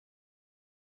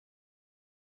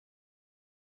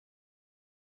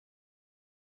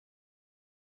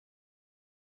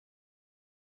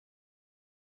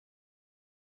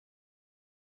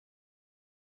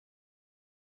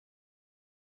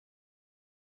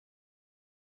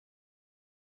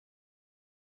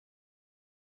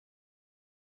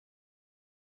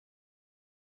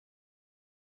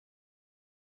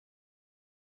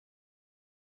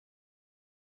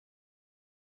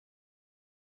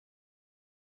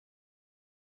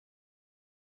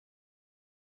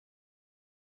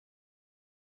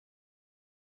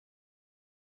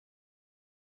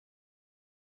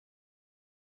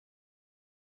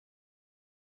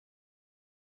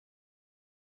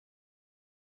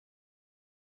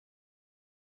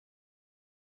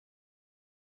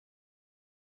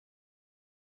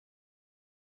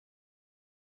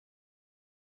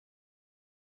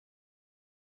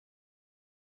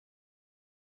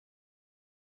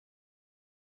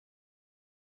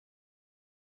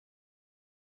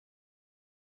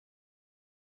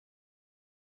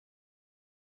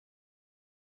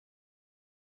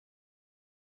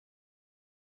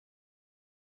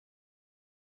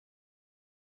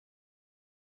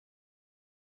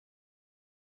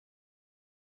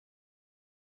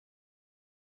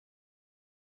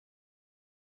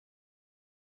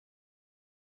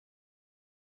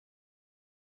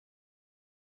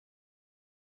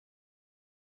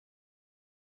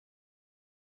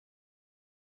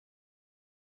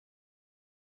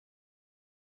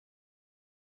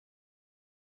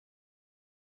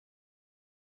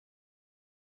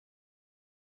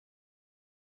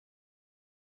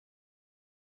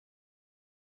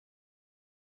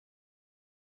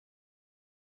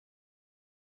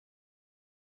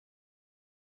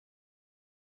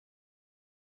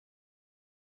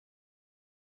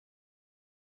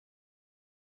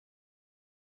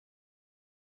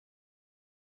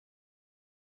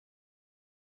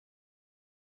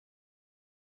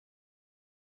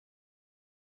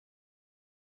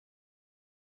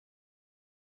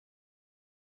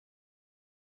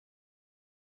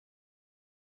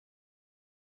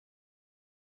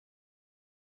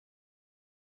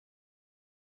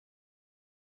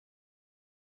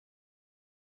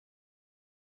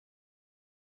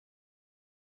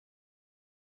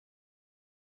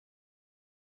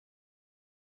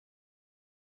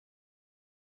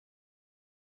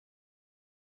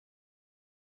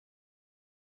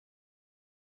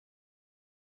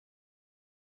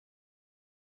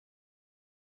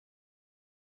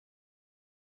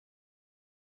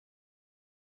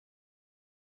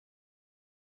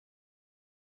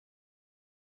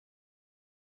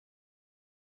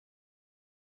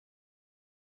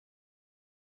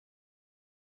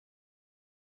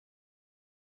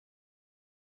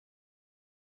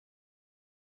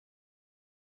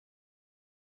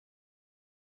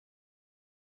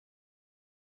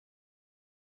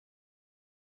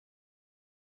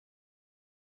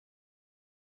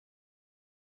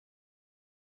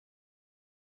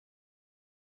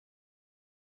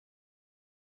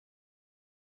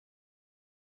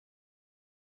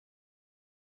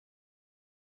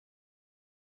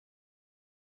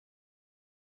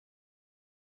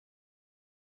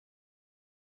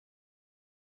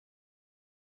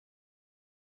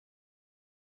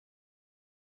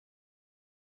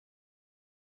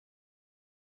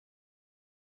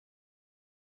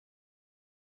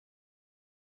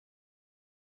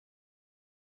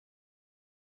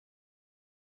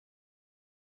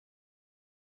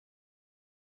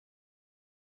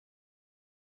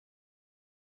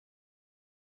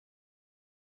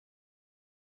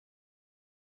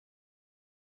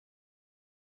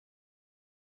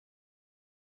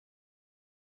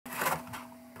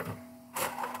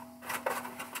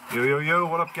Yo, yo, yo,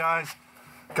 what up, guys?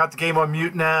 Got the game on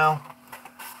mute now.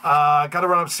 Got to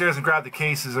run upstairs and grab the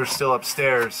cases. They're still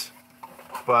upstairs.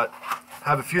 But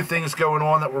have a few things going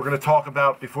on that we're going to talk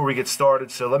about before we get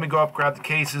started. So let me go up, grab the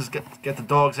cases, get the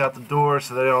dogs out the door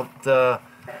so they don't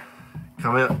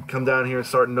come down here and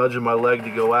start nudging my leg to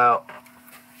go out.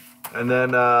 And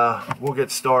then we'll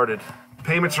get started.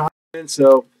 Payments are in,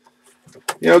 so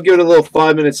give it a little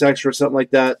 5 minutes extra or something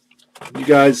like that. You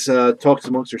guys talk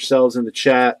amongst yourselves in the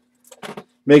chat.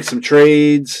 Make some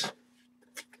trades.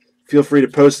 Feel free to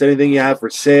post anything you have for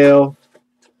sale.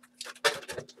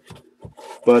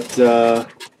 But,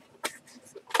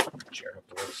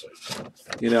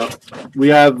 we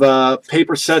have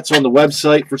paper sets on the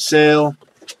website for sale.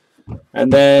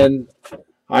 And then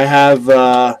I have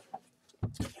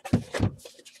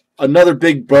another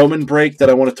big Bowman break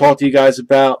that I want to talk to you guys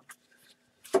about.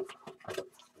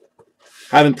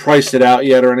 Haven't priced it out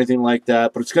yet or anything like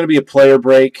that, but it's going to be a player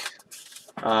break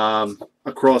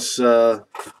across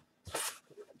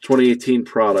 2018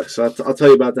 products. So I'll tell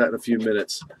you about that in a few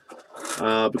minutes.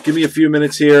 But give me a few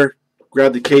minutes here,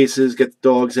 grab the cases, get the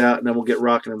dogs out, and then we'll get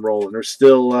rocking and rolling. There's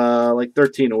still like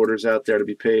 13 orders out there to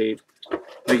be paid.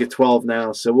 Make it 12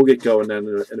 now, so we'll get going then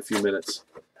in a few minutes.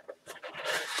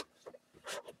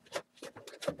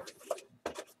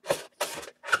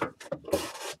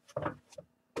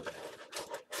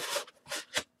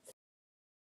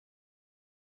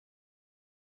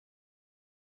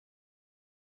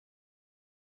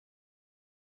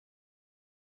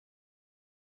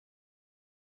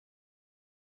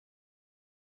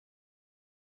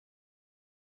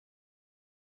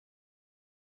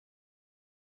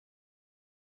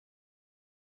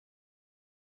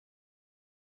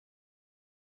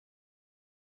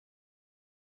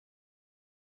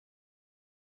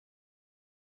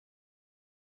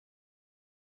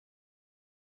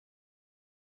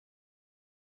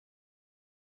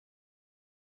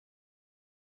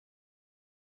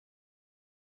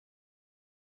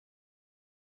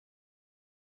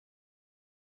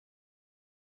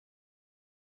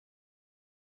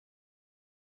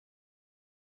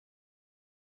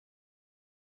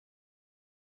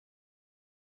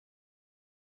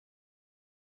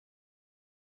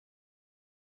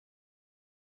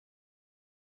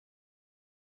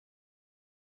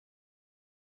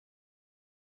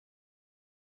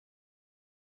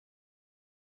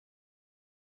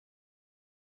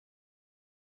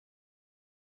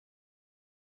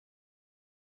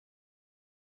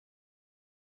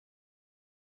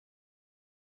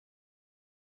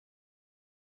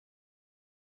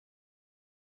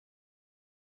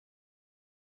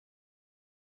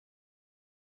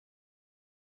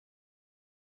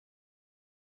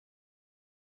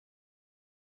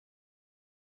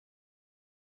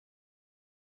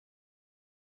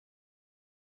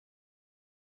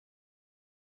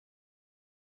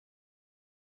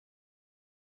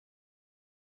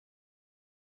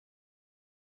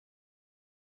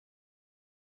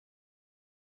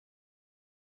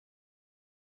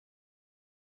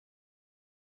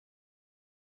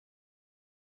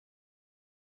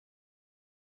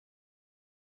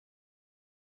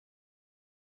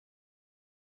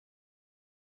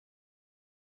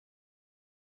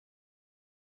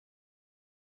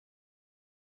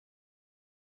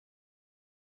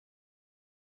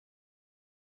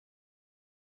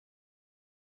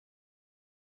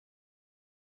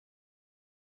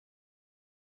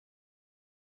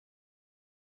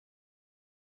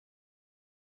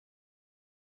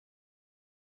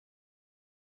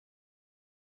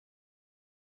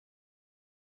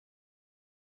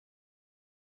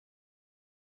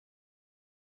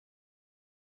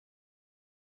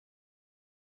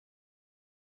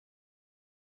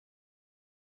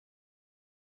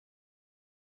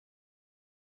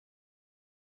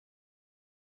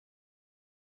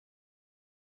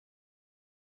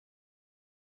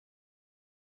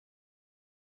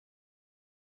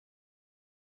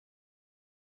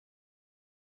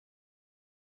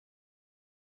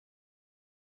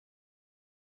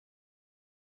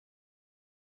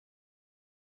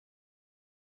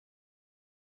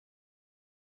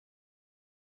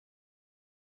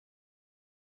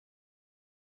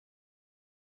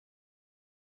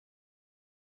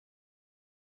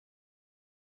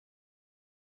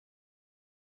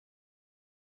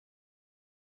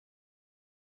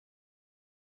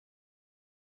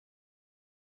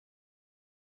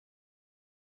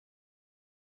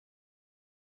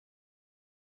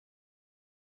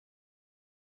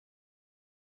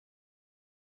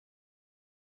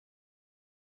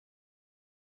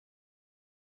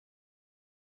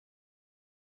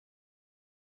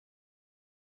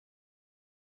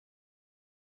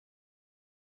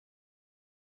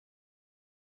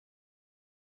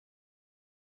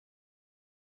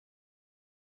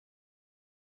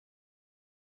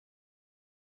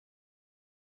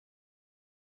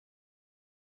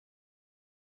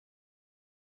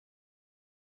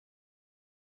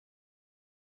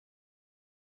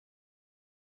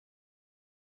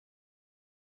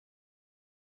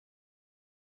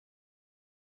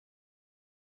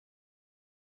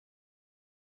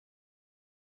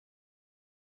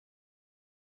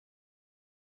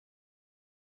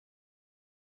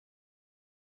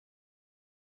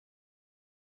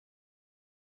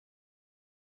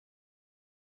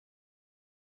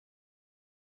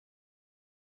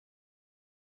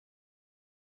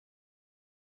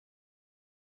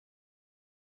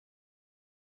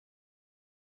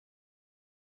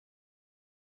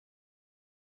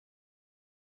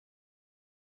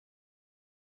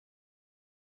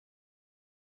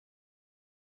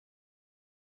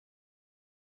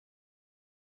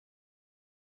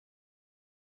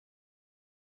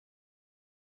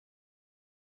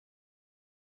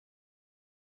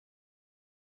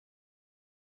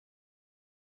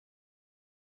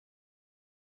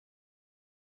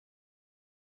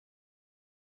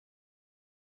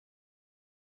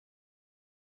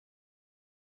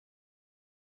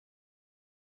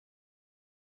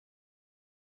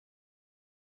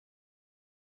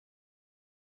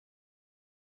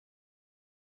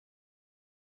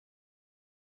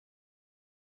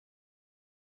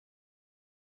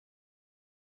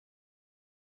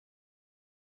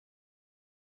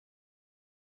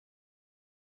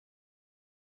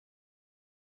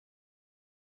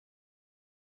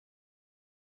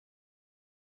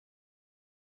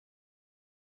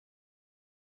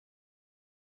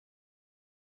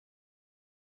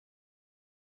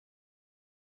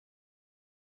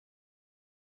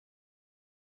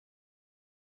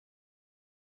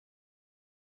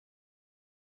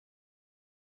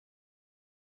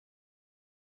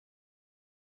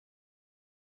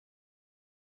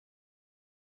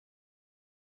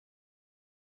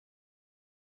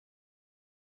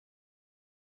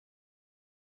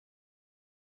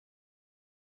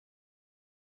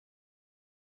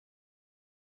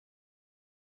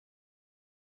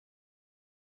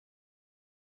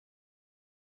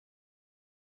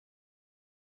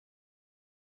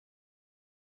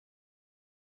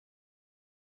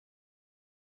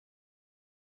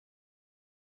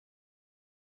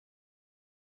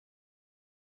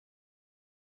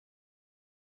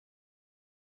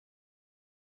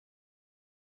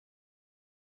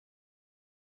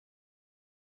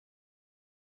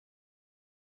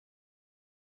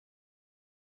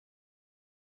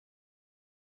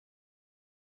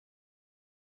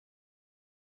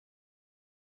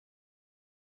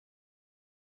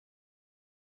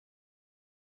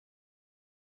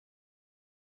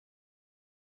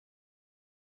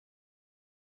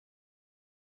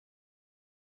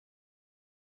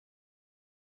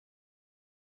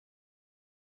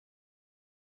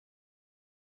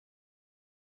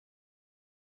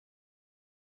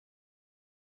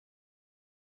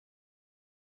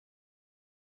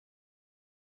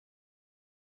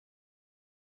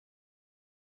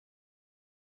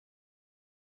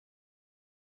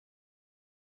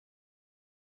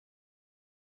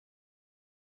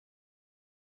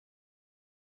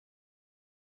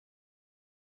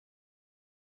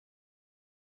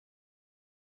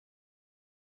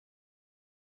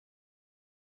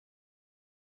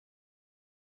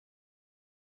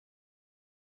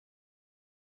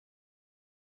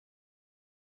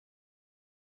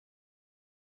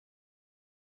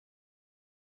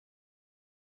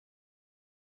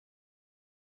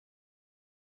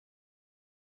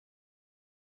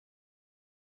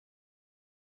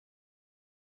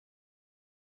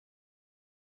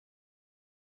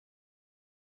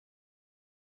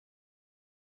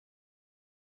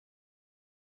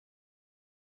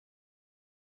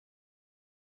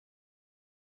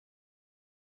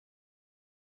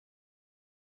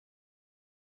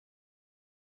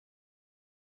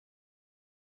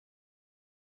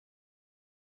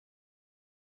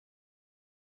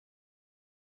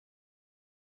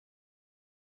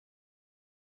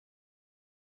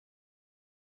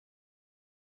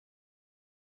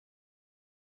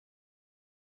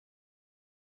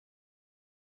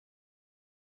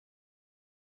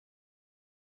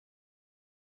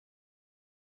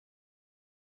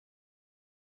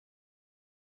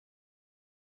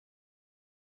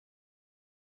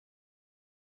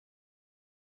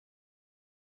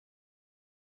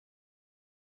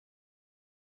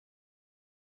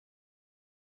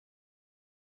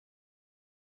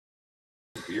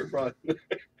 You're fine.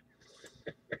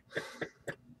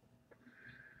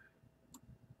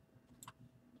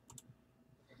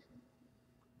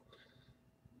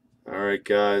 All right,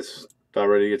 guys, about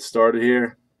ready to get started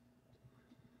here.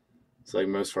 It's like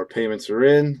most of our payments are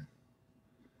in.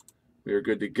 We are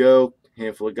good to go.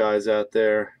 Handful of guys out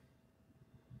there,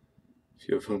 a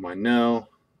few of whom I know.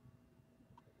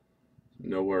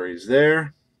 No worries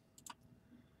there.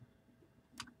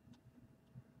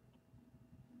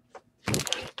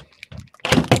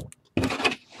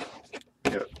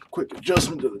 Got a quick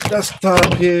adjustment to the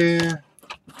desktop here.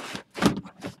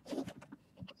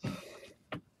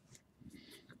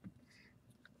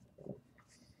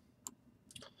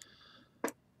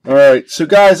 All right, so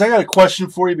guys, I got a question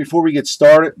for you before we get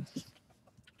started.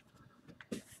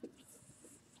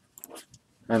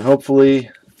 And hopefully,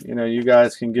 you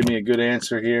guys can give me a good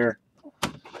answer here.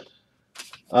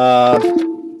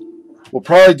 We'll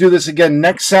probably do this again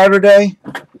next Saturday.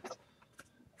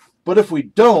 But if we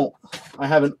don't, I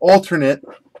have an alternate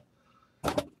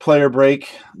player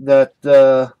break that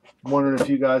I'm wondering if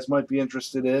you guys might be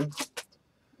interested in.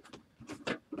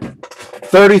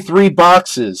 33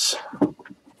 boxes.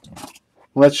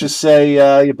 Let's just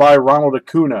say you buy Ronald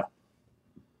Acuna.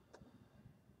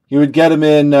 You would get him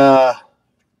in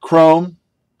Chrome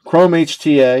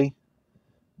HTA,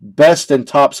 Best and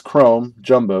Topps Chrome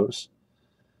Jumbos.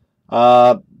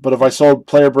 But if I sold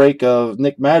player break of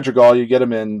Nick Madrigal, you get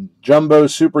him in Jumbo,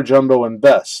 Super Jumbo, and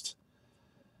Best.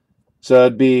 So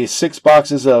it'd be 6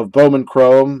 boxes of Bowman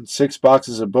Chrome, 6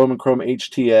 boxes of Bowman Chrome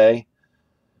HTA,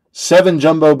 7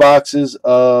 jumbo boxes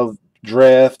of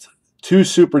Draft, 2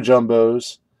 Super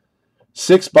Jumbos,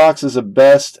 6 boxes of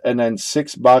Best, and then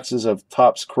 6 boxes of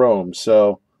Topps Chrome.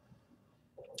 So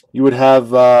you would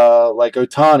have, like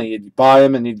Ohtani, you'd buy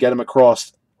him and you'd get him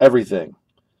across everything.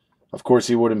 Of course,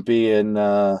 he wouldn't be in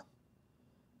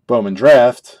Bowman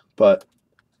Draft, but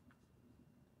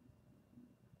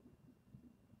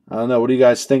I don't know. What do you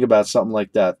guys think about something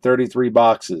like that? 33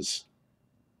 boxes.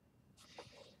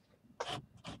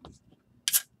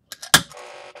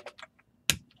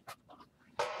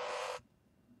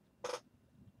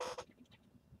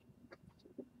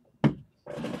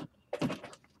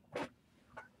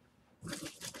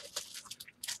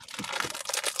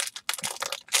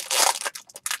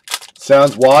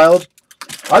 Sounds wild.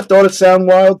 I thought it sounded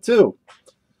wild too.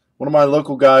 One of my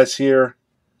local guys here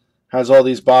has all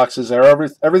these boxes there.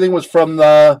 Everything was from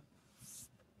the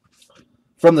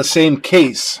same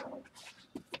case.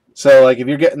 So like if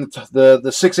you're getting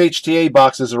the 6 HTA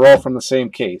boxes are all from the same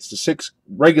case. The 6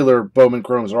 regular Bowman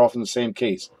Chromes are all from the same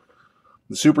case.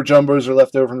 The Super Jumbos are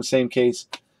left over from the same case.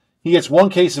 He gets 1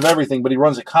 case of everything, but he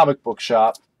runs a comic book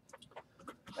shop.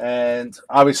 And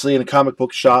obviously in a comic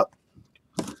book shop,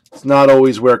 it's not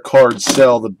always where cards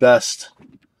sell the best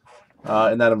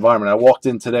in that environment. I walked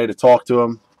in today to talk to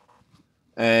him,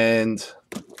 and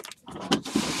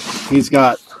he's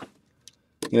got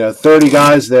 30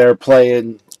 guys there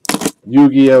playing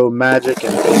Yu-Gi-Oh, Magic,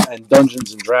 and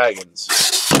Dungeons and Dragons.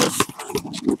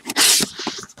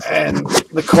 And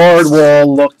the card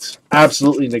wall looked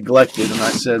absolutely neglected, and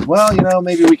I said, well,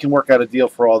 maybe we can work out a deal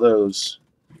for all those.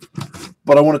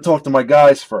 But I want to talk to my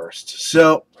guys first.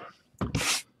 So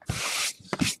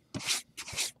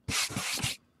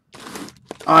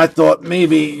I thought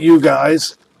maybe you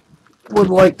guys would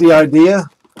like the idea,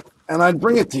 and I'd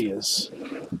bring it to you.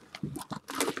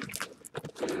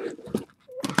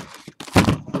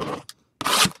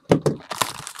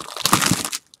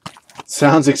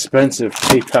 Sounds expensive,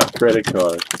 PayPal credit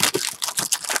card.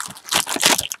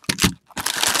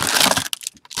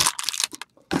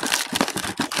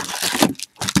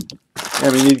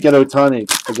 I mean, you'd get Ohtani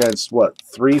against, what,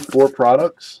 3-4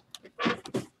 products?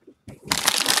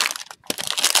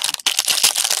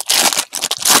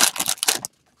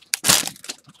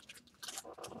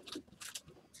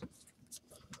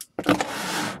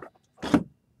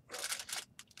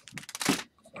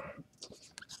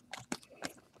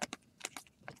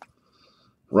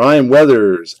 Ryan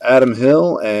Weathers, Adam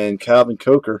Hill, and Calvin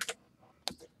Coker.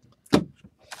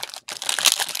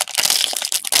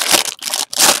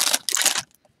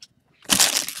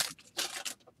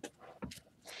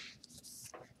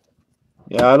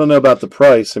 Yeah, I don't know about the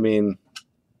price. I mean,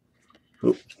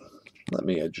 let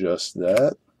me adjust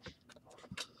that.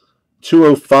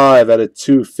 205 out of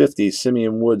 250,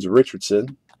 Simeon Woods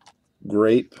Richardson.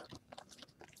 Grape.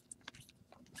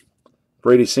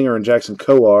 Brady Singer and Jackson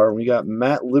Kowar. We got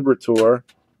Matt Liberator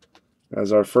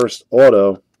as our first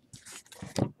auto.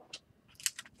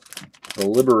 The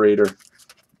Liberator.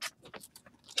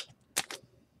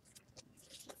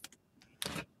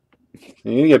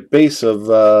 And you get base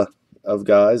of of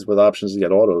guys with options to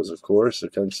get autos, of course,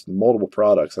 against multiple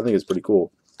products. I think it's pretty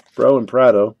cool. Bro and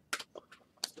Prado.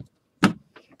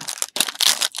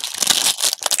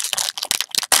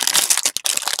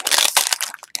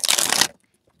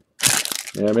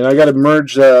 Yeah, I mean, I got to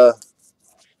merge the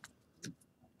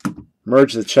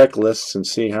checklists and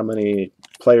see how many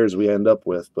players we end up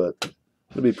with, but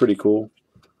it'll be pretty cool.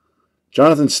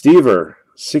 Jonathan Stever,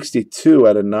 62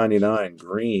 out of 99,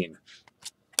 green.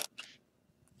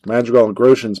 Madrigal and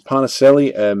Groshans,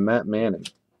 Ponticelli, and Matt Manning.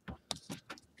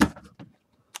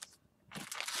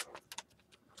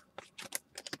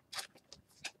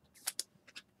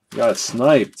 Got it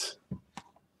sniped.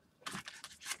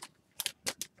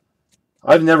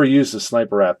 I've never used the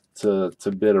sniper app to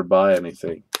bid or buy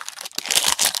anything.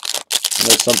 I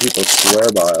know some people swear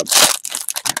by them.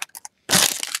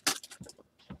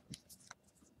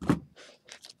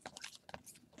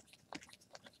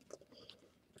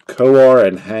 Coar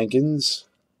and Hankins,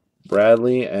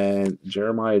 Bradley, and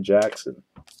Jeremiah Jackson.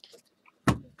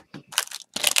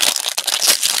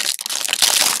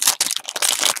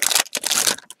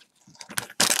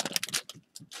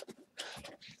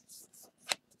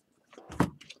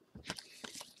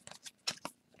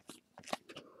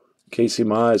 Casey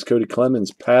Mize, Cody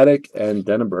Clemens, Paddock, and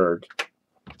Denenberg.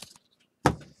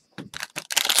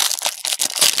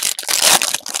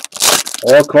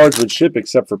 All cards would ship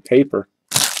except for paper.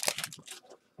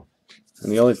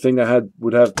 And the only thing that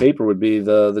would have paper would be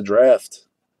the draft.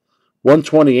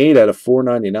 128 out of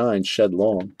 499, Shed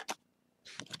Long.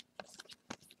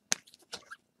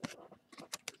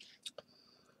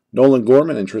 Nolan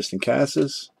Gorman and Tristan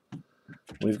Cassis.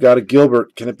 We've got a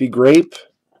Gilbert. Can it be grape?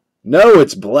 No,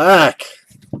 it's black.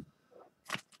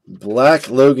 Black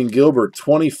Logan Gilbert,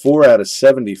 24 out of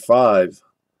 75.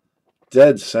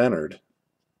 Dead centered.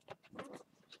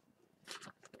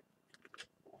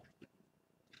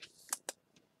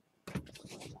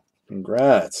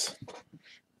 Congrats.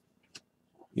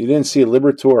 You didn't see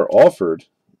Liberator offered.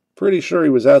 Pretty sure he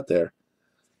was out there.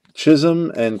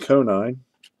 Chisholm and Conine.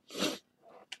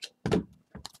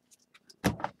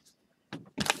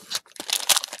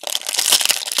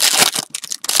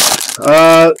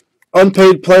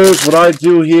 Unpaid players, what I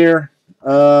do here,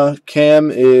 Cam,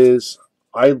 is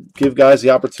I give guys the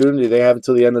opportunity. They have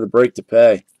until the end of the break to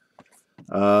pay.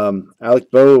 Alec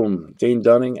Bohm, Dane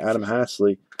Dunning, Adam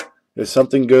Hasley. If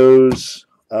something goes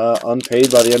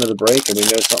unpaid by the end of the break and we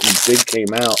know something big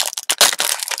came out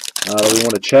that we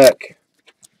want to check,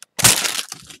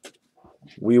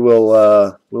 we will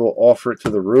offer it to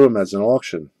the room as an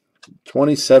auction.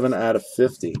 27 out of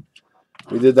 50.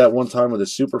 We did that one time with a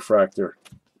Superfractor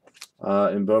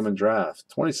in Bowman Draft.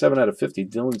 27 out of 50.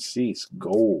 Dylan Cease,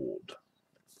 gold.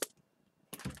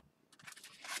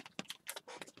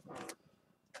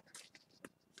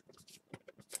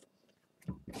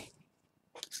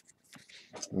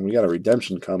 And we got a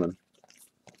redemption coming.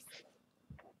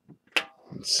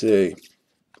 Let's see.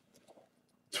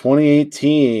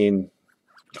 2018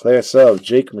 Class of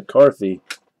Jake McCarthy.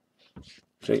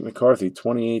 Jake McCarthy,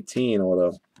 2018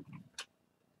 auto.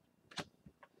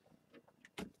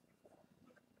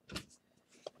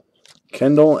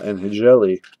 Kendall and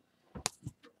Hijeli.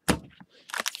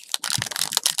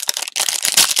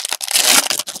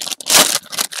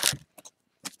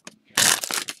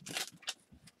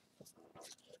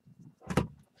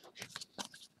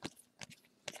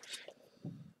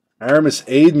 Aramis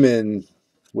Aidman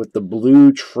with the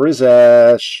blue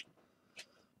Trizash.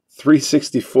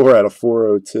 364 out of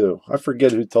 402. I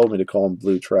forget who told me to call him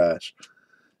blue trash.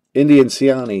 Indian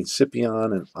Ciani,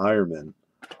 Scipion, and Ironman.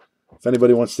 If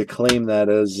anybody wants to claim that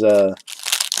as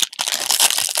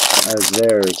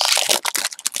theirs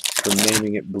for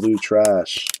naming it blue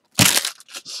trash,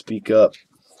 speak up.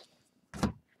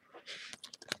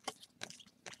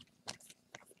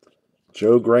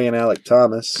 Joe Gray and Alec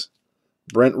Thomas.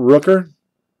 Brent Rooker,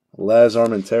 Laz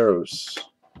Armenteros.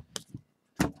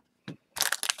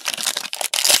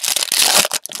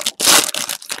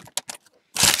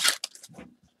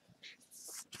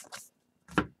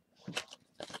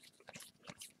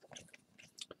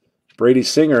 Brady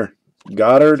Singer,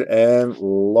 Goddard, and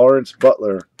Lawrence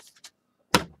Butler.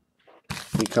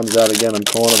 He comes out again. I'm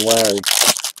calling him Larry.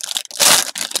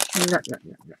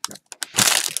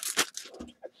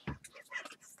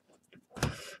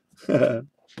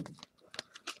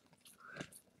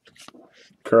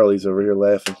 Curly's over here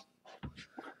laughing.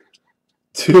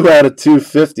 2 out of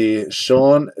 250.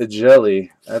 Sean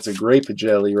Jelly. That's a grape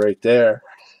jelly right there.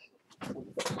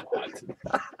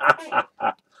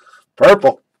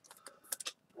 Purple.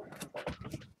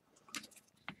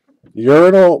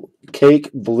 Urinal Cake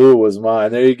Blue was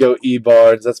mine. There you go, E.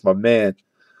 Barnes. That's my man.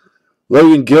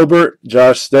 Logan Gilbert,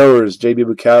 Josh Stowers, J.B.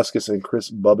 Bukowskis, and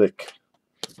Chris Bubbick.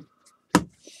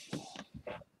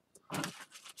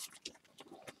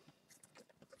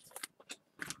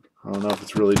 I don't know if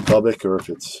it's really Bubbick or if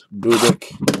it's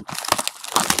Bubik.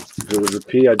 If it was a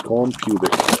P, I'd call him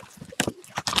Pubic.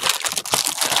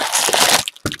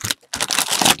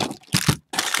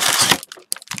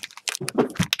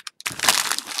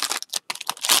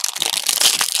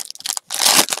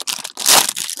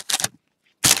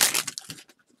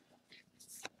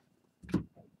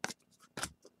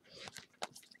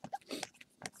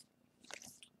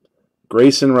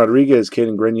 Grayson Rodriguez,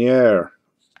 Caden Grenier,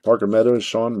 Parker Meadows,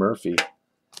 Sean Murphy.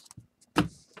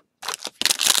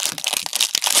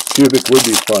 Cubic would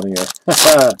be funnier.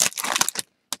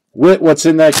 Whit, what's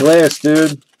in that glass,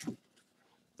 dude?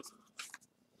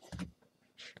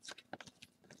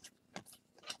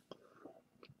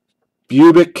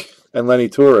 Bubic and Lenny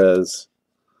Torres.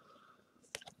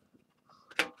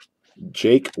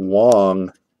 Jake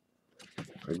Wong.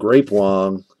 Grape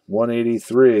Wong,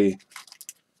 183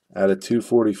 out of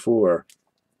 244.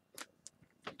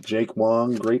 Jake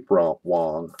Wong, Grape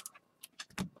Wong.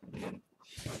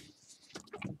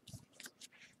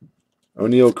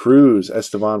 O'Neal Cruz,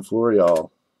 Estevan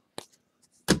Florial.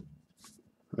 I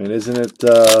mean, isn't it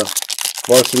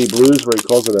Varsity Blues where he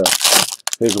calls it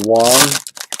his Wong,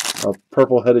 a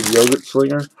purple-headed yogurt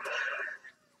slinger?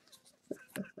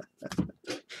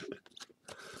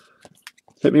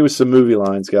 Hit me with some movie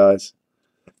lines, guys.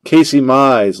 Casey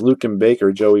Mize, Luke and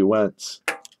Baker, Joey Wentz.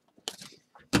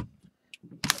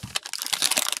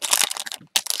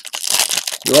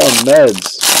 You're on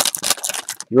meds.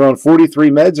 You're on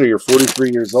 43 meds or you're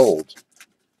 43 years old?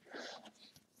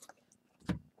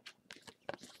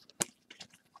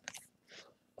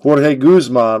 Jorge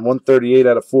Guzman, 138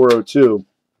 out of 402.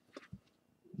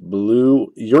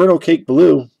 Blue, Urinal Cake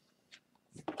Blue.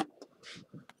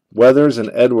 Weathers and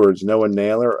Edwards, Noah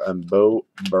Naylor, and Bo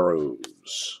Burrows.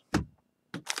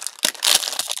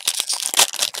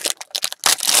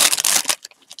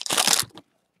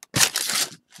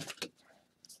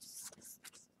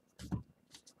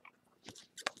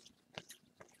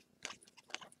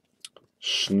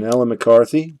 Schnell and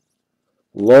McCarthy,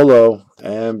 Lolo,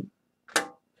 and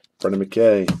Brendan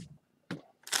McKay.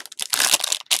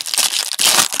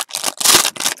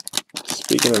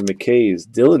 Speaking of McKays,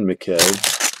 Dylan McKay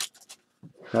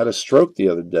had a stroke the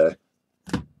other day.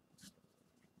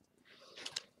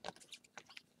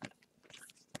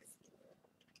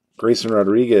 Grayson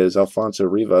Rodriguez, Alfonso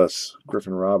Rivas,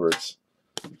 Griffin Roberts.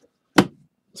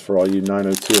 It's for all you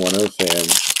 90210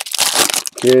 fans.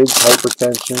 Kids,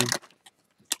 hypertension.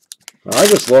 I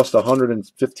just lost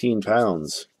 115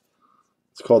 pounds.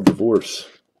 It's called divorce.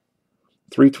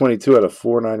 322 out of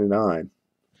 499.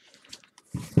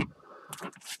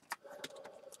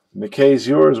 McKay's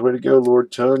yours. Way to go,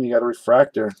 Lord Tone. You got a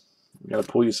refractor. We got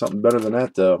to pull you something better than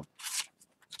that, though.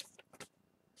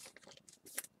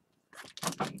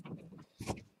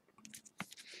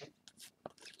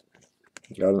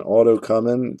 Got an auto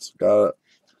coming. It's got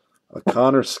a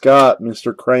Connor Scott,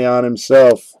 Mr. Crayon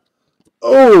himself.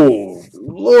 Oh,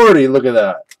 Lordy, look at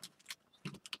that.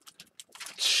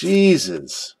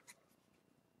 Jesus.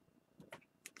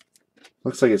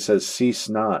 Looks like it says cease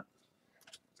not.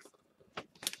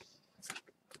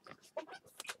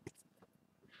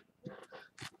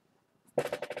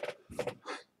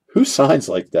 Who signs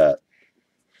like that?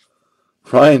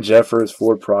 Ryan Jeffers,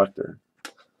 Ford Proctor.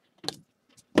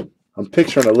 I'm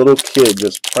picturing a little kid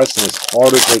just pressing as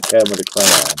hard as they can with a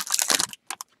crayon.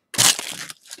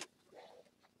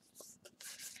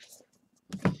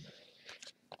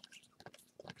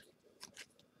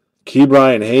 Key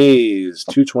Brian Hayes,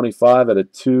 225 out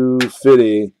of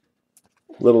 250.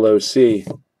 Little OC.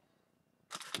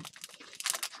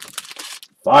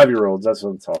 5-year-olds, that's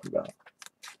what I'm talking about.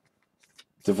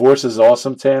 Divorce is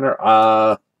awesome, Tanner.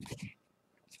 I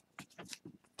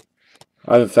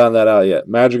haven't found that out yet.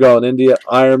 Madrigal in India,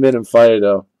 Ironman, and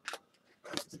Fido.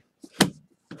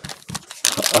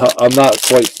 I'm not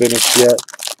quite finished yet.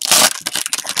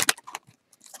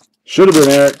 Should have been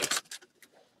Eric.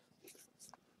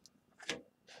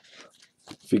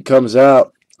 If he comes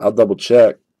out, I'll double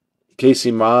check.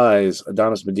 Casey Mize,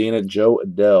 Adonis Medina, Joe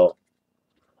Adele.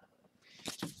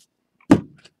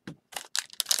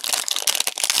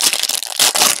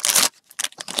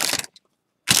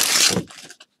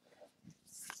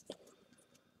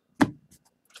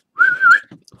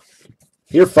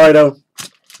 Here, Fido.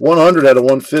 100 out of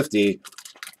 150.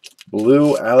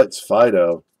 Blue Alex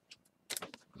Fido.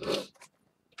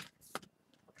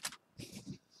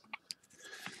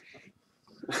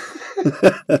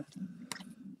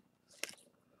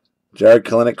 Jared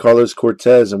Kalenic, Carlos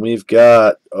Cortez, and we've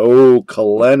got, oh,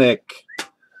 Kalenic.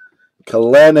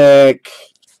 Kalenic.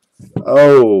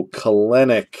 Oh,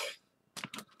 Kalenic.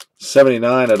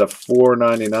 79 out of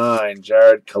 499.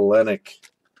 Jared Kalenic.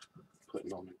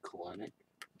 Putting on a Kalenic.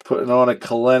 Putting on a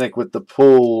Kalenic with the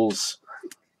pools.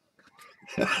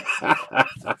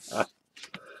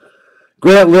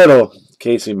 Grant Little.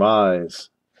 Casey Mize.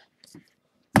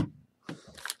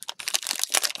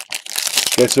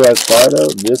 Guess who has Fido?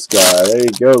 This guy. There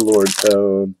you go, Lord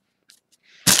Tone.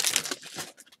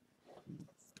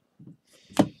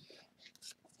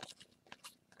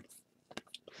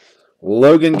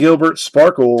 Logan Gilbert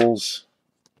Sparkles.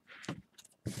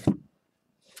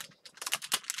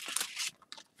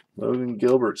 Logan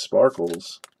Gilbert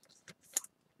Sparkles.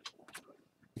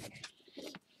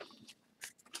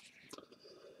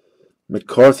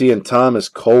 McCarthy and Thomas,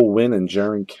 Cole Winn, and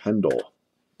Jaron Kendall.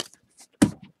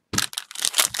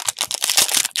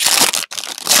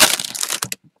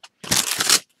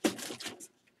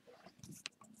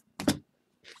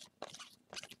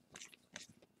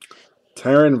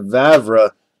 Taryn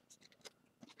Vavra.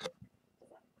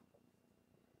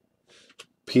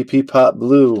 PP Pop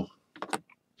Blue.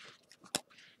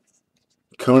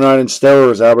 Conine and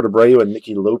Stellars, Albert Abreu, and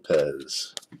Nicky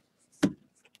Lopez.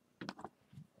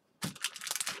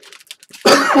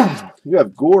 You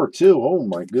have Gore, too. Oh,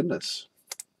 my goodness.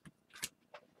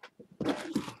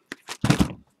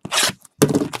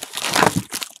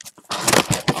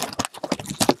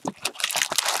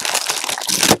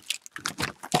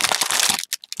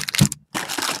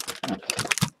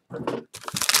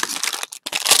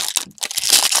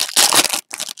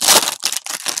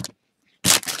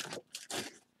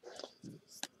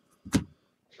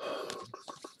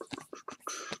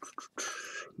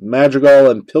 Madrigal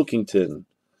and Pilkington.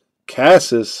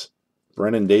 Cassis,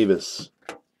 Brennan Davis.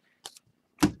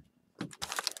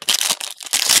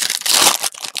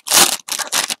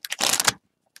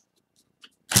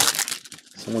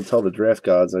 Someone tell the draft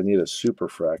gods I need a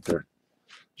superfractor.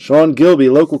 Sean Gilby,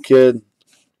 local kid.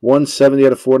 170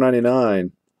 out of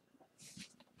 499.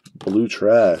 Blue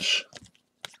trash.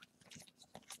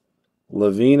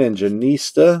 Levine and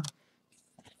Janista.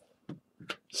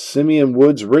 Simeon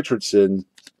Woods Richardson.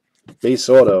 Base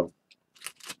auto.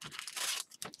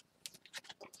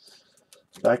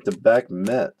 Back-to-back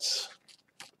Mets.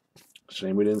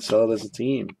 Shame we didn't sell it as a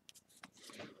team.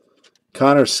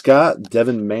 Connor Scott,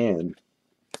 Devin Mann.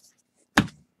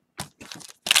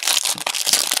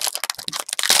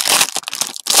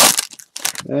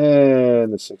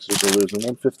 And the Sixers are losing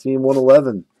 115,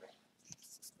 111.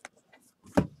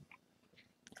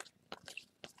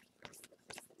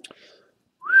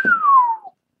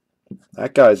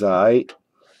 That guy's all right.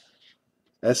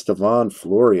 Estevan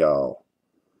Florial.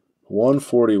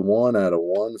 141 out of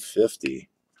 150.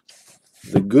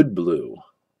 The good blue.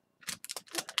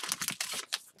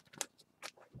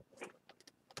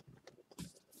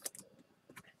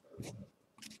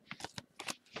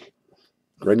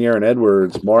 Grenier and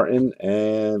Edwards, Martin,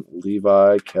 and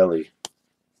Levi Kelly.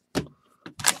 We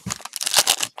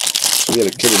had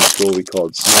a kid in school we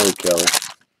called Snowy Kelly.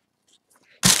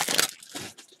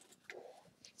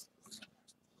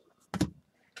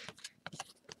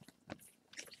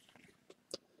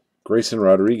 Grayson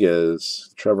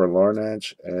Rodriguez, Trevor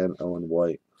Larnach, and Owen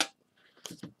White.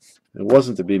 It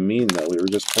wasn't to be mean, though. We were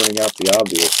just pointing out the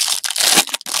obvious.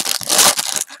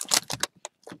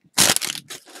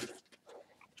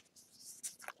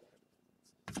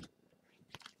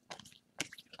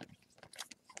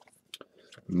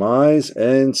 Mize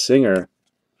and Singer.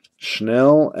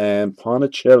 Schnell and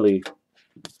Ponticelli.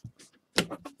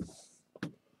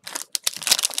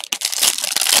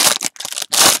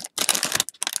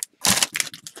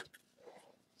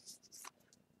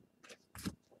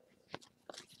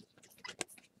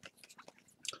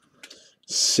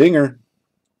 Singer.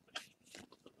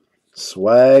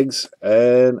 Swags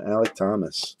and Alec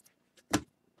Thomas. Let's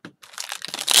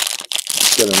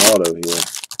get an auto here.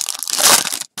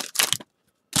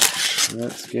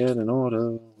 Let's get an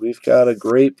auto. We've got a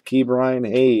grape Key Brian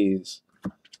Hayes.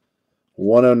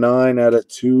 109 out of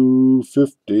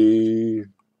 250.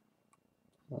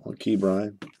 Oh, Key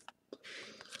Brian.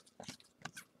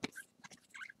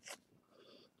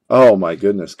 Oh my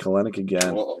goodness, Kalenic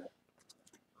again.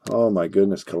 Oh my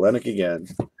goodness, Kalenic again.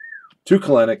 2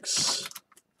 Kalenics.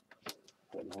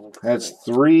 That's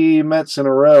 3 Mets in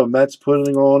a row. Mets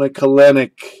putting on a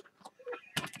Kalenic.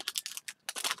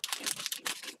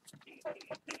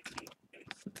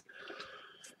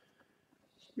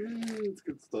 It's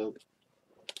good stuff.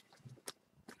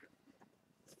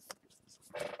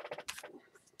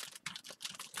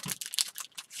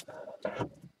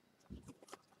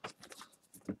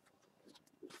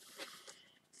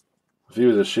 If he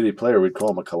was a shitty player, we'd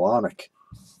call him a colonic.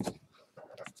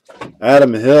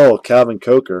 Adam Hill, Calvin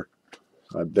Coker.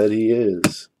 I bet he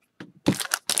is.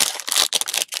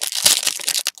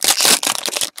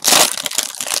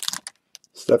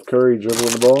 Steph Curry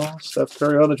dribbling the ball. Steph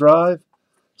Curry on the drive.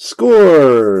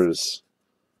 Scores!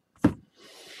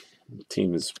 The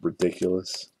team is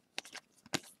ridiculous.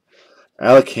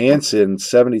 Alec Hansen,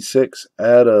 76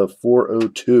 out of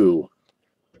 402.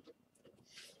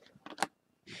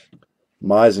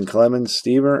 Mize and Clemens,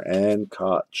 Stever, and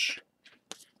Koch.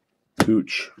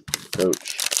 Coach.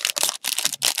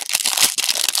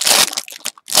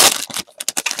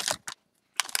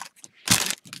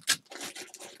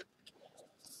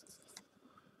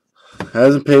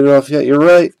 Hasn't paid it off yet. You're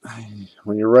right.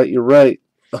 When you're right, you're right.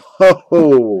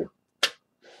 Oh!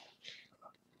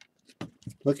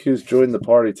 Look who's joined the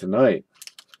party tonight.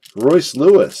 Royce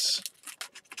Lewis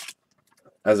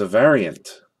as a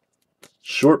variant.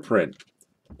 Short print.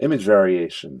 Image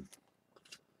variation.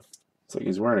 It's like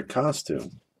he's wearing a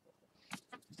costume.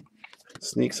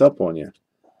 Sneaks up on you.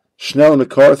 Schnell and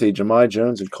McCarthy, Jahmai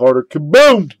Jones, and Carter.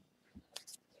 Kaboom!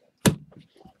 I'm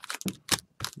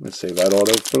going to save that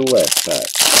auto for the last pack.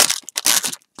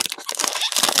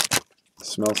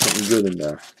 Smells something good in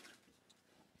there.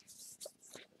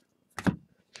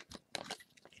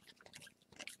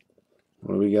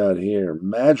 What do we got here?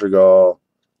 Madrigal,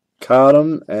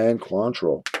 Cottom, and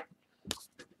Quantrill.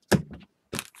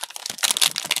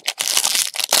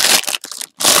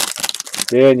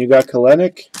 Dan, you got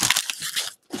Kalenic?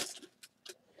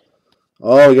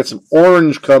 Oh, we got some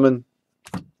orange coming.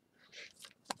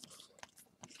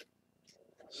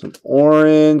 Some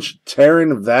orange.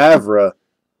 Terran Vavra.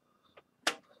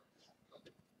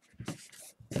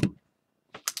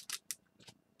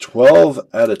 $12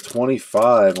 out of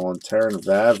 25 on Terran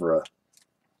Vavra.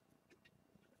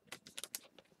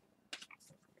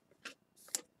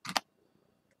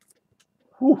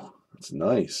 Whew, that's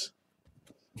nice.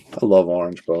 I love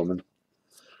orange Bowman.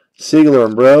 Siegler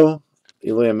and Bro,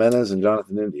 Eloy Jimenez, and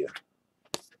Jonathan India.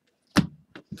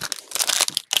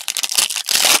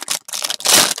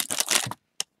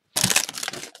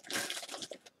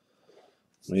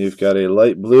 We've got a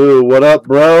light blue. What up,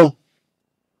 bro?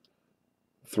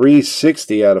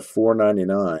 360 out of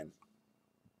 499.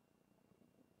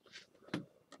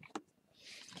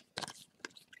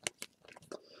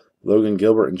 Logan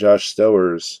Gilbert and Josh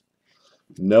Stowers.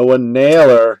 Noah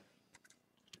Naylor.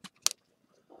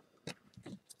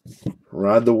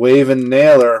 Rod the Wave and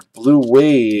Naylor. Blue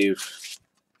Wave.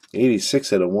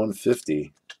 86 out of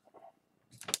 150.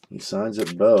 He signs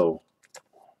it Bo.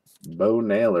 Bo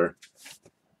Naylor.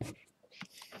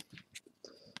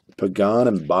 Pagan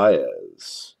and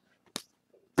Baez.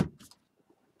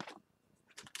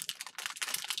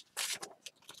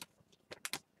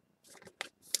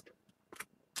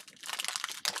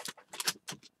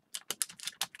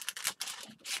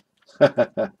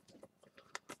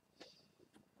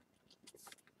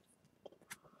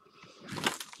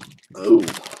 Oh,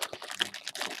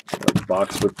 that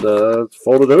box with the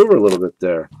folded over a little bit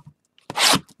there.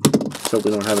 Let's hope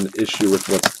we don't have an issue with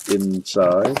what's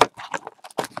inside.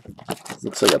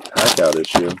 Looks like a pack out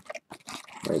issue.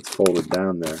 Right, it's folded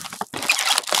down there.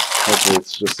 Hopefully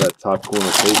it's just that top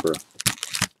corner paper.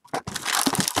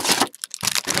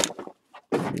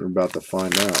 We're about to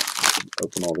find out.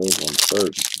 Open all those ones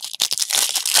first.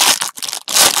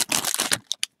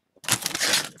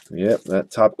 Yep, that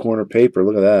top corner paper.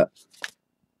 Look at that.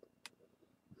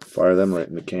 Fire them right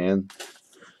in the can.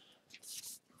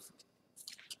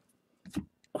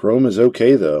 Chrome is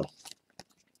okay, though.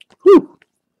 Whew.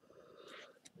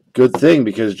 Good thing,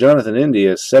 because Jonathan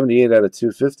India is 78 out of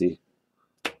 250.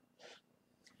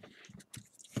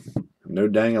 No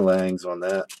dang-a-langs on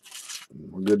that.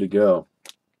 We're good to go.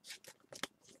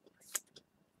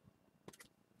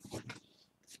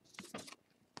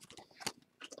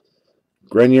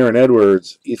 Grenier and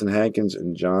Edwards, Ethan Hankins,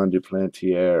 and John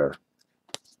Duplantier.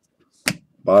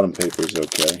 Bottom paper is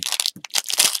okay.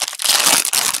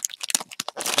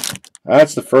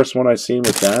 That's the first one I've seen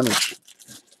with damage.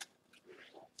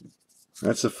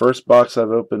 That's the first box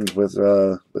I've opened with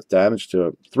damage to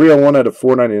it. 301 out of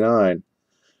 499.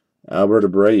 Albert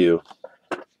Abreu.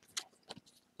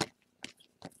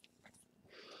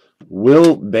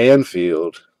 Will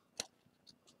Banfield.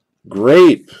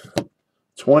 Grape.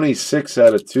 26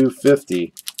 out of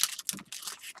 250.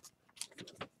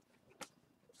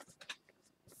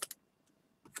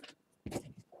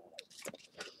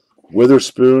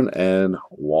 Witherspoon and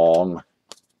Wong.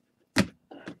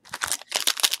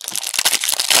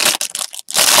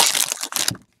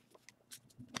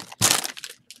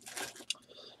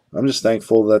 I'm just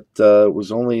thankful that it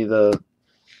was only the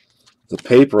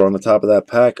paper on the top of that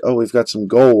pack. Oh, we've got some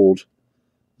gold.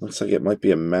 Looks like it might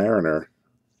be a Mariner.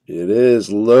 It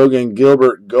is Logan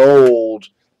Gilbert gold.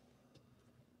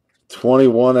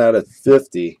 21 out of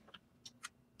 50.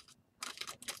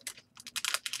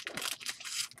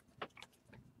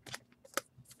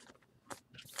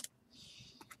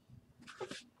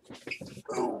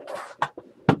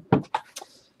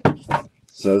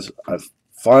 So I've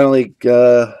finally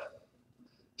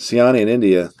Siani in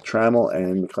India, Trammell,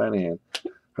 and McClanahan. I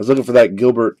was looking for that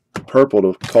Gilbert purple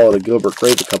to call it a Gilbert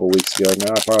grape a couple weeks ago.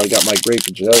 Now I finally got my grape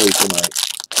and jelly tonight.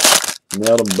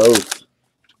 Nailed them both.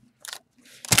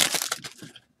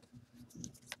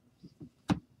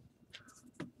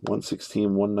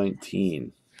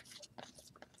 $116-119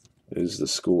 is the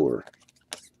score.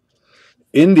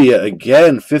 India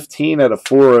again, 15 out of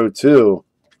 402.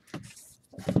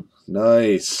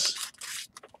 Nice.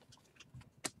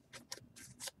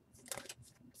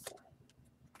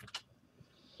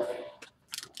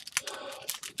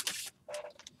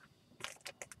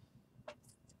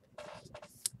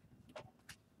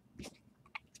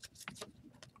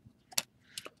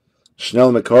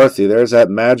 Schnell McCarthy, there's that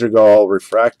Madrigal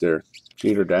refractor.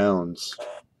 Peter Downs.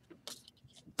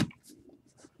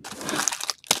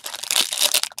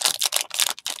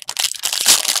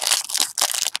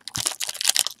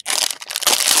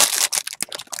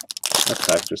 That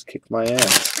pack just kicked my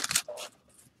ass.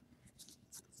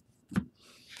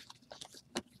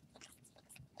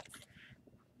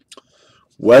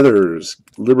 Weathers,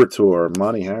 Libertor,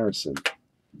 Monty Harrison.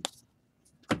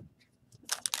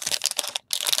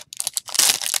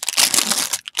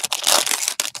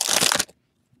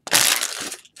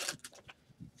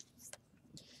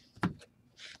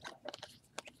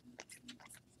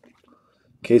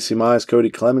 Casey Mize, Cody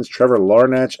Clemens, Trevor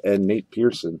Larnach, and Nate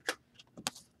Pearson.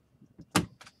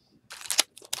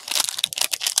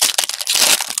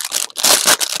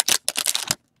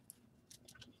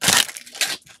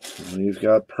 We've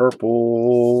got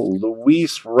purple,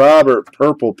 Luis Robert,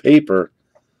 purple paper,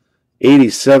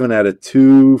 87 out of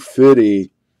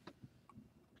 250.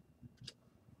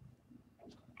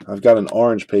 I've got an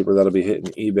orange paper that'll be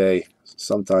hitting eBay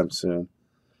sometime soon.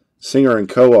 Singer and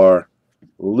Coar,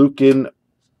 Lucan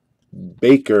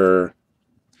Baker,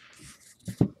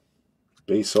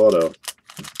 base auto.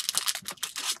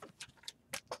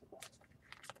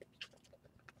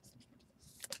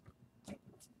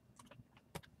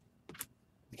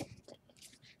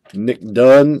 Nick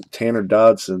Dunn, Tanner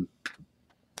Dodson.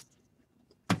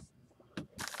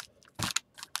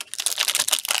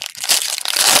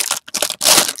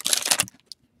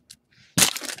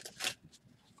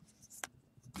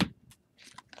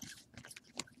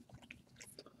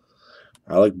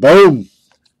 Alec Bohm,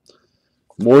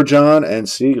 Morjon, and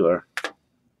Siegler.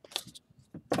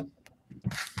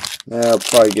 I'll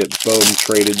probably get Bohm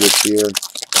traded this year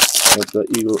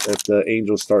if the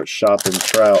Angels start shopping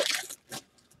Trout.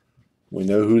 We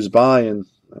know who's buying.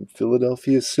 I'm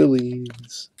Philadelphia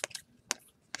Phillies.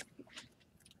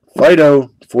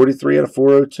 Fido, 43 out of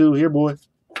 402. Here, boy.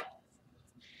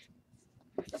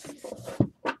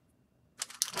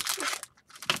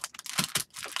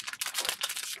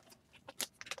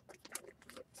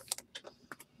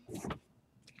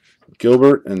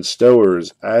 Gilbert and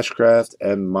Stowers, Ashcraft,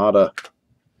 and Mata.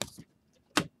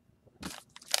 I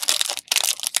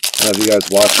don't know if you guys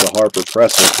watched the Harper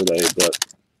presser today, but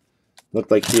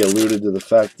looked like he alluded to the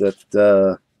fact that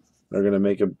they're going to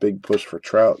make a big push for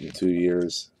Trout in 2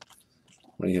 years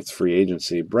when he hits free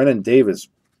agency. Brennan Davis,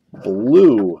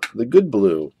 blue, the good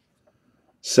blue,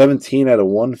 17 out of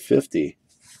 150.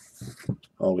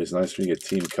 Always nice when you get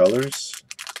team colors.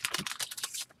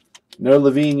 No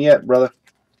Levine yet, brother.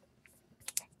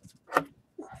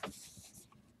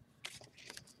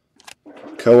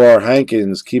 Coar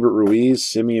Hankins, Keibert Ruiz,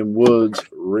 Simeon Woods,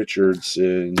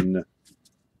 Richardson.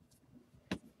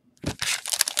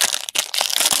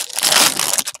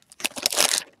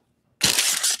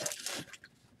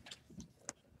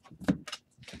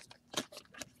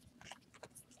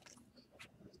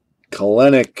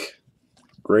 Kalenic,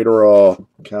 Graterol,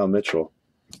 Cal Mitchell.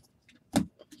 Let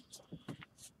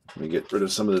me get rid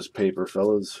of some of this paper,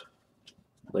 fellas.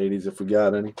 Ladies, if we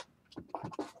got any.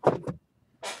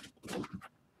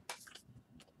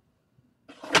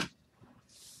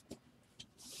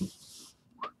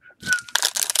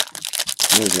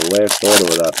 Here's the last auto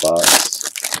of that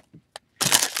box.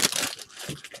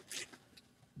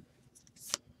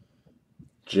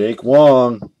 Jake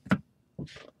Wong.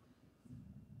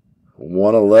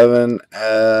 111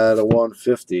 at a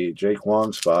 150. Jake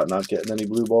Wong spot. Not getting any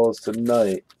blue balls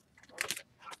tonight.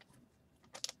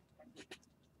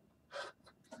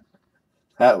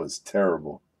 That was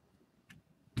terrible.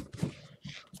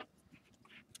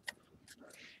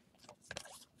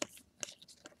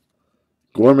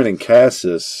 Gorman and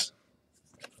Cassis.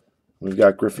 We've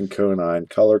got Griffin Conine.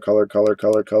 Color, color, color,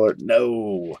 color, color.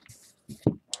 No.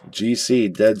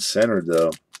 GC dead center, though.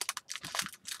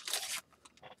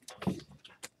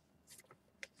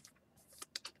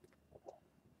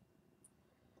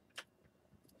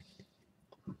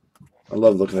 I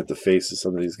love looking at the faces of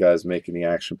some of these guys making the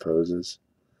action poses.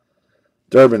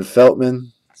 Durbin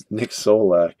Feltman. Nick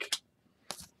Solak.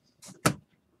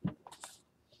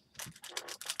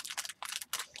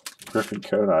 Griffin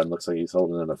Conine looks like he's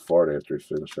holding in a fart after he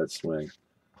finished that swing.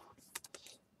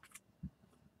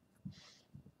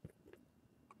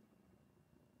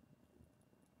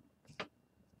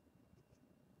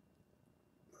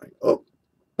 Oh.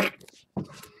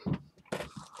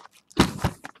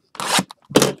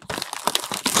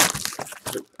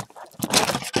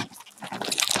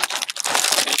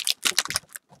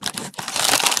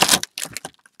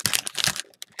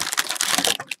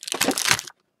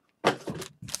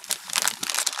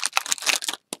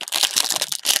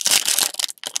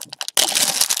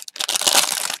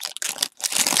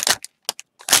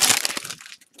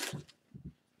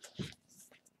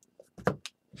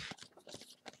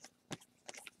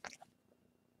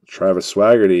 Travis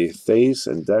Swaggerty, Thace,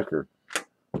 and Decker.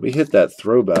 We hit that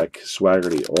throwback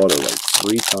Swaggerty auto like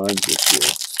 3 times this year.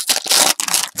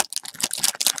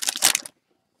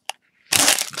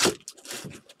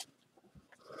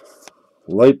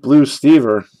 Light blue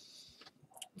Stever.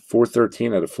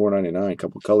 413 out of 499.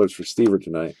 Couple colors for Stever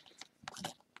tonight.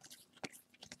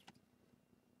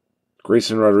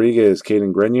 Grayson Rodriguez,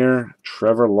 Caden Grenier,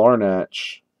 Trevor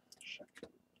Larnach.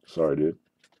 Sorry, dude.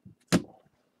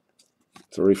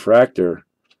 It's a refractor.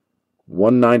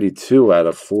 192 out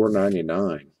of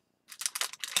 499.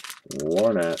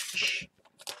 Larnach.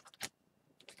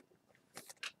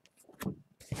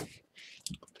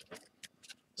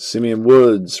 Simeon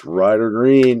Woods, Ryder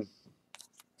Green.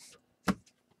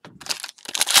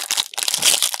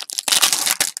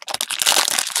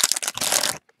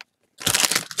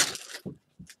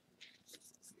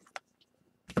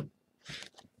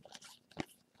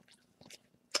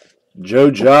 Joe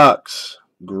Jocks,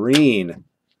 green,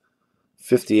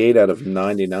 58 out of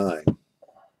 99.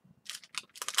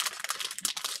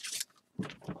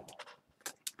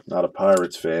 Not a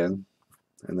Pirates fan.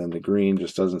 And then the green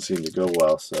just doesn't seem to go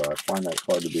well, so I find that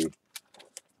card to be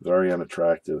very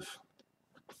unattractive.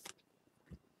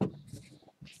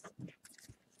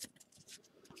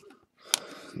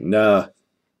 Nah,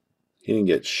 he didn't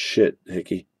get shit,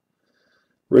 Hickey.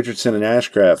 Richardson and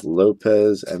Ashcraft,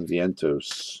 Lopez and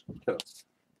Vientos.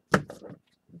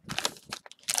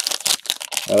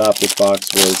 That optic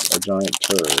box was a giant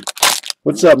turd.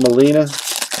 What's up, Molina?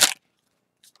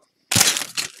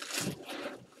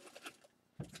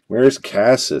 Where's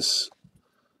Cassis?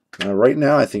 Right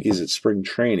now, I think he's at spring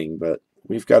training, but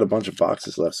we've got a bunch of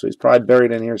boxes left, so he's probably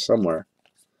buried in here somewhere.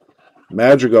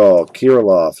 Madrigal,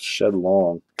 Kirilov, Shed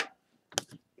Long.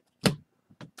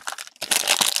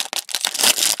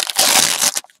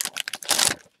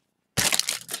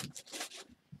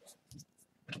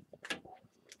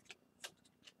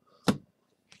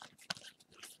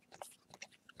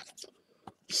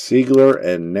 Siegler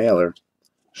and Naylor.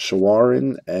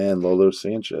 Shawarin and Lolo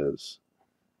Sanchez.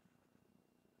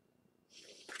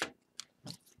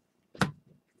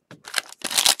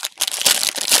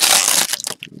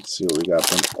 Let's see what we got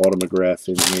from Autograph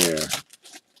in here.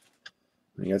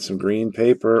 We got some green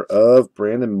paper of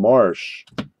Brandon Marsh.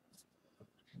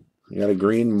 We got a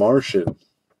green Martian.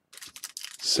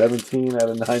 17 out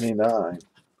of 99.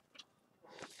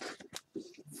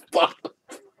 Fuck.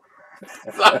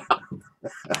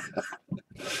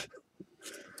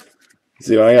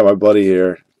 See, when I got my buddy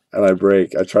here and I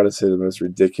break, I try to say the most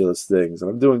ridiculous things, and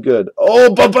I'm doing good.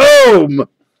 Oh, ba-boom!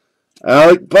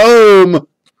 Alec Boom!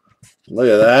 Look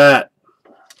at that.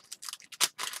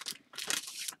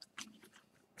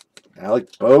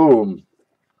 Alec Boom.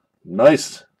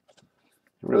 Nice.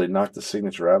 He really knocked the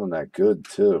signature out on that good,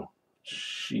 too.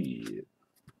 Shit.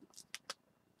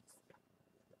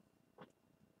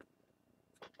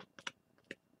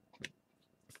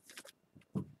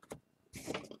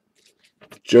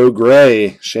 Joe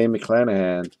Gray, Shane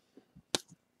McClanahan.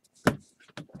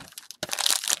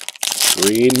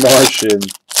 Green Martian.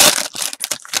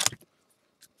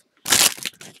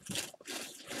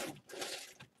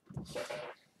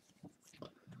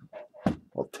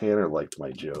 Well, Tanner liked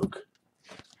my joke.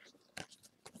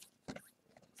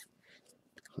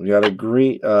 We got a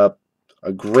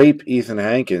grape Ethan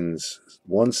Hankins,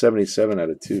 177 out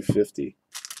of 250.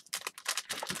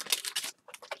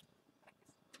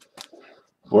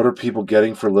 What are people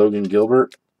getting for Logan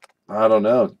Gilbert? I don't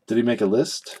know. Did he make a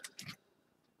list?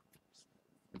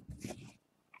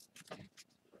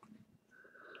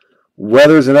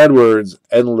 Weathers and Edwards,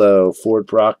 Enlow, Ford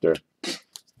Proctor.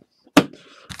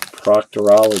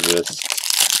 Proctorologist.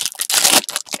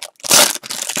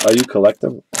 Oh, you collect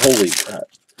them? Holy crap.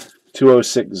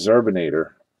 206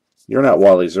 Zerbinator. You're not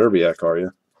Wally Zerbiak, are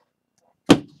you?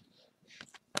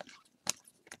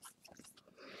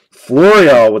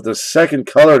 Florial with the second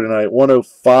color tonight.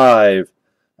 105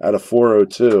 out of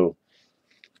 402.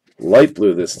 Light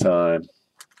blue this time.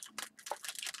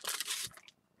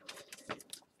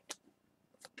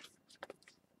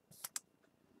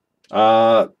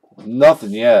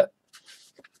 Nothing yet.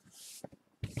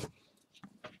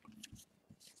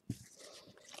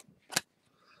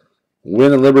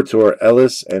 Win and Libertor,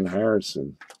 Ellis and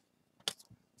Harrison.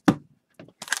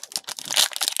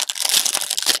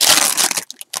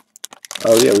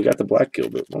 Oh yeah, we got the Black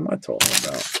Gilbert. What am I talking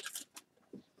about?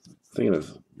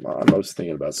 I was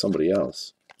thinking about somebody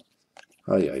else.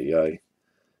 Ay, ay, ay.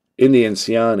 Indian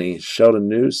Ciani, Sheldon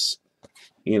Noose,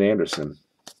 Ian Anderson.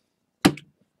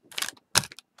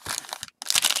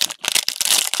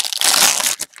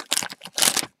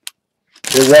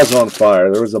 It was on fire.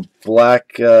 There was a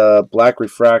black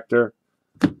refractor,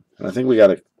 and I think we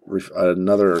got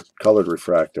another colored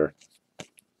refractor.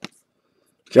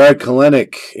 Jared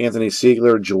Kalenic, Anthony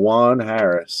Siegler, Juwan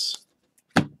Harris.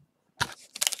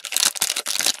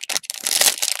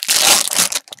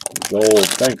 Gold.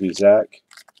 Thank you, Zach.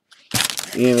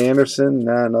 Ian Anderson?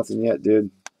 Nah, nothing yet,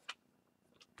 dude.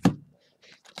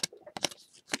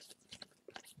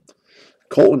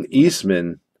 Colton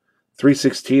Eastman,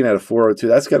 316 out of 402.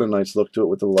 That's got a nice look to it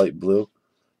with the light blue.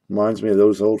 Reminds me of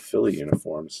those old Philly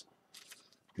uniforms.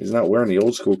 He's not wearing the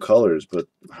old school colors, but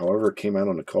however it came out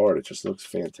on the card, it just looks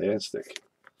fantastic.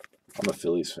 I'm a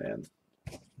Phillies fan.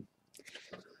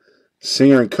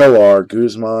 Singer and Coar,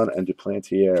 Guzman, and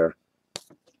Duplantier.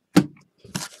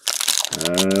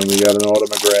 And we got an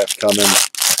autograph coming.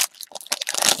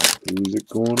 Who's it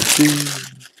going to be?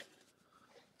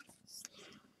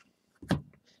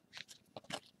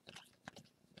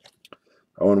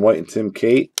 Owen White and Tim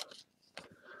Cate.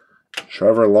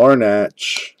 Trevor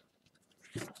Larnach.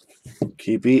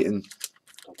 Keep eating.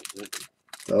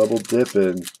 Double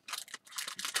dipping.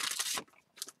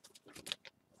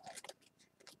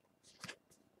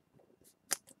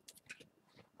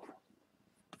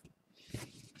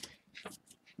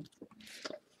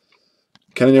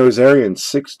 Kenny Rosarian,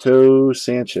 Sixto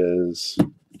Sanchez.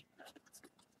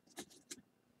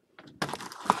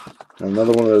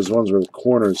 Another one of those ones where the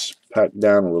corners packed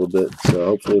down a little bit, so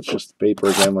hopefully it's just the paper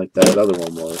again like that other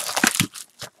one was.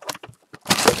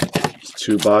 There's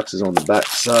 2 boxes on the back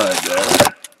side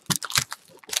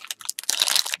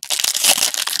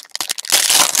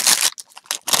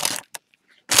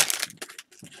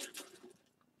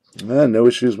there. No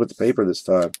issues with the paper this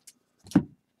time.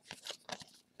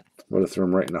 Would have thrown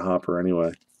them right in the hopper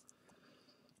anyway.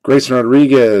 Grayson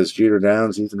Rodriguez, Jeter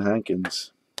Downs, Ethan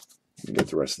Hankins. We'll get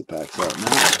the rest of the packs out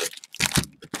now.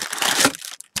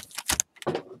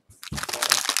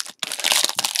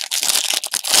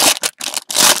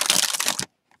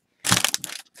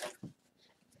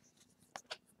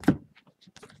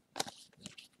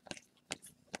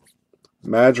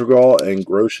 Madrigal and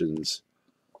Groshans.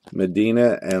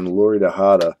 Medina and Lori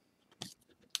Tejada.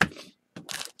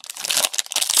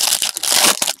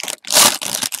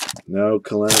 No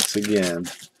Kalenics again.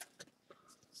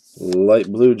 Light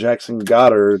blue Jackson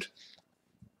Goddard.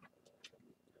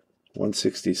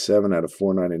 167 out of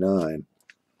 499.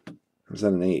 Or is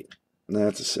that an 8? No,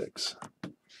 that's a 6.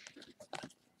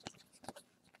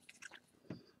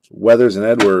 Weathers and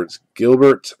Edwards.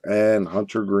 Gilbert and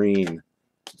Hunter Green.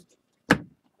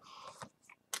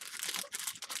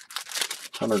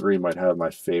 Hunter Green might have my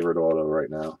favorite auto right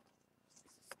now.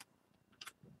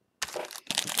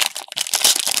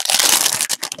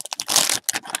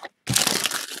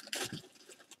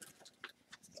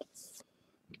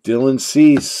 Dylan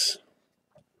Cease,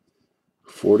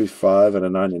 45 out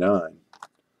of 99.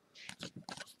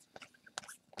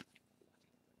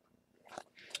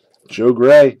 Joe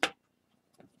Gray,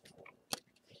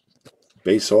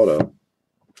 base auto.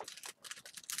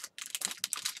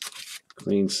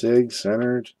 Clean sig,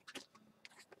 centered.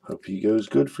 Hope he goes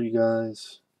good for you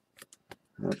guys.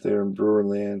 Out there in Brewer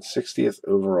Land, 60th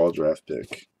overall draft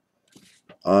pick.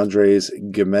 Andres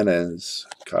Gimenez,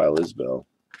 Kyle Isbell.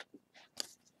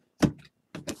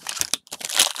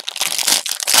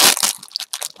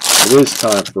 It is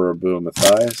time for a boom,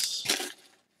 Matthias.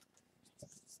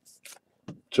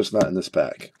 Just not in this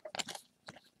pack.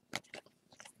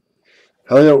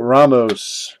 Heliot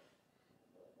Ramos,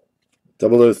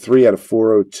 003 out of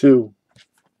 402.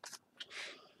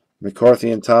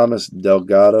 McCarthy and Thomas,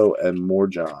 Delgado, and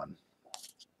Morjon.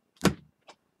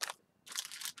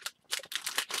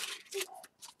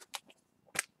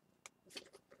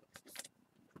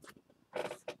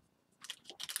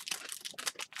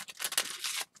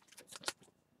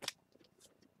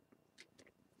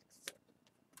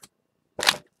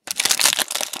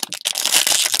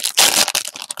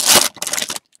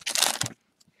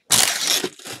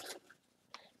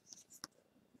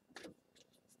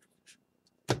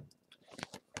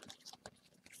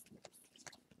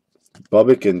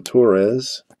 Bubbick and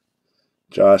Torres,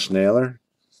 Josh Naylor,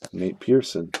 Nate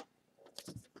Pearson.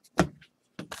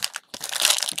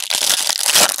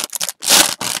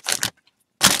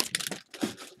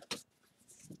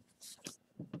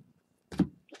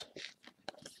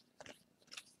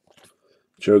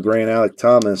 Joe Gray and Alec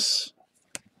Thomas,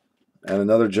 and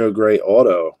another Joe Gray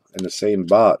auto in the same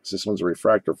box. This one's a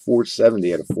refractor,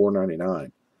 470 out of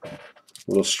 499. A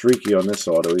little streaky on this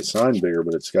auto. He signed bigger,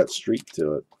 but it's got streak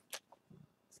to it.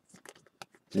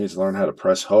 He needs to learn how to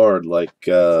press hard like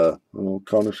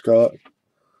Connor Scott.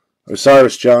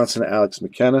 Osiris Johnson, Alex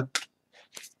McKenna.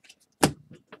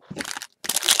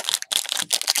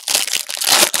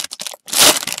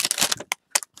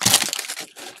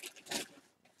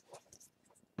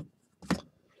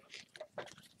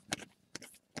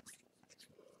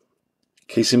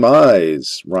 Casey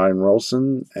Mize, Ryan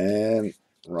Rolson, and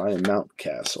Ryan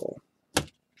Mountcastle.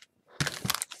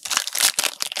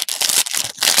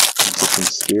 The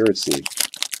conspiracy.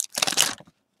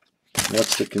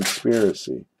 What's the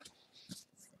conspiracy?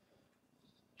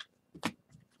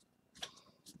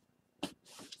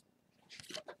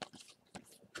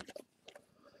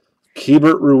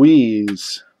 Keibert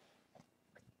Ruiz,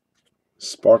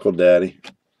 Sparkle Daddy.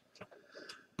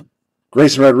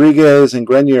 Grayson Rodriguez and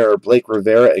Grenier, Blake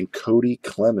Rivera, and Cody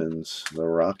Clemens, the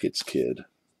Rockets kid.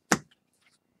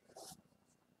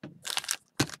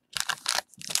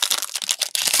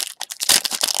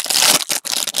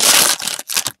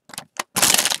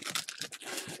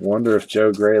 Wonder if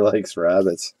Joe Gray likes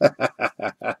rabbits.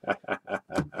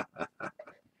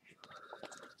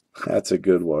 That's a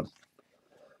good one.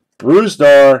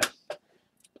 Bruisdar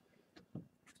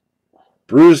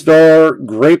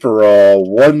Graperol,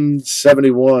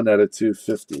 171 out of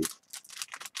 250.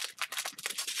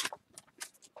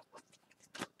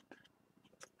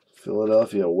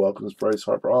 Philadelphia welcomes Bryce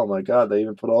Harper. Oh my God, they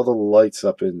even put all the lights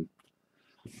up in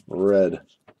red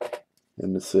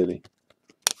in the city.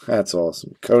 That's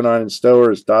awesome. Conine and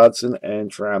Stowers, Dodson,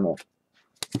 and Trammell.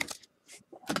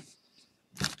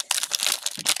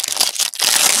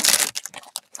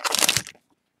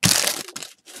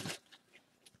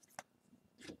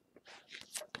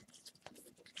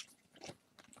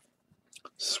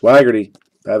 Swaggerty,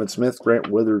 Pavin Smith, Grant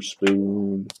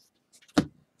Witherspoon.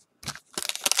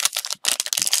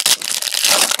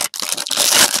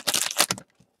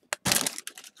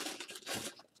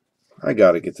 I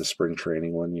got to get to spring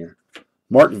training one year.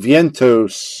 Mark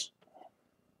Vientos,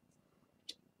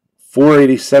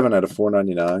 487 out of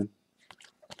 499.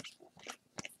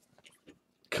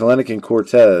 Kalenic and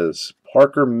Cortez.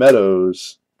 Parker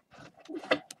Meadows.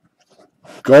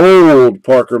 Gold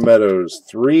Parker Meadows,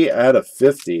 3 out of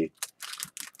 50.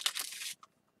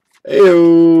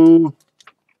 Ayo.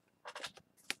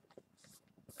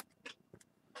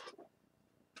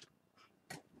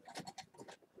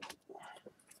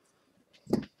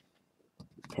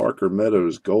 Parker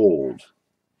Meadows gold.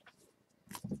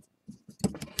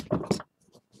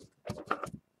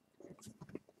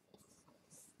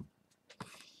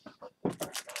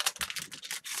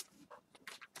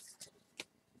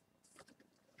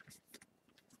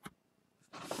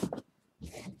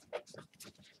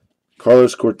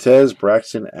 Carlos Cortez,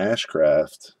 Braxton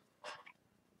Ashcraft.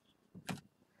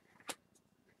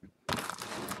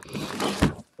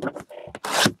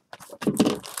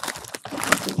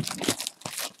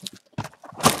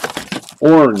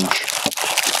 Orange.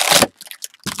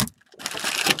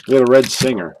 We had a red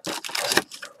singer.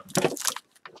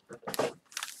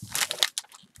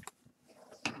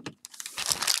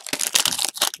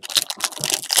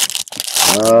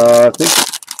 I think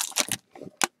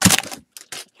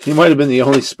he might have been the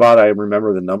only spot I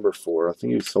remember the number for. I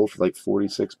think he was sold for like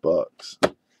 $46.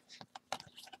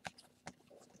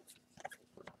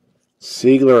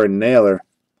 Siegler and Naylor.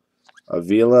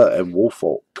 Avila and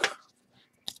Woolfolk.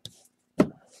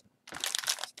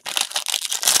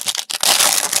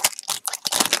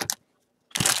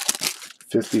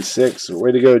 $56.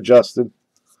 Way to go, Justin.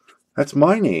 That's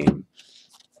my name.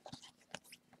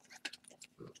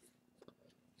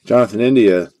 Jonathan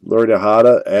India, Lori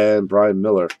Tejada, and Brian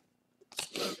Miller.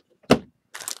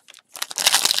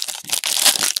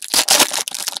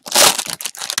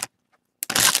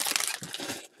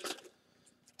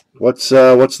 What's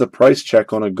the price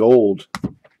check on a gold?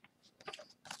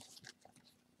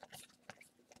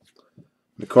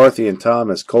 McCarthy and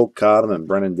Thomas, Colt Cottom, and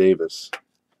Brennan Davis.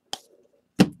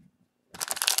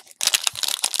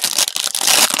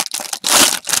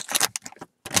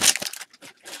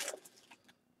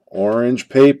 Orange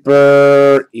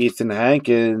paper, Ethan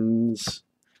Hankins.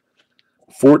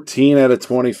 14 out of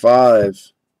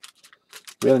 25.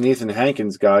 We had an Ethan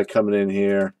Hankins guy coming in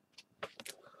here.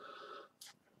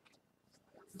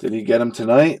 Did he get him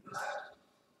tonight?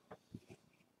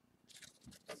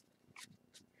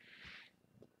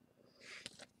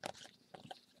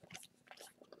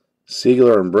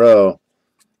 Siegler and Bro.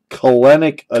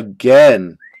 Kalenic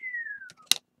again.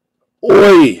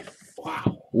 Oi!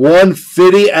 Wow.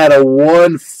 150 out of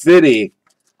 150.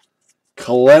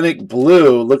 Kalenic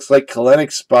blue. Looks like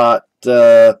Kalenic spot.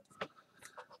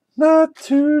 Not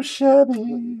too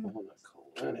shabby. On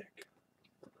a Kalenic.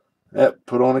 Yep,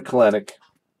 put on a Kalenic.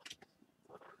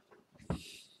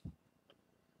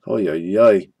 Oh,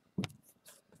 yeah.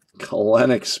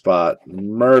 Kalenic spot.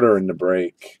 Murder in the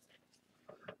break.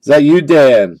 Is that you,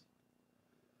 Dan?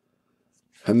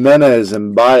 Jimenez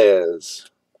and Baez.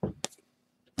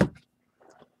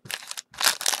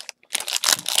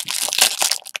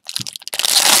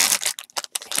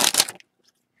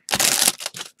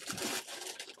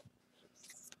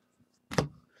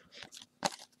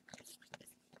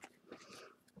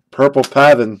 Purple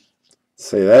Pavin.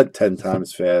 Say that 10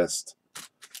 times fast.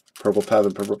 Purple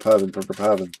Pavin, Purple Pavin, Purple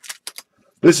Pavin.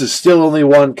 This is still only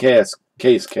one case,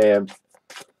 Cam.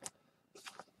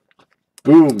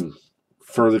 Boom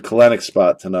for the Kalenic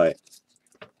spot tonight.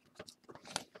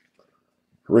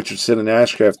 Richardson and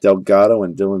Ashcraft, Delgado,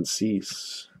 and Dylan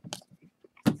Cease.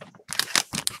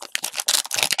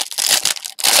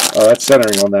 Oh, that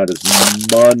centering on that is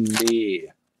money.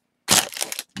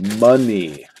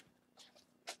 Money.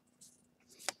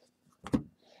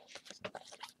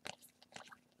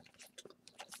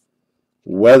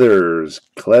 Weathers,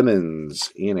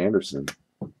 Clemens, Ian Anderson.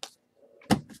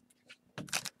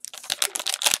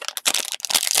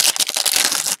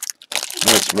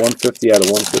 That's 150 out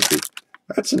of 150.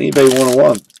 That's an eBay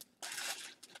 101.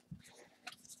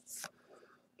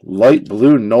 Light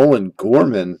blue Nolan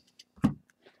Gorman.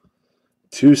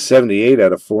 278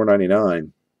 out of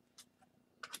 499.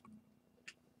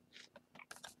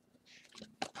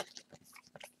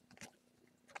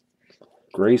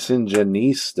 Grayson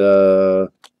Janista.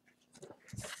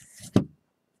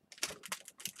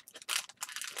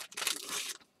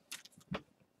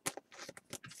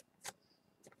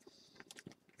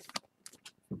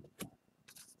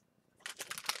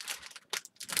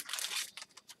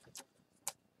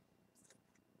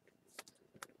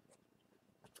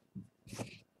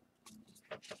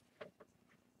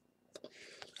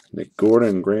 Nick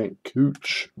Gordon, Grant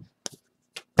Cooch.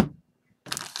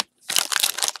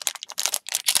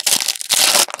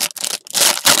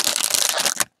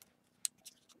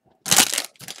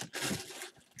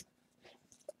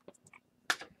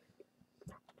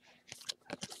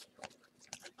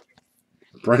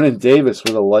 Brennan Davis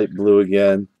with a light blue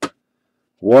again.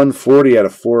 140 out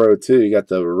of 402. You got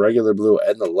the regular blue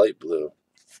and the light blue.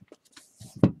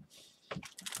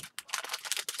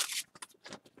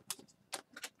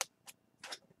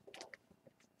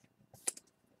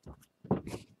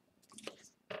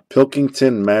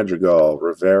 Pilkington, Madrigal,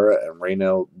 Rivera, and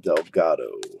Reynel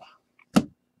Delgado.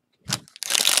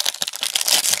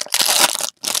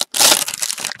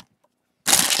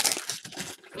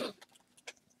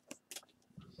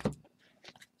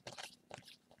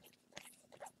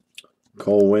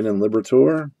 Cole Winn and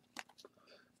Libertor.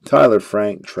 Tyler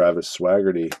Frank, Travis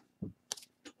Swaggerty.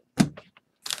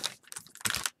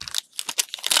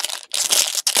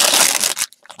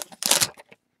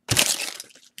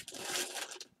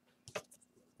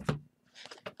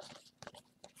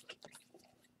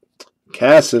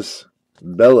 Cassis,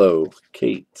 Bello,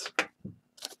 Kate.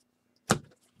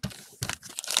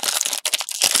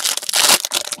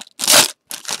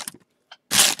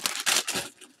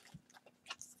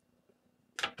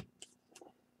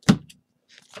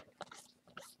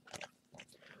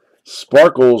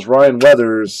 Sparkles, Ryan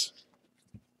Weathers.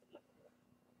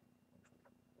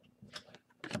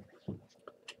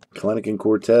 Kalenic and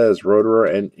Cortez,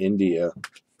 Roederer and India.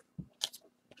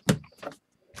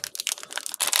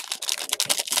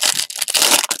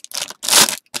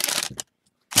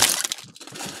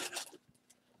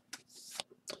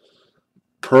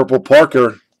 Purple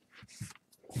Parker.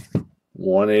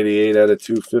 188 out of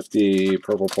 250.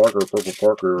 Purple Parker. Purple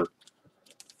Parker.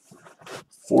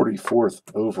 44th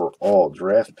overall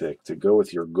draft pick to go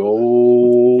with your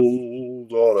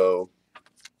gold auto.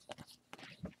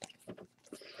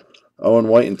 Owen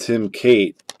White and Tim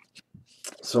Cate.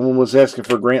 Someone was asking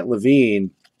for Grant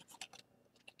Levine.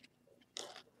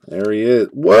 There he is.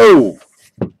 Whoa!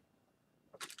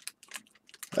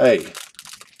 Hey.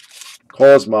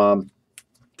 Call his mom.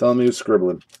 Tell him he was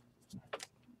scribbling.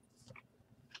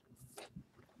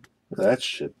 That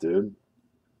shit, dude.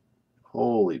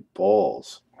 Holy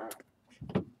balls.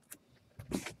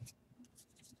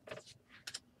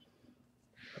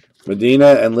 Medina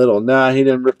and Little. Nah, he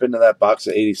didn't rip into that box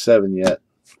of 87 yet.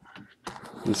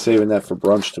 He's saving that for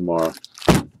brunch tomorrow.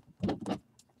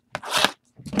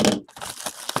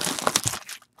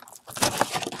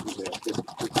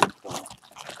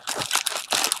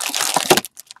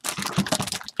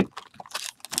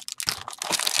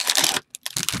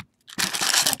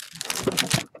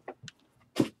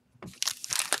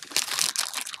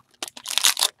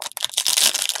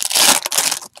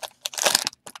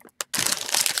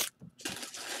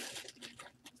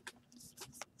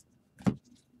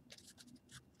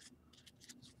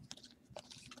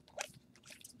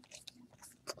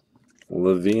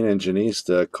 Levine and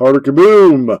Janista. Carter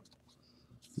Kaboom!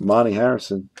 Monty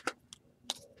Harrison.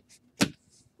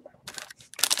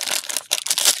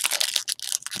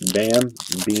 Bam,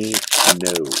 B,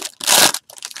 no.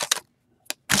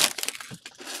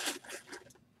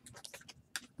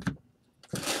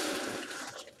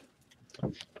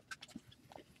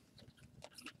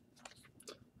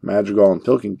 Madrigal and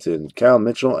Pilkington. Cal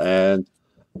Mitchell and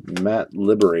Matt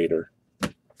Liberator.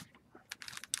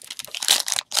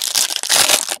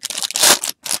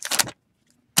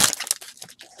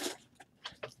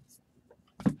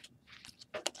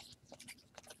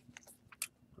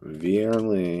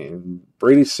 Vierling,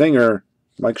 Brady Singer,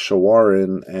 Mike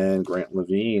Shawarin, and Grant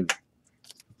Levine.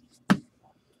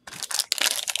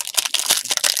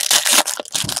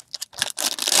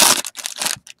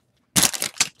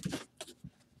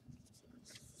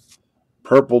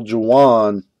 Purple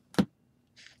Juwan,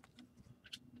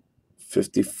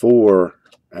 54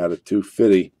 out of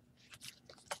 250.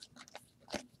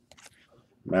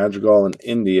 Madrigal in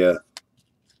India.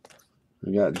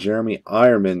 We got Jeremy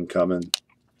Ironman coming.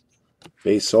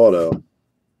 Base auto.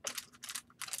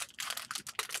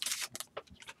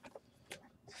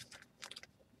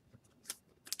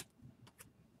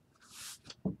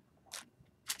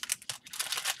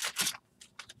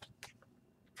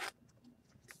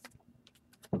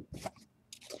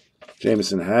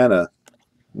 Jameson Hanna,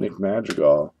 Nick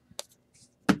Madrigal.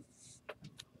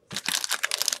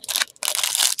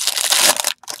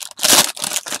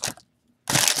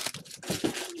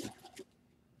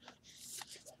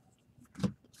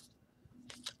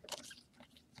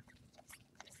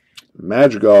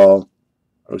 Madrigal,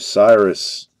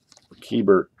 Osiris,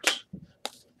 Keybert.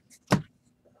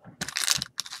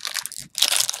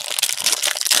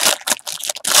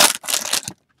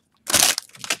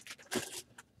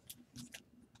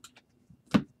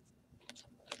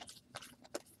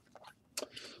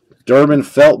 Durbin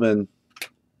Feltman,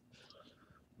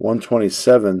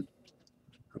 127,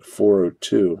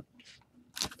 402.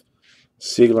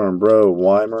 Siegler and Bro,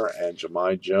 Weimer, and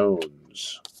Jahmai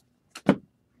Jones.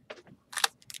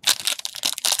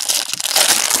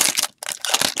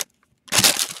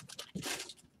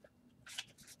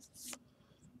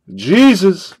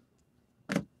 Jesus!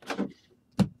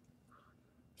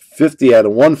 50 out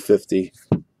of 150.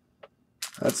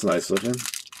 That's nice looking.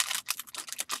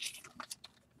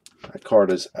 That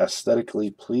card is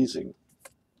aesthetically pleasing.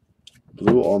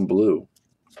 Blue on blue.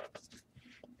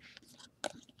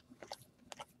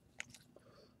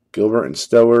 Gilbert and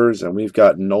Stowers, and we've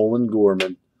got Nolan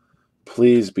Gorman.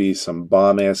 Please be some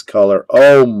bomb-ass color.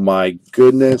 Oh my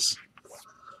goodness.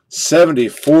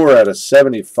 74 out of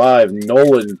 75.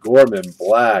 Nolan Gorman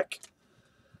black.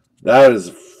 That is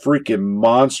freaking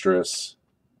monstrous.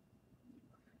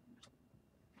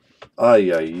 Ay,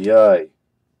 ay, ay.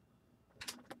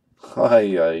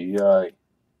 Ay, ay, ay.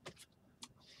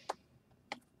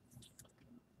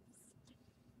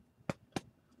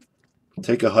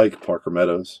 Take a hike, Parker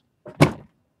Meadows.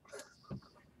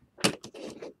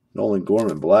 Nolan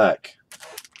Gorman black.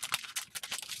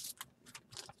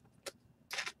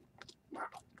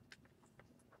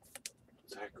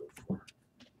 What's that go for?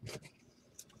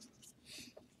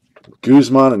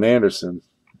 Guzman and Anderson.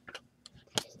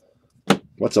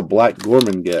 What's a black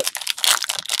Gorman get?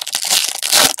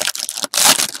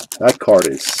 That card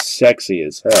is sexy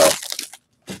as hell.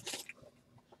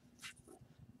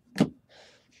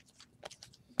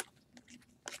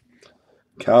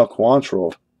 Cal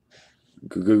Quantrill.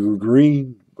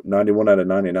 Green. 91 out of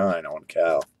 99 on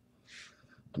Cal.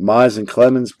 Mize and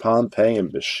Clemens, Pompey, and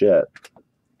Bichette.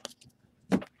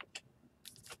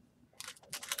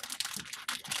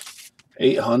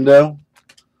 $800.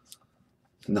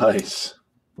 Nice.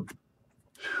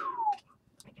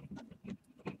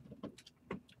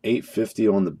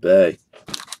 $850 on the Bay.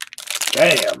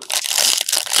 Damn.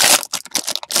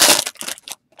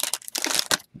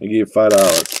 I give you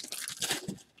 $5.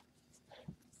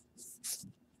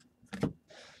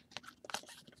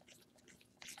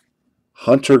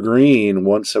 Hunter Green,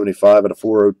 175 out of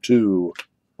 402.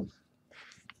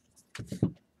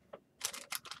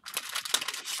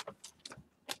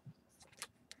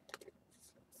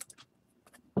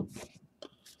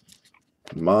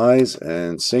 Mize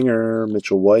and Singer,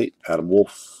 Mitchell White, Adam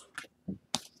Wolf.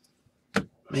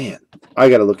 Man, I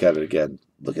got to look at it again.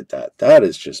 Look at that. That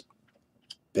is just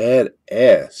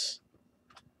badass.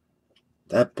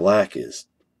 That black is...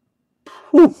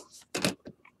 Whew.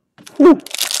 Whew.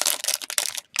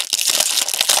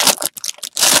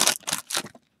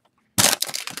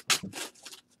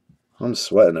 I'm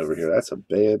sweating over here. That's a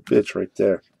bad bitch right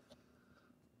there.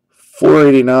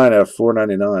 $489 out of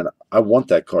 $499. I want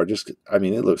that card. Just, I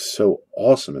mean, it looks so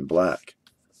awesome in black.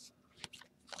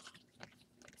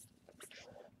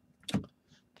 And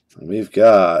we've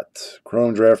got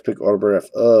Chrome Draft Pick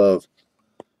autograph of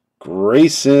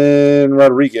Grayson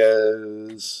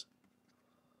Rodriguez.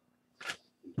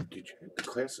 Did you hit the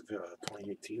class of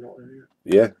 2018 already?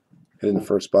 Yeah, hitting the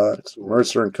first box.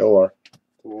 Mercer and Coar.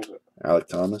 Who was it? Alec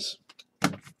Thomas.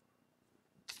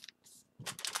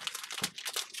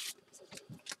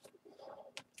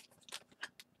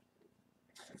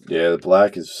 Yeah, the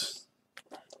black is...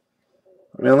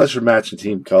 I mean, unless you're matching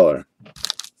team color. I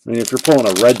mean, if you're pulling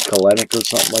a red Kalenic or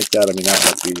something like that, I mean, that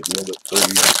might be a little bit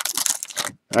prettier.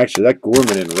 Actually, that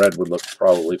Gorman in red would look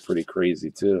probably pretty crazy,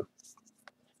 too.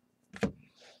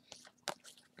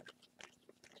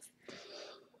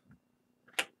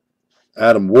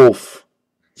 Adam Wolf.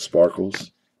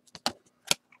 Sparkles.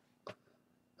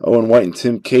 Owen White and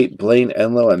Tim Cate, Blaine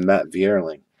Enlow, and Matt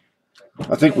Vierling.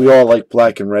 I think we all like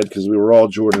black and red because we were all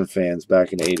Jordan fans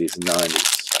back in the 80s and 90s.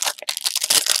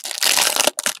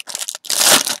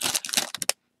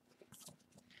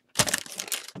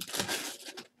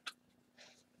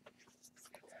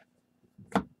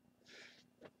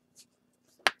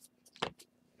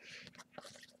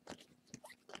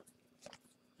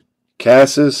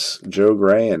 Cassis, Joe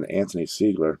Gray, and Anthony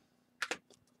Siegler.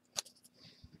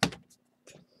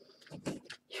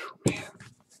 Man.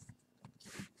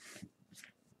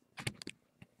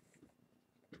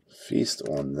 Feast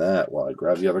on that while I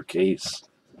grab the other case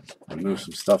and move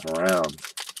some stuff around.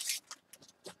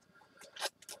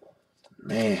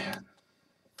 Man.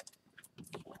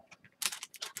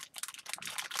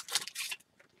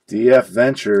 DF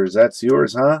Ventures, that's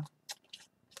yours, huh?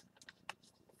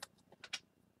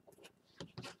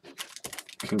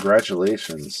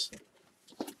 Congratulations.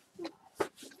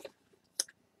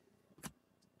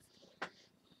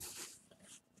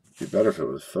 Be better if it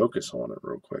was focus on it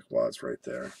real quick while it's right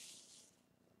there.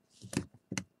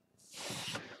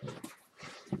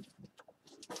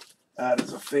 That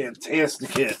is a fantastic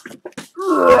hit.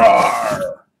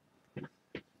 Roar!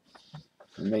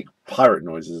 And make pirate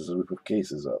noises as we put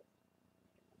cases up.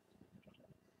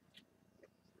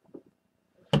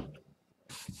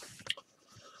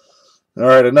 All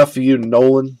right, enough of you,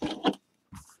 Nolan.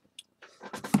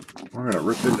 We're going to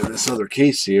rip into this other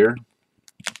case here.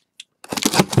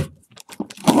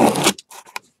 I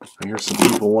hear some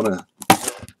people want to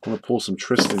pull some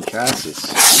Tristan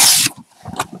Cassis.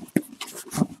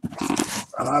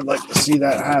 And I'd like to see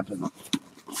that happen.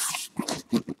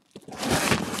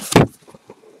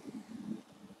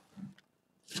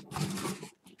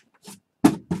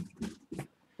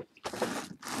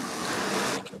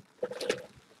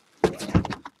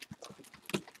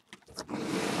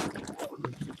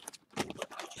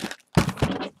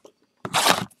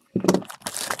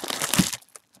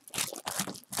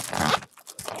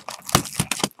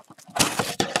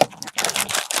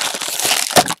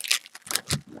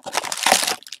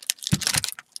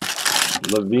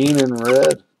 Levine in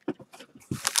red.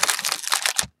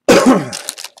 I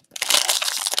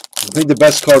think the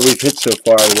best card we've hit so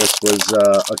far with was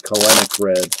a Kalenic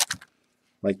red.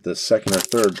 Like the second or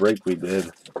third break we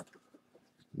did.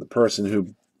 The person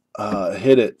who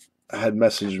hit it had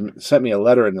sent me a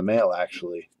letter in the mail,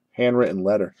 actually. Handwritten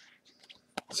letter.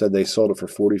 Said they sold it for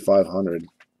 $4,500.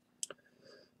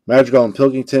 Madrigal and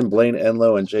Pilkington, Blaine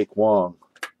Enlow, and Jake Wong.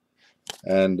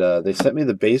 And they sent me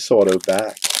the base auto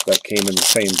back that came in the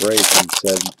same break and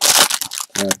said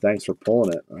Thanks for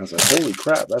pulling it. I was like, holy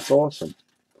crap, that's awesome.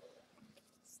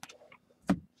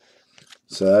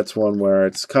 So that's one where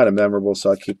it's kind of memorable, so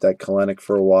I'll keep that Kalenic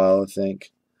for a while, I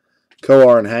think.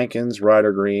 Coar and Hankins,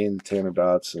 Ryder Green, Tanner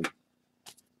Dotson.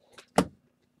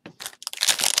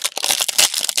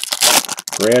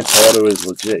 Grant Auto is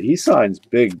legit. He signs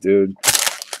big, dude.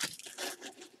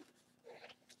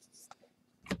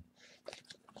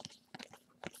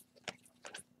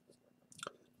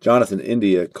 Jonathan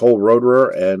India, Cole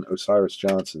Roederer, and Osiris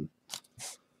Johnson.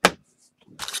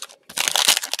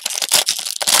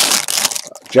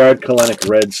 Jared Kalenic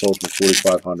red sold for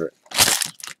 $4,500.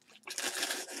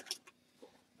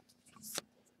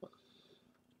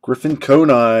 Griffin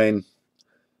Conine,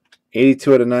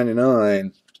 82 out of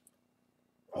 99.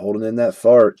 Holding in that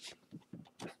fart.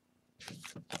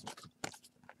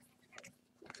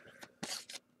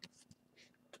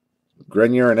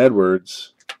 Grenier and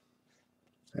Edwards.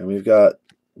 And we've got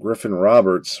Griffin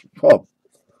Roberts. Oh,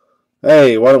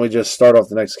 hey, why don't we just start off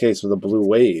the next case with a blue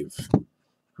wave?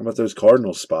 How about those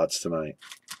Cardinals spots tonight?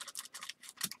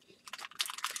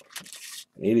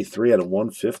 83 out of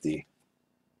 150.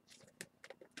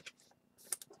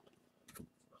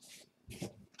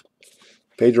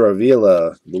 Pedro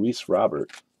Avila, Luis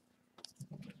Robert.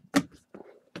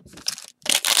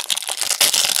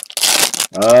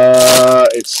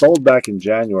 It sold back in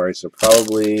January, so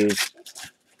probably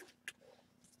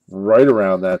right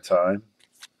around that time.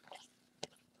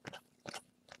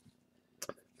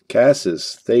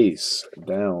 Cassis, Thace,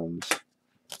 Downs.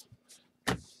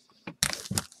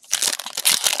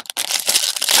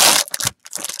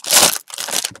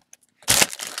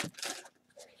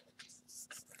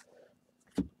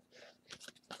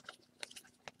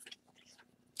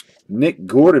 Nick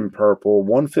Gordon purple,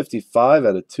 155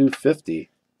 out of 250.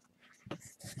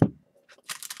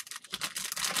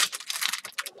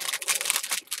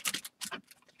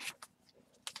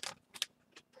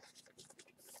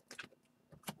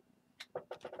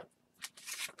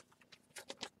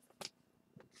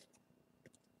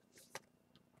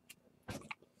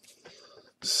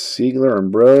 Siegler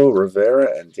and Bro,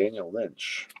 Rivera, and Daniel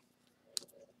Lynch.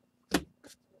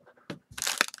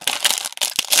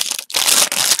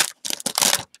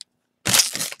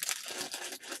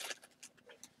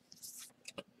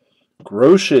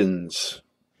 Groshans,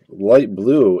 light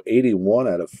blue, 81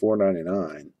 out of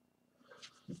 499.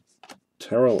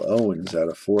 Terrell Owens out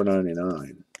of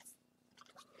 499.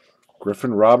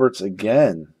 Griffin Roberts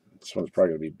again. This one's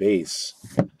probably going to be base.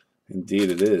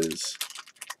 Indeed it is.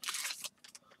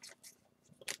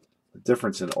 The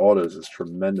difference in autos is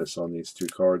tremendous on these two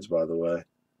cards, by the way.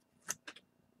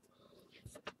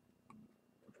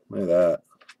 Look at that.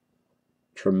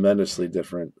 Tremendously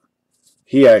different.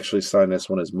 He actually signed this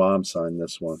one. His mom signed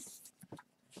this one.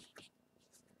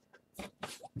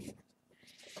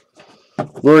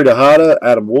 Lori Tejada,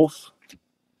 Adam Wolf.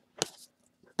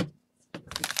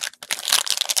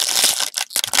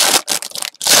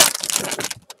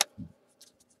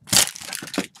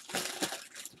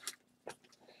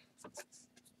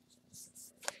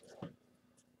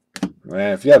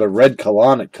 Man, if you had a red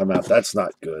Kalanick come out, that's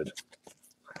not good.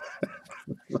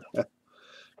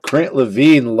 Grant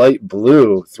Levine, light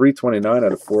blue, 329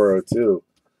 out of 402.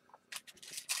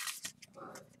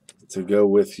 To go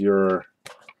with your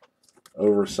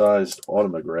oversized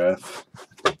autograph.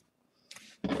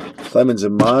 Clemens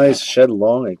and Mize, Shed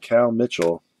Long, and Cal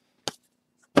Mitchell.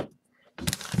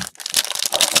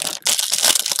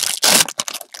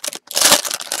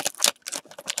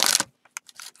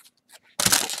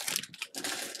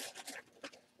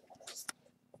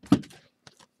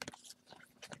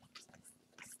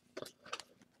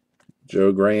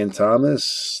 Joe Gray and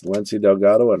Thomas, Lindsey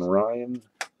Delgado, and Ryan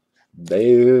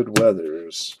Bad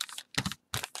Weathers.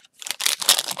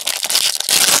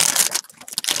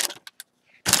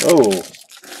 Oh,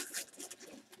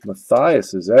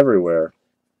 Matthias is everywhere.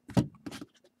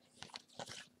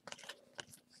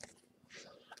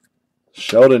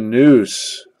 Sheldon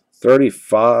Noose,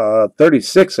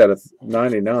 36 out of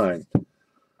 99.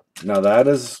 Now that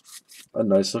is a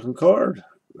nice looking card.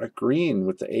 That green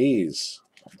with the A's.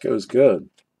 It goes good.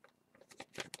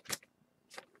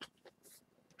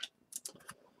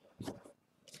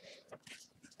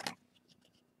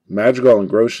 Madrigal and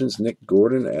Groshans, Nick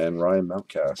Gordon, and Ryan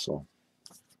Mountcastle.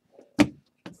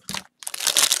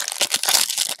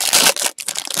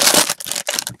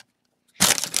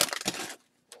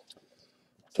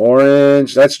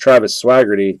 Orange, that's Travis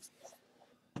Swaggerty.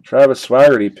 Travis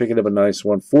Swaggerty picking up a nice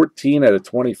one. 14 out of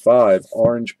 25,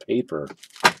 orange paper.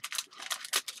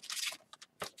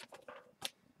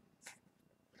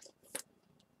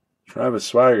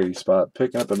 Travis Swaggerty spot,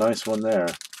 picking up a nice one there.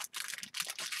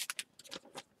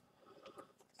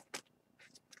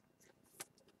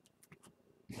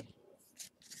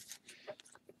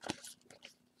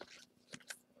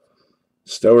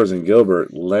 Stowers and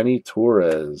Gilbert, Lenny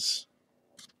Torres.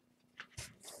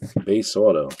 Base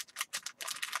auto.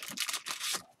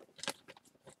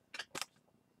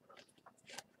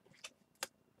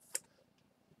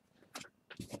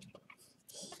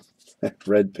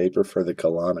 Red paper for the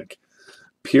colonic.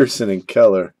 Pearson and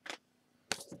Keller.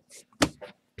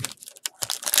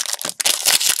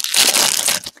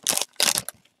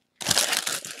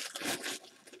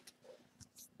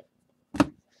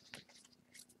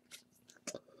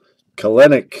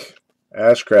 Kalenic,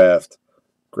 Ashcraft,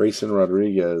 Grayson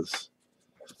Rodriguez.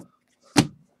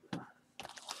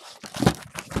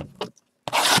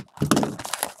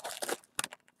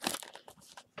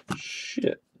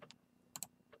 Shit.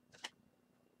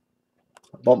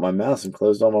 I bumped my mouse and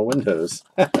closed all my windows.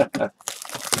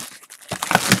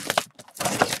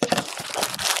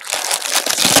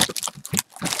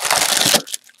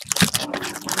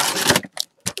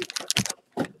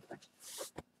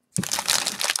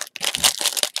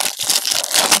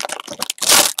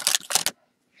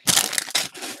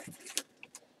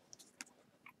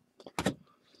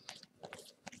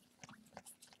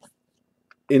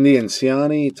 Indian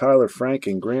Ciani, Tyler Frank,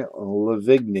 and Grant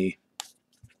Lavigny.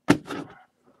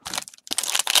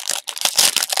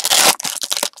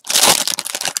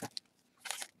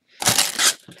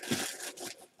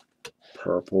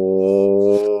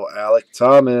 Purple, Alec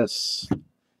Thomas.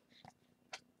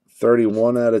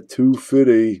 31 out of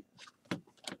 250.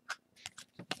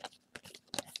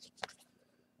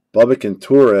 Bubbick and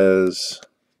Torres.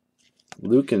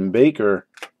 Luke and Baker.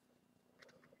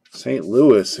 St.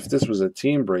 Louis, if this was a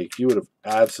team break, you would have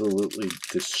absolutely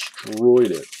destroyed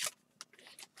it.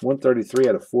 133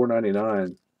 out of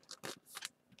 499.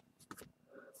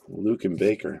 Luke and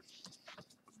Baker.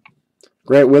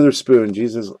 Grant Witherspoon,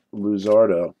 Jesus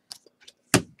Luzardo.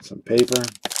 Some paper.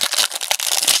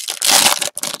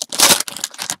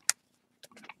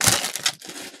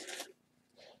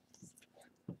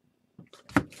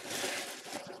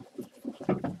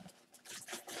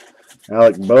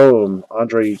 Alec Boehm,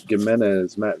 Andre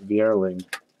Gimenez, Matt Vierling.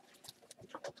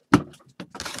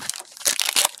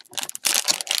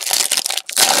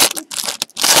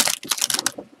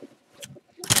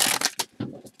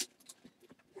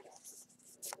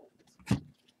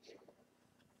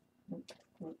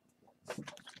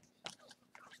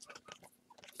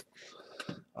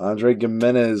 Andre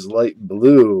Gimenez, light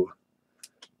blue.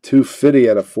 250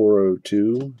 out of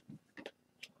 402.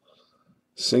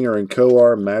 Singer and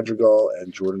Coar, Madrigal,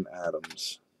 and Jordan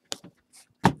Adams.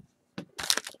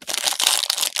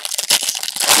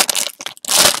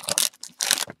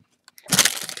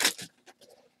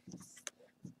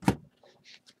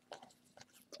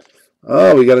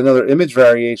 Oh, we got another image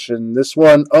variation. This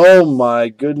one, oh my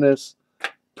goodness.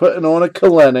 Putting on a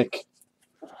Kalenic.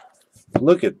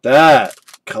 Look at that.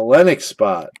 Kalenic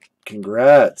spot.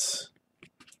 Congrats.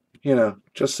 You know,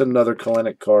 just another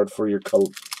Kalenic card for your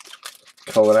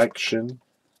collection.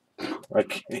 I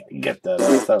can't get that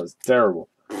out. That was terrible.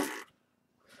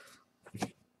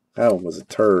 That one was a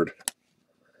turd.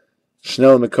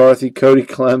 Schnell McCarthy, Cody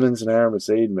Clemens, and Aramis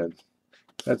Aidman.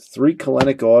 That's 3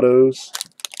 Kalenic autos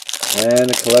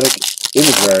and a Kalenic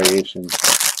image variation.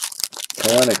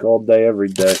 Kalenic all day, every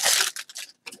day.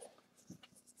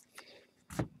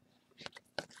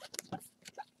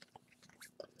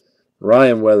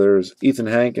 Ryan Weathers, Ethan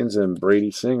Hankins, and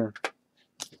Brady Singer.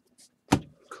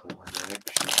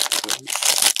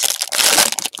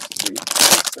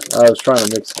 I was trying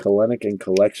to mix Kalenic and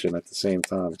collection at the same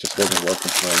time. It just wasn't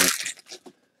working for me.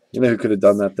 You know who could have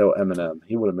done that, though? Eminem.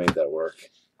 He would have made that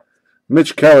work.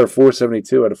 Mitch Keller,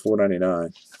 472 out of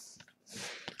 499.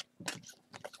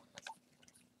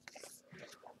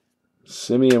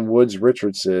 Simeon Woods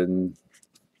Richardson,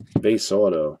 base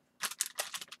auto.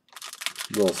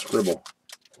 A little scribble.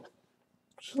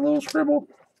 Just a little scribble.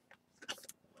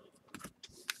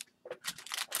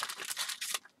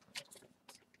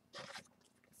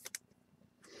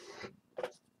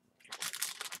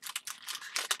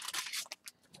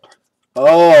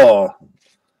 Oh,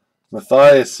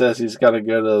 Matthias says he's got to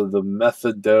go to the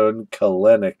methadone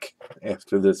Kalenic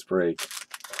after this break.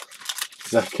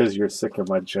 Is that because you're sick of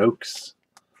my jokes?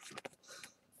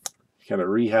 Got a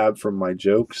rehab from my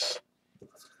jokes.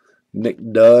 Nick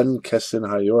Dunn, Keston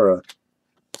Hayora.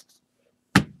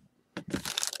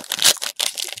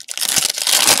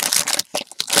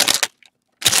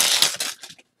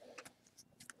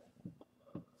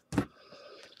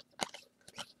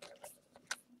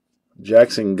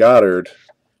 Jackson Goddard,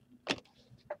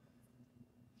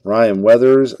 Ryan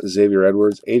Weathers, Xavier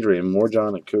Edwards, Adrian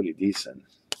Morjon, and Cody Deason.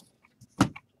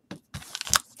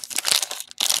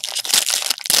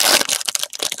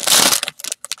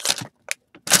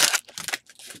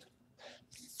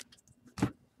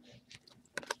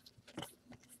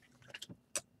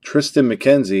 Tristan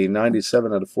McKenzie,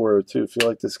 97 out of 402. Feel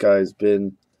like this guy's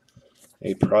been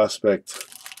a prospect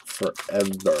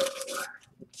forever.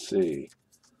 Let's see.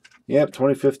 Yep,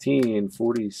 2015,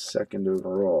 42nd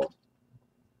overall.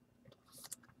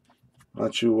 Why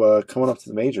don't you come on up to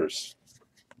the majors?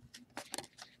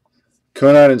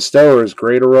 Conant and Stowers,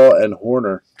 Graterol and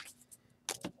Horner.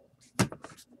 I'm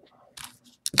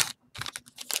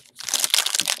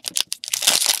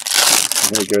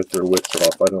going to go through whips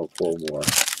off. I don't pull more.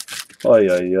 Ay,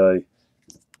 ay,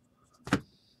 ay.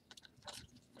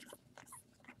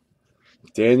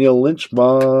 Daniel Lynch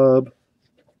Mob.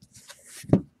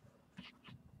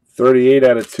 38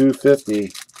 out of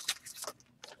 250.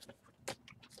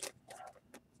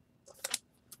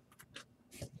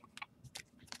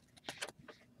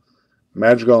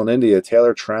 Madrigal in India,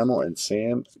 Taylor Trammell and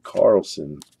Sam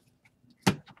Carlson.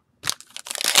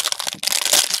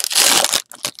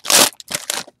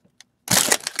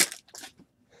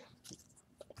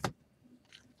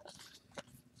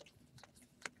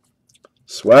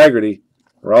 Swaggerty,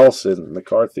 Ralston,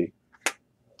 McCarthy.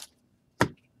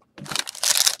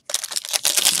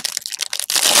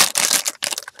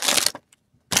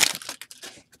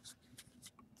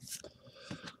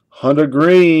 Hunter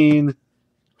Green,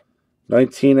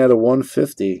 19 out of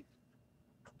 150.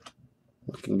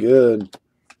 Looking good.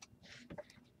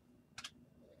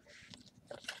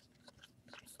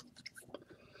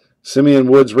 Simeon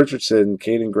Woods Richardson,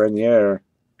 Caden Grenier,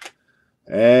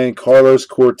 and Carlos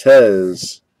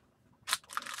Cortez.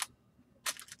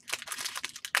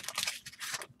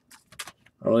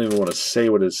 I don't even want to say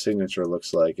what his signature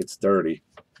looks like. It's dirty.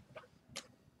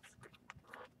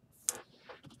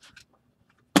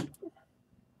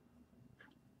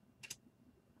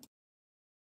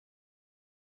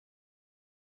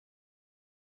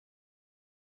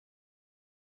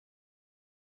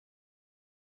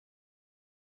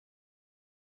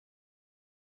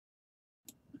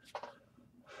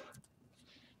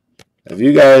 If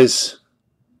you guys,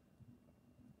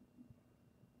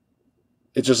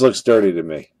 it just looks dirty to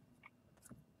me.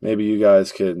 Maybe you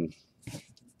guys can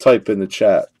type in the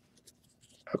chat.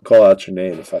 I'll call out your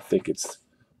name if I think it's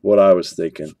what I was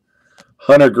thinking.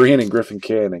 Hunter Green and Griffin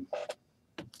Canning.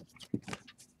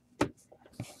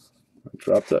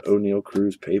 Drop the O'Neal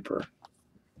Cruz paper.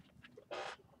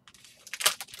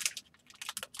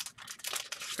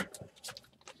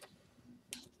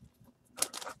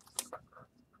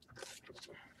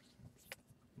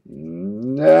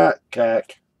 Nah,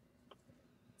 cack.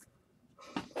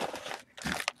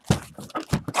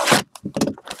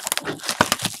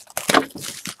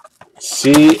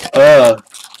 See,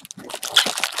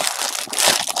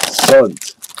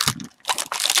 Suns.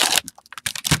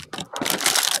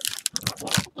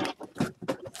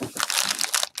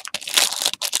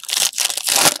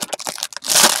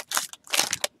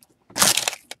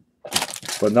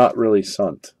 But not really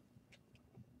sunt.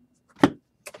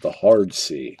 The hard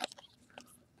C.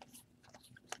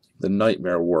 The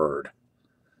nightmare word.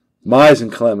 Mize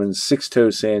and Clemens,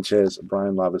 Sixto Sanchez,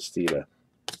 Brian Lavastida.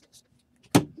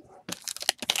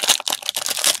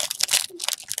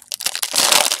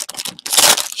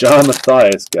 John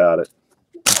Mathias got it.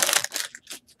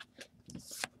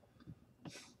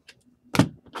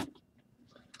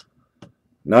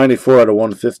 $94 out of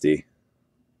 150.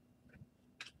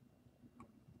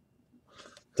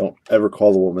 Don't ever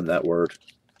call the woman that word.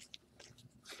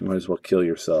 You might as well kill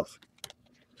yourself.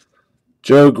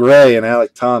 Joe Gray and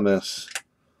Alec Thomas.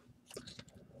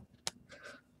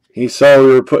 He saw we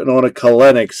were putting on a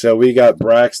Kalenic, so we got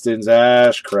Braxton's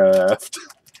Ashcraft.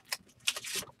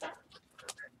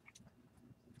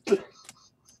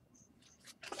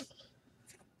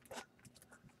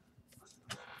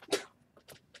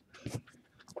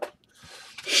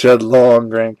 Shed Long,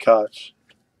 Grant Koch.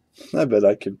 I bet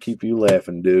I can keep you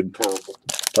laughing, dude. Terrible.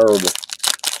 Terrible.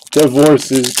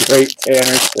 Divorce is great,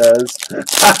 Tanner says.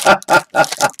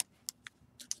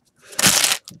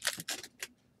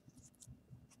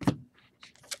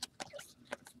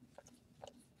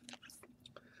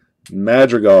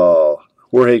 Madrigal.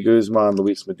 Jorge Guzman,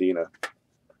 Luis Medina.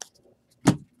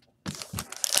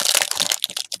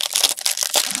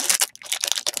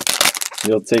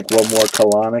 You'll take one more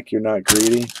colonic. You're not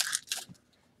greedy.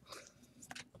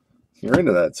 You're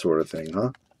into that sort of thing,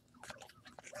 huh?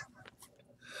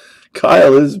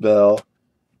 Kyle Isbell.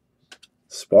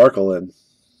 Sparkling.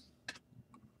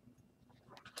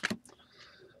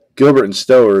 Gilbert and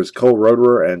Stowers. Cole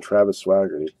Roederer and Travis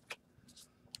Swaggerty.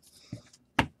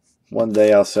 One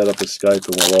day I'll set up a Skype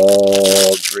and we'll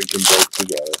all drink and bake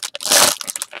together.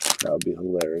 That would be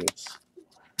hilarious.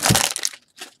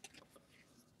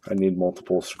 I need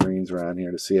multiple screens around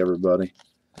here to see everybody.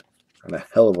 and a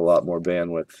hell of a lot more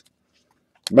bandwidth.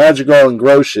 Madrigal and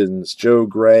Groshans, Joe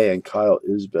Gray and Kyle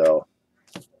Isbell.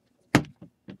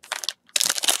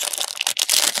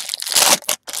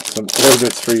 Some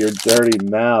orbits for your dirty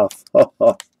mouth.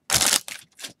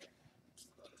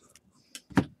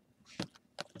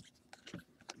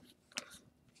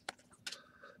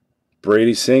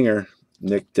 Brady Singer,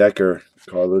 Nick Decker,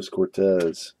 Carlos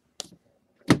Cortez.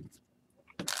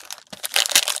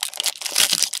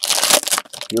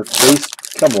 Your face,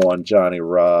 come on, Johnny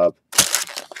Robb.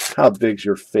 How big's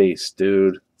your face,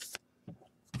 dude?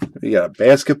 You got a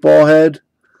basketball head?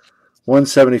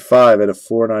 175 out of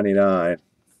 499.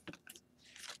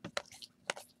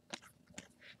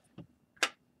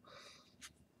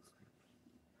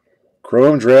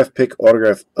 Chrome draft pick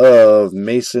autograph of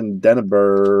Mason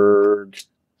Denneberg.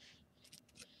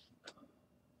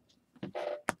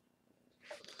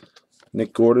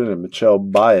 Nick Gordon and Michelle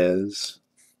Baez.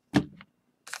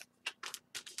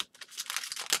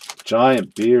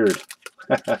 Giant beard.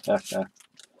 It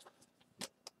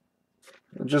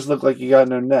just looked like you got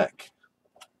no neck.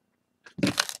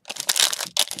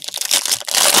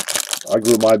 I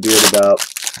grew my beard about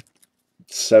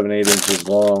 7-8 inches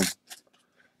long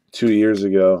 2 years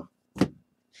ago.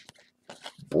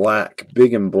 Black,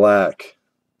 big and black.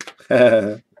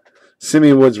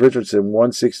 Simeon Woods Richardson,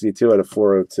 162 out of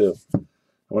 402.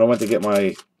 When I went to get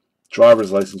my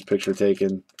driver's license picture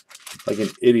taken, like an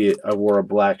idiot, I wore a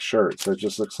black shirt. So it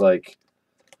just looks like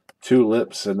 2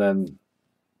 lips and then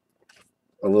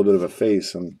a little bit of a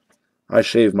face. And I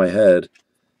shaved my head.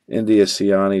 India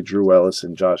Siani, Drew Ellis,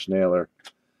 and Josh Naylor.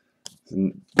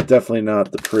 And definitely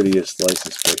not the prettiest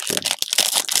license picture.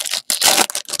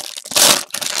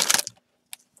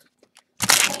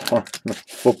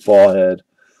 Football head.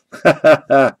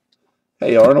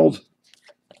 Hey, Arnold.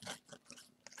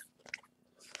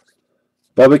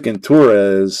 Bubbick and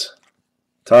Torres.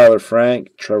 Tyler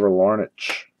Frank, Trevor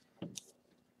Larnach.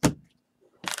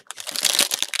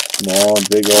 Small and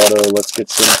big auto. Let's get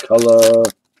some color.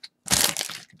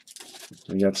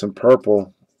 We got some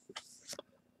purple.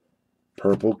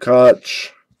 Purple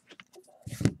Koch.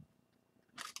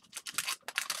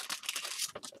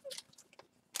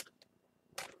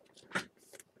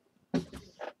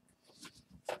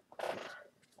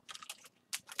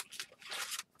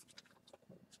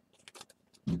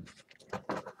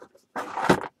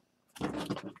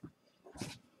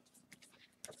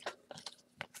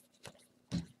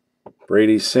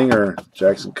 Brady Singer,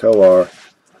 Jackson Coar,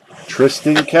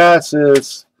 Tristan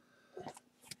Cassis.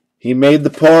 He made the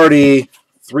party.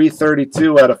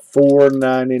 332 out of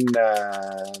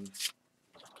 499.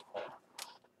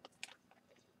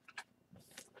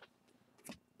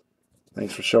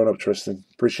 Thanks for showing up, Tristan.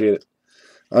 Appreciate it.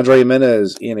 Andre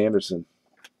Jimenez, Ian Anderson.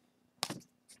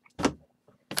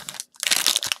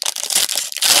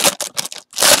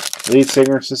 Lead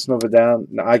singer, System of a Down.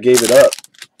 No, I gave it up.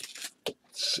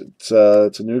 It's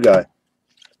a new guy.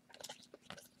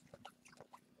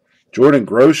 Jordan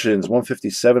Groshans,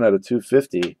 157 out of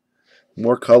 250.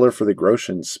 More color for the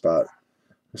Groshans spot.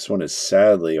 This one is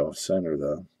sadly off center,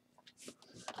 though.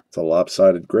 It's a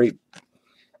lopsided grape.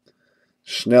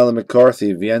 Schnell and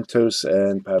McCarthy, Vientos,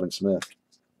 and Pavin Smith.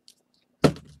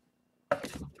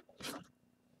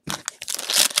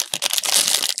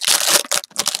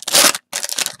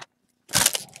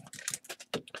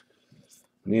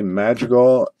 We need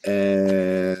Madrigal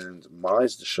and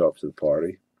Mize to show up to the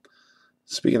party.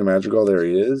 Speaking of Madrigal, there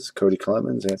he is. Cody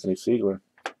Clemens, Anthony Siegler.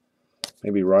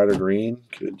 Maybe Ryder Green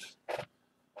could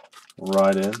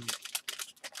ride in.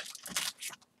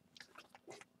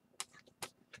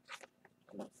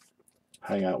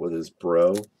 Hang out with his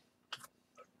bro.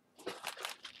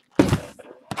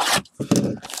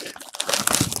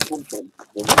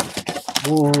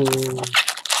 Ooh.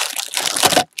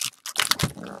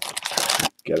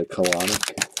 Get a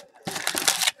colonic.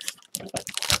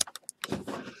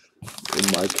 In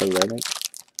my colonic.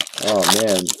 Oh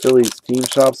man, Philly's team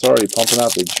shop's already pumping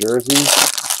out the jerseys.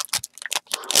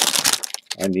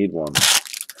 I need one.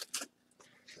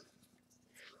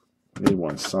 I need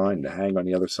one signed to hang on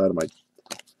the other side of my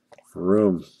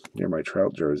room near my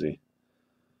Trout jersey.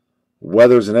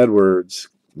 Weathers and Edwards,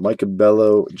 Micah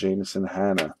Bello, Jameson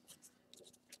Hanna.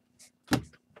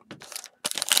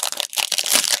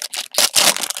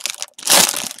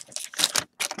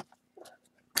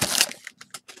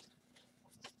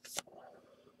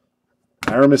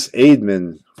 Aramis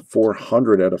Aidman,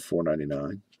 400 out of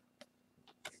 499.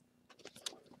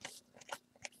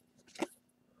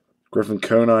 Griffin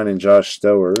Conine and Josh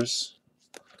Stowers.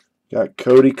 Got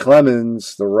Cody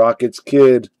Clemens, the Rockets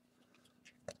kid.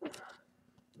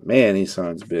 Man, he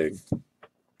signs big.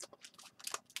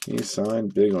 He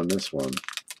signed big on this one.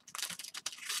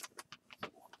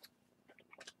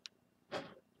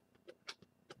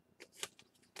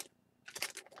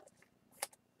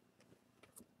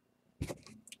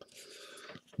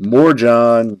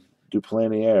 Morjon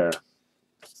Duplantier.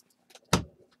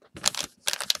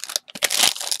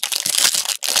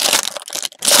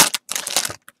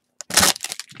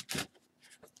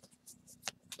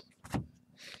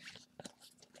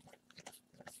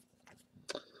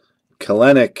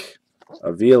 Kalenic,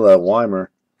 Avila,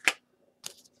 Weimer.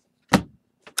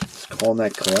 Just calling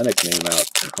that Kalenic name out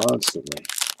constantly.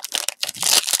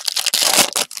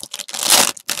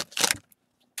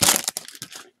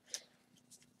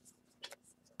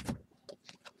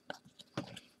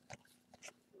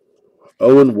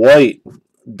 Owen White,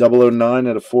 009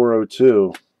 out of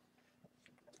 402.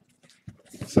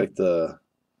 Looks like the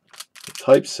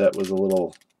typeset was a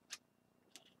little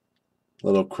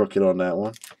crooked on that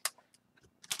one.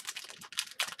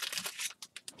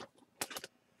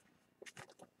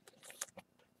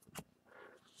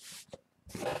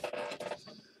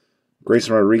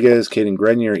 Grayson Rodriguez, Caden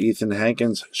Grenier, Ethan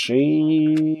Hankins,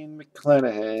 Shane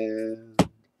McClanahan.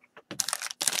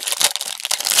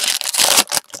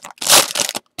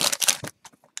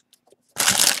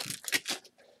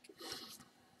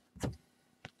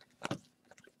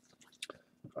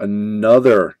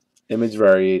 Another image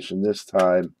variation, this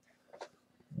time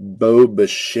Bo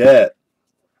Bichette.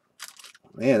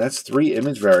 Man, that's 3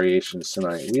 image variations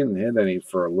tonight. We didn't hit any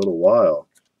for a little while.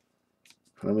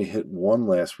 And then we hit 1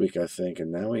 last week, I think,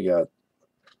 and now we got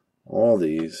all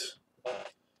these.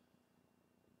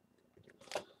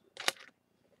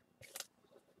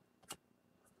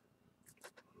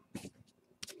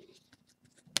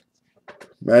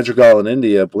 Madrigal in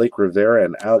India, Blake Rivera,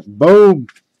 and out. Boom!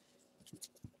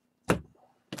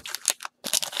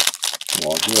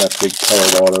 Well, give me that big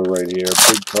colored auto right here.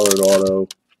 Big colored auto.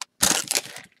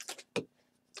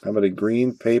 How about a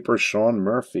green paper Sean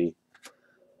Murphy?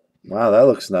 Wow, that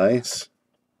looks nice.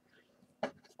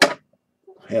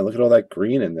 Man, look at all that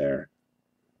green in there.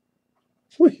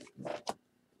 Whee.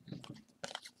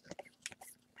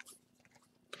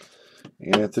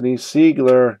 Anthony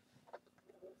Siegler.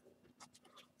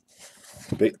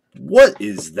 What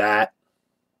is that?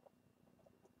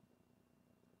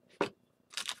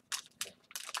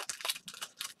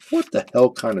 What the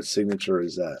hell kind of signature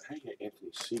is that? How do you get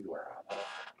Anthony Siegler out?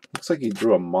 Looks like he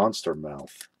drew a monster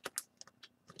mouth.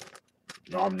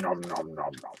 Nom, nom, nom,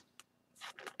 nom, nom.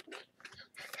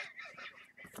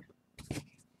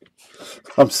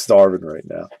 I'm starving right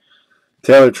now.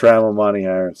 Taylor Trammell, Monty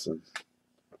Harrison.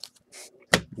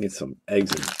 Get some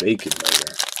eggs and bacon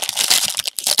later.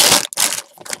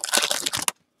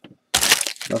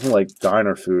 Nothing like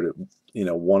diner food at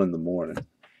 1 in the morning.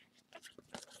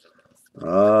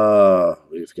 Ah,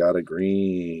 we've got a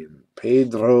green.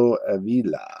 Pedro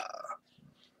Avila.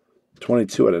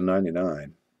 22 out of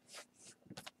 99.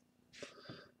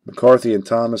 McCarthy and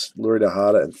Thomas, Lurie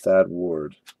Tejada, and Thad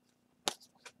Ward.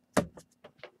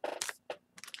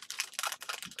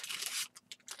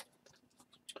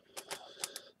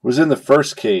 Was in the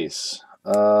first case.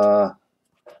 I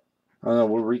don't know,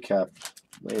 we'll recap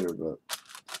later, but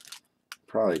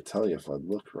probably tell you if I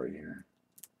look right here.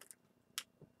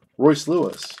 Royce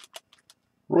Lewis.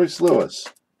 Royce Lewis.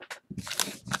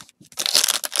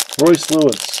 Royce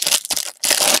Lewis.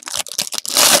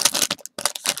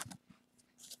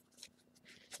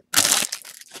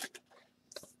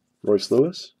 Royce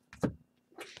Lewis.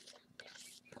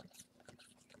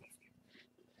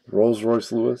 Rolls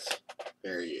Royce Lewis.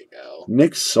 There you go.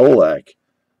 Nick Solak.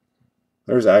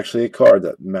 There's actually a card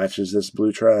that matches this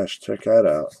blue trash. Check that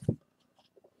out.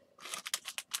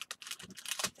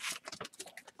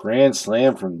 Grand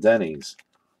Slam from Denny's.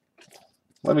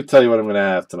 Let me tell you what I'm going to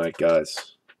have tonight,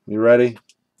 guys. You ready?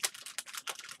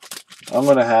 I'm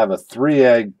going to have a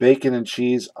 3-egg bacon and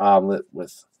cheese omelet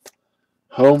with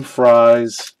home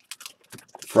fries,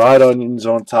 fried onions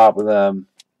on top of them,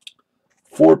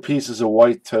 4 pieces of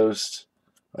white toast,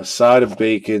 a side of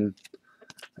bacon,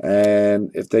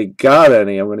 and if they got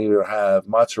any, I'm going to either have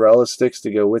mozzarella sticks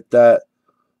to go with that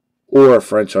or a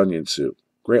French onion soup.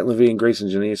 Grant Levine, Grayson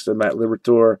Janista, Matt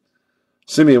Liberatore,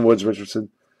 Simeon Woods Richardson.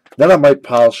 Then I might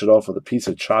polish it off with a piece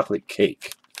of chocolate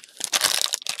cake.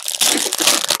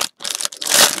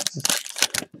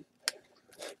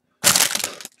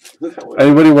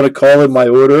 Anybody want to call in my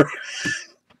order?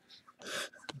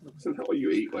 Isn't that what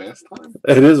you ate last time?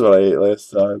 It is what I ate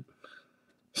last time.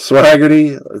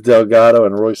 Swaggerty, Delgado,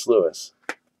 and Royce Lewis.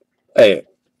 Hey,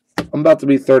 I'm about to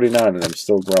be 39 and I'm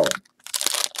still growing.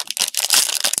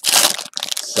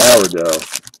 Sourdough.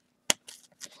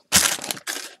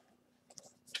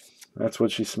 That's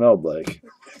what she smelled like.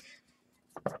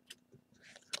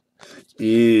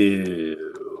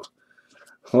 Ew.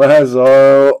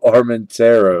 Lazaro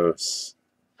Armenteros.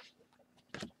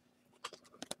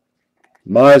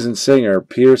 Mize and Singer,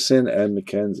 Pearson and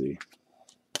McKenzie.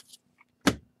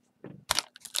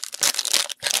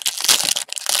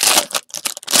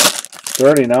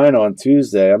 $39 on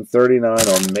Tuesday. I'm 39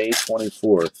 on May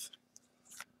 24th.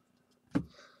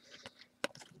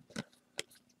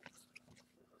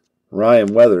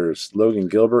 Ryan Weathers, Logan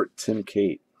Gilbert, Tim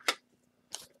Cate.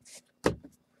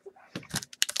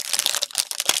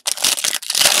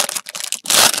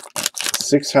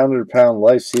 £600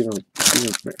 life, Stephen.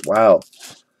 Wow.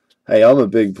 Hey, I'm a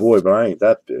big boy, but I ain't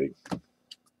that big.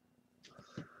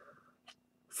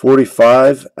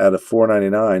 45 out of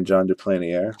 499, John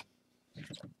Duplantier.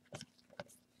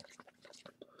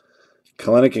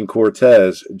 Kalenic and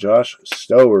Cortez, Josh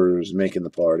Stowers making the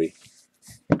party.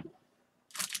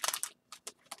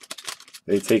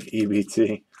 They take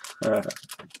EBT.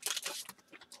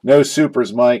 No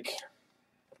supers, Mike.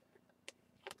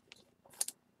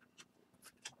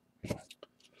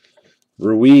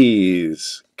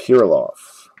 Ruiz, Kirilov.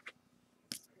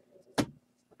 I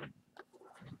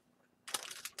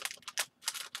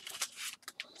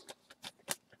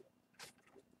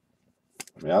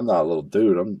mean, I'm not a little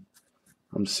dude.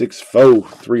 I'm 6'4",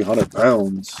 300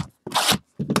 pounds.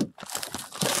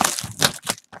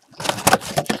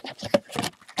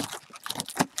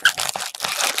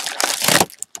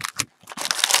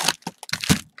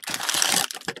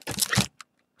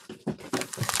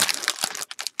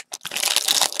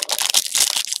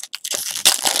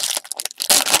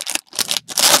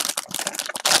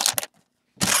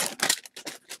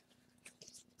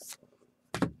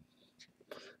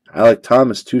 Alec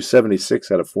Thomas,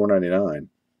 276 out of 499.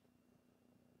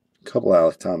 A couple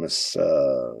Alec Thomas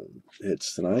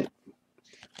hits tonight.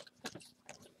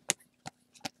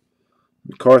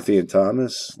 McCarthy and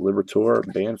Thomas,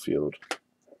 Liberatore, Banfield.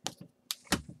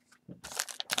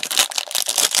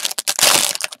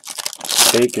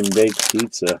 Steak and baked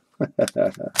pizza.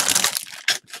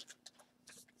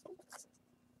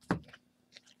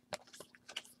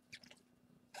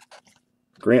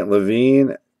 Grant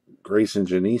Levine, Grayson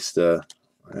Janista,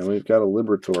 and we've got a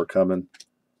Liberatore coming.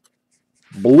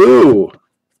 Blue,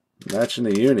 matching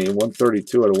the uni,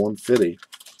 132 out of 150.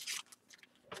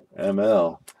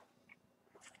 ML.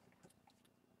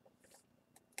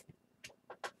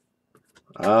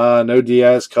 No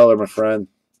Diaz color, my friend.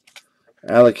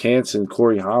 Alec Hansen,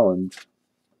 Corey Holland.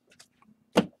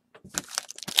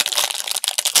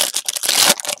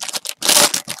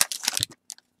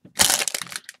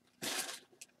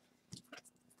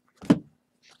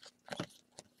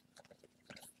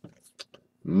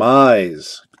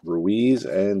 Mize, Ruiz,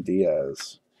 and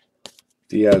Diaz.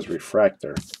 Diaz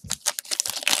refractor.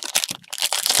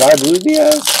 Sky blue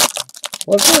Diaz?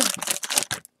 Was there?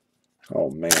 Oh,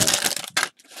 man.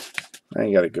 I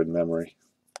ain't got a good memory.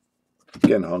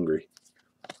 Getting hungry.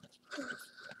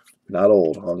 Not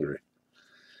old, hungry.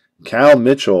 Cal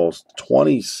Mitchell,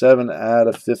 27 out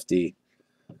of 50.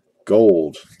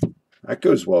 Gold. That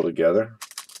goes well together.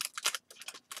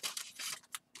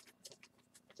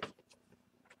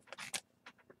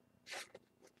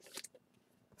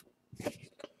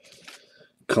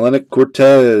 Kalenic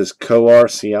Cortez,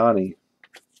 Coarciani.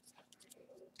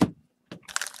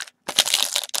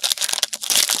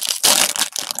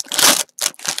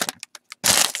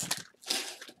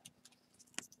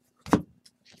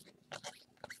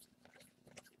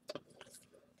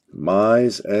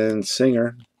 Mize and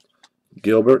Singer,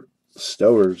 Gilbert,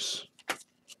 Stowers.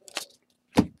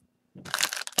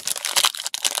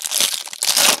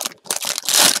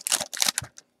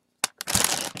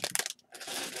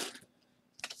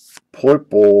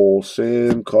 Purple,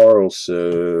 Sam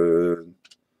Carlson,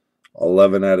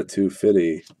 11 out of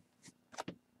 250.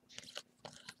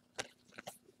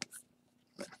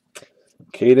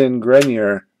 Caden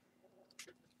Grenier.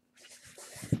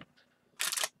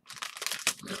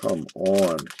 Come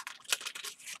on.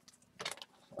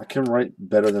 I can write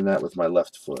better than that with my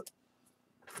left foot.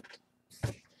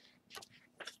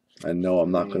 I know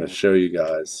I'm not going to show you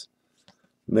guys.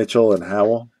 Mitchell and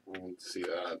Howell. Let's see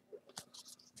that.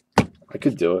 I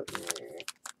could do it.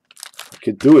 I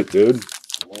could do it, dude.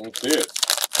 I won't see it.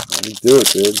 I can do it,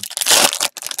 dude.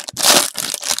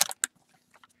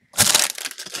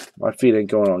 My feet ain't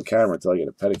going on camera until I get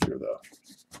a pedicure, though.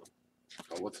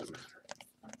 Oh, what's the matter?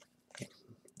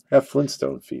 I have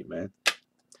Flintstone feet, man.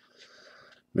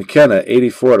 McKenna,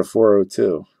 84 out of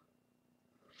 402.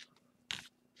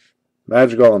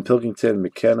 Madrigal and Pilkington,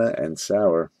 McKenna, and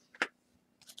Sauer.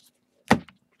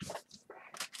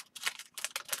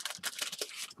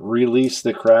 Release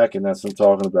the Kraken. That's what I'm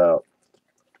talking about.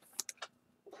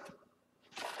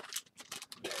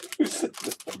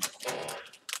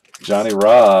 Johnny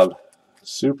Robb.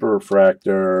 Super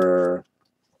Refractor.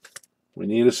 We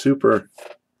need a super.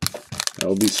 That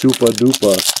will be super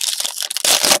duper.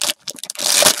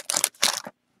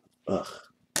 Ugh.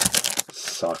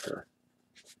 Soccer.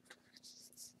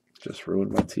 Just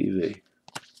ruined my TV.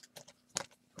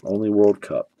 Only World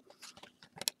Cup.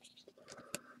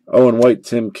 Owen White,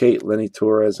 Tim Kate, Lenny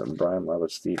Torres, and Brian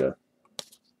Lavastida.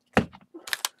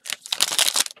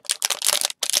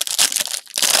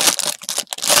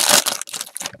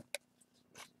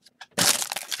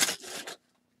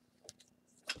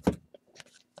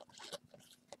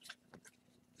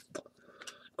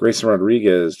 Grayson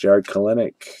Rodriguez, Jared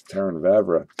Kalenic, Taron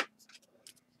Vavra.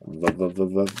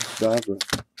 Vavra.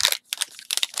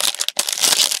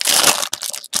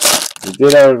 We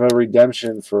did have a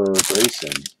redemption for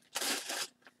Grayson.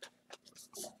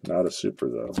 Not a super,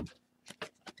 though.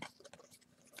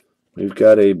 We've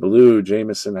got a blue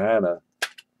Jameson Hanna.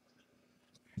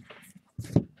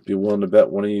 Be willing to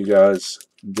bet one of you guys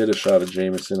did a shot of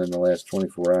Jameson in the last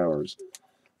 24 hours.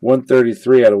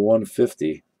 133 out of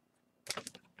 150.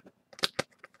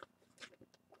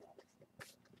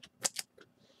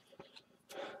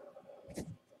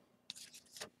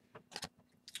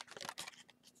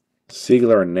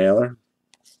 Siegler and Naylor,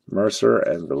 Mercer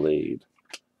and Blade.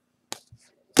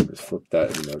 Just flip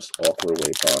that in the most awkward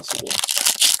way possible.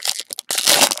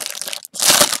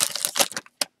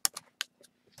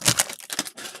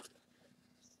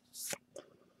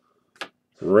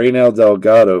 Reynel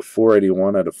Delgado,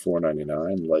 481 out of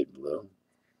 499, light blue.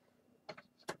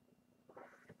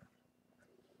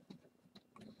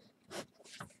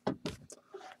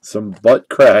 Some butt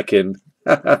cracking.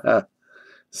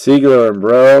 Siegler and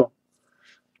Bro.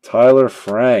 Tyler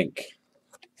Frank.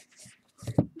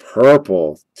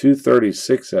 Purple,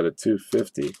 236 out of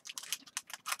 250.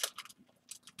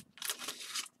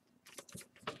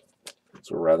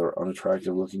 It's a rather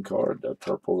unattractive looking card. That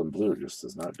purple and blue just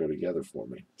does not go together for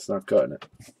me. It's not cutting it.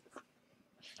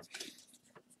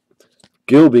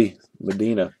 Gilby,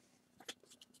 Medina.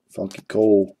 Funky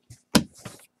Cole.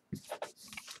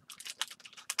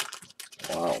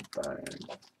 Wow, bang.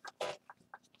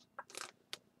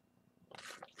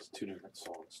 It's two different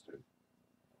songs, dude.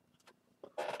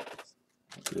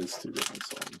 It is two different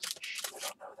songs. I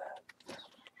don't know that.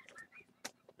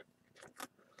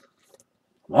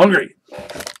 I'm hungry.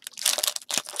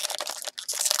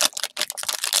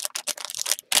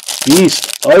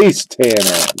 Beast Ice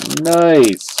Tanner.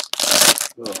 Nice.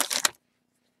 Ugh.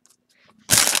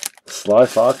 Sly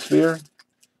Fox beer?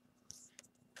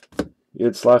 You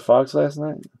had Sly Fox last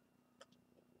night?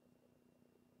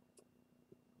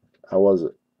 How was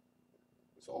it?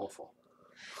 It's awful.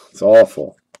 It's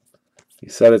awful. He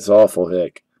said it's awful,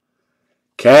 Hick.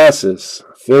 Cassis,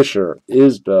 Fisher,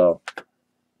 Isbell.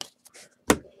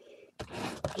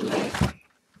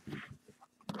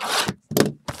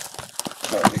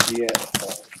 Yeah.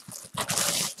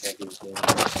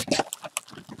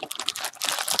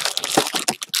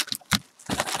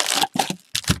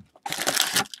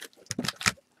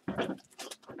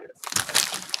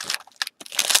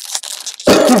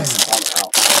 I'm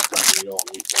out.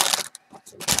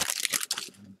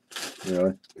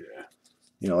 Really?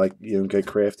 Yeah. You don't get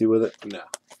crafty with it? No.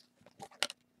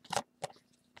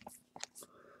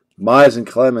 Mize and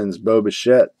Clemens, Bo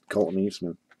Bichette, Colton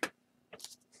Eastman.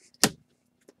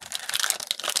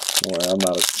 Boy, I'm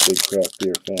not a big craft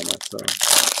beer fan myself.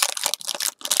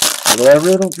 Although I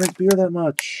really don't drink beer that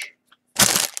much.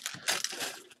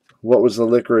 What was the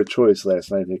liquor of choice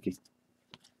last night, Hickey?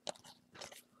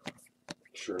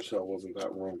 Sure as hell wasn't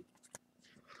that rum.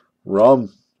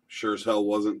 Rum. Sure as hell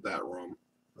wasn't that rum.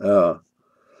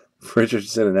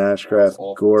 Richardson and Ashcraft,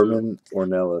 Awful Gorman,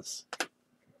 Ornelas.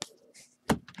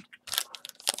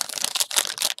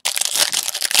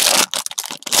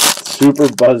 Super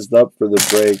buzzed up for the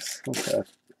breaks. Okay.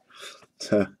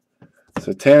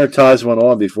 So Tanner ties one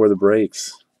on before the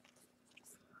breaks.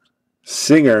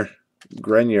 Singer,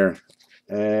 Grenier,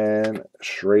 and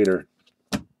Schrader.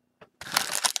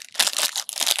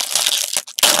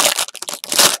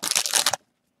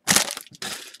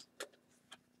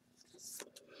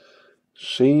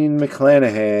 Shane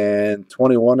McClanahan,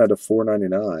 21 out of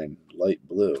 499, light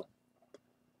blue.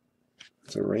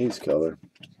 It's a Rays color.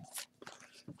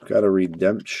 Got a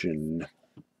redemption.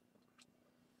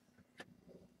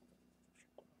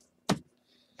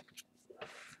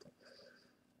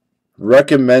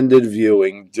 Recommended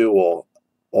viewing dual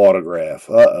autograph.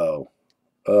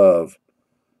 Of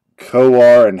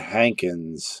Kowar and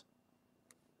Hankins.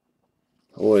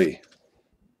 Oi.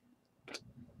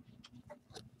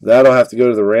 That'll have to go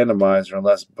to the randomizer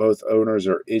unless both owners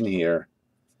are in here.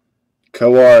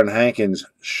 Kowar and Hankins,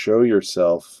 show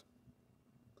yourself.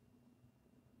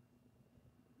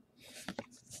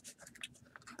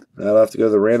 That'll have to go to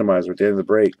the randomizer at the end of the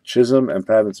break. Chisholm and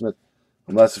Pavin Smith.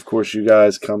 Unless, of course, you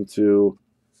guys come to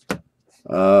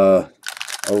a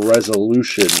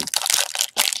resolution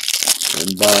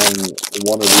in buying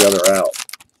one or the other out.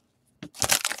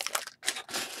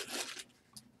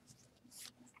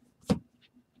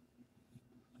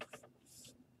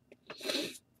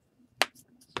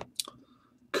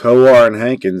 Kowar and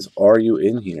Hankins, are you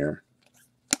in here?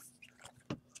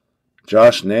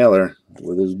 Josh Naylor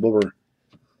with his boober.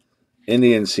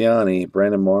 Indian Ciani,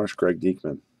 Brandon Marsh, Greg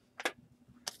Diekman.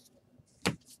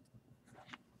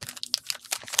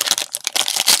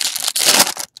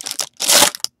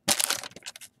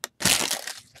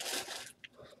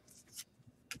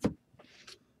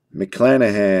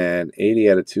 McClanahan, 80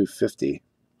 out of 250.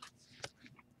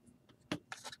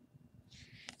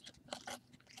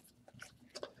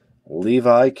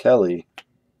 Levi Kelly.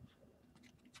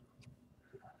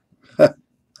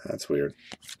 That's weird.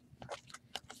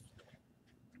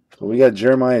 Well, we got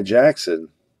Jeremiah Jackson.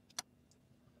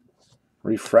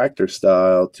 Refractor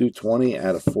style, 220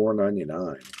 out of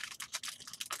 499.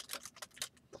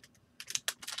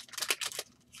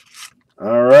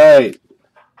 All right.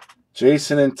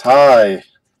 Jason and Ty.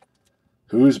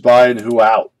 Who's buying who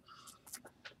out?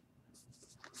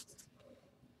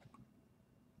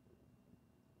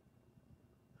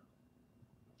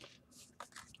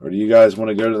 Or do you guys want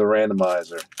to go to the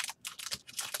randomizer?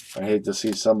 I hate to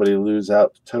see somebody lose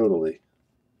out totally.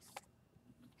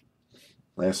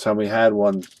 Last time we had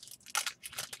one,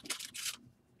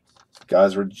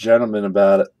 guys were gentlemen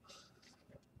about it.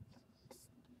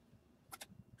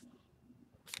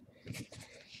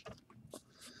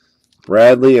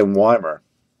 Bradley and Weimer.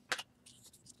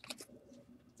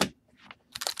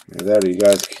 Either that or you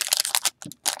guys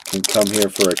can come here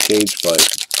for a cage fight.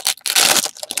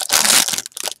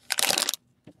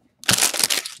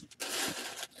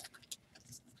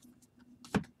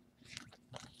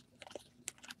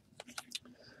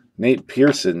 Nate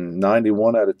Pearson,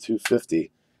 91 out of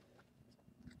 250.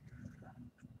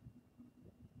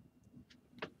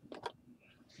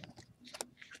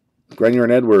 Grenier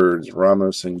and Edwards,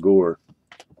 Ramos and Gore.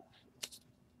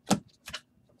 All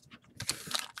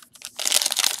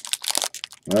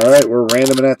right, we're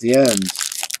randoming at the end.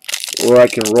 Or I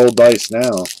can roll dice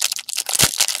now.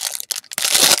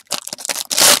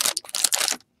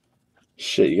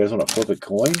 Shit, you guys want to flip a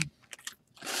coin?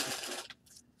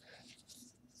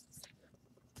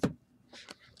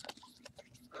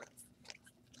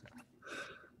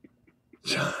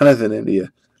 Jonathan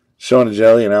India, Sean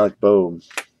Jelly, and Alec Bowman.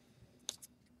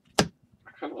 I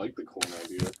kind of like the coin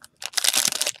idea.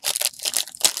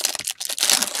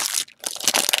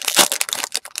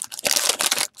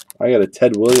 I got a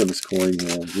Ted Williams coin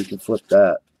here. We can flip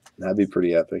that. That'd be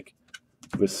pretty epic.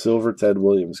 With silver Ted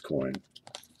Williams coin.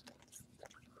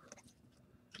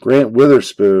 Grant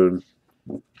Witherspoon,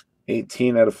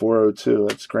 18 out of 402.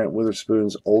 That's Grant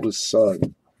Witherspoon's oldest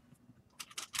son.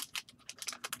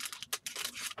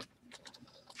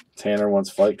 Tanner wants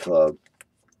Fight Club.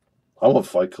 I want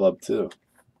Fight Club too.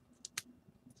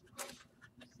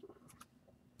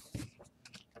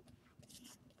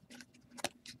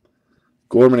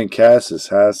 Gorman and Cassis,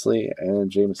 Hasley, and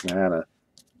Jameson Hanna.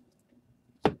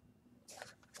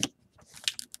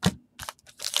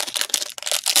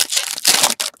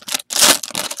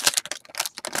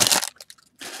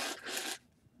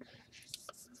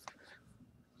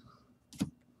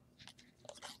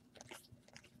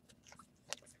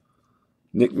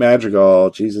 Nick Madrigal,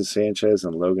 Jesus Sanchez,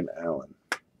 and Logan Allen.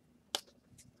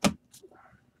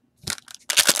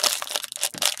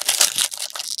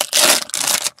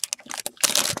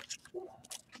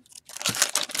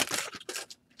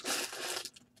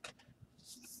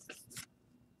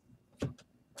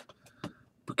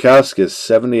 Bukowskis,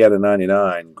 70 out of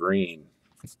 99, green.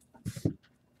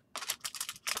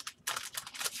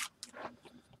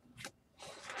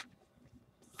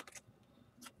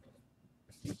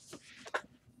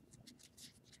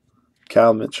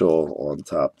 Cal Mitchell on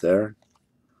top there.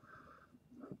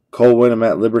 Cole Winham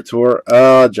at Libertor.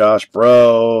 Oh, Josh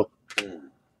Bro.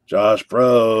 Josh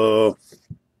Bro.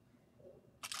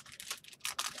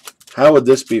 How would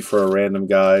this be for a random,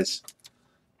 guys?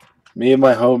 Me and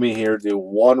my homie here do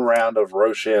one round of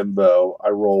Rochambeau.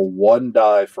 I roll one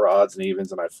die for odds and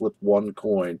evens, and I flip one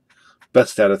coin.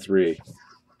 Best out of 3.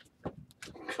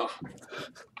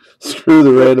 Screw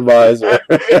the randomizer.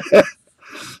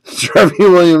 Trevi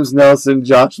Williams, Nelson,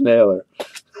 Josh Naylor.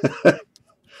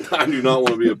 I do not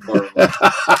want to be a part of that.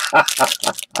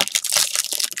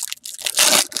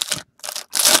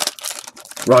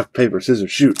 Rock, paper,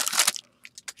 scissors, shoot.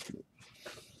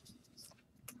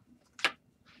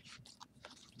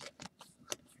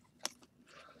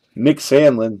 Nick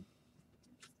Sandlin.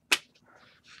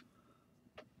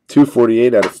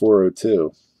 248 out of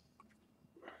 402.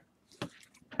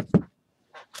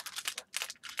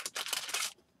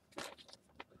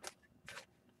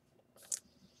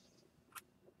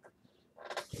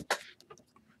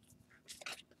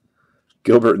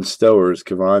 Gilbert and Stowers,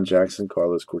 Kevon Jackson,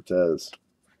 Carlos Cortez.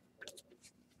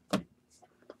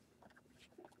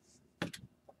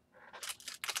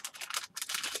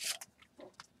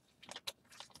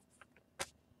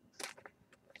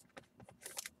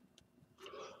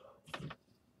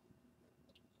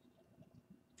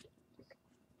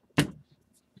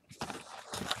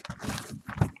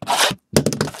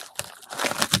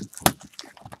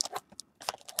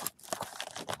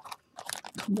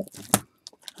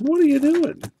 What are you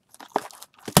doing?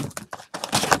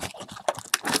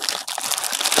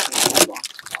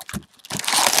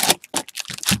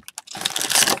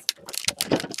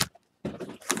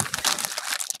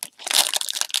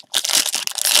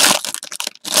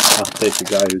 I'll take the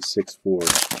guy who's 6'4".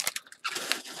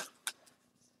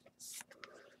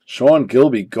 Sean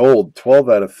Gilby, gold, 12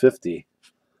 out of 50.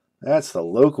 That's the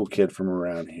local kid from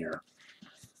around here.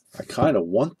 I kind of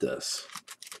want this.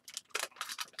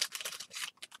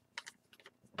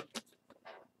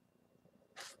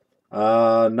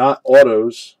 Not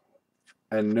autos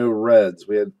and no reds.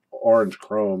 We had orange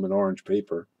chrome and orange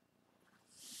paper.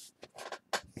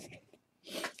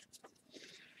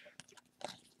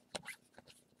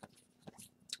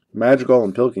 Madrigal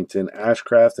and Pilkington,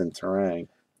 Ashcraft and Terang.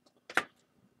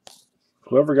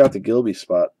 Whoever got the Gilby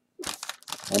spot,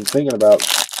 I'm thinking about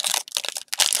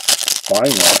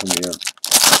buying that from you.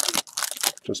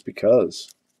 Just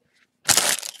because.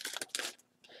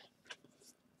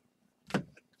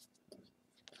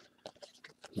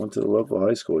 Went to the local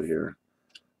high school here.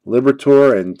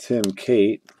 Libertor and Tim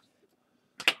Kate.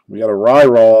 We got a rye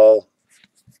roll.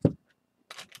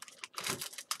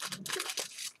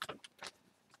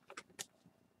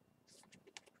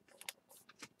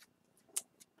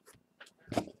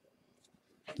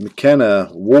 McKenna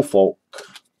Woolfolk.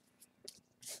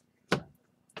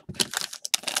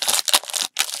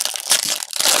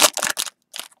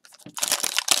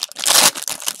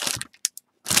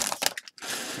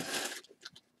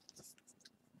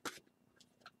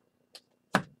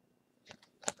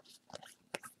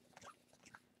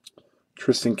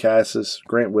 Tristan Cassis,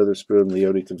 Grant Witherspoon,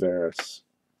 Leody Tavares.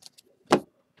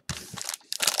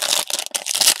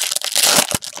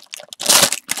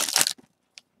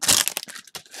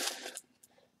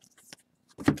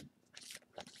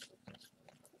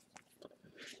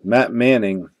 Matt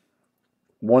Manning,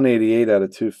 188 out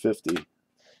of 250.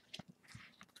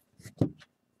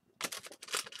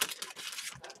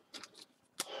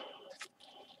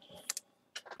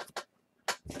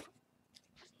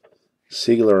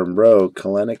 Siegler and Bro,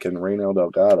 Kalenic and Reno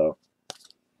Delgado.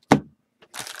 I'm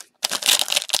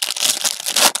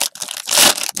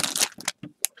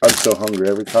so hungry.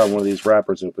 Every time one of these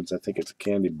wrappers opens, I think it's a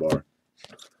candy bar.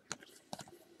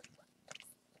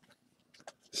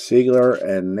 Siegler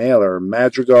and Naylor,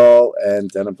 Madrigal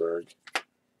and Denneberg.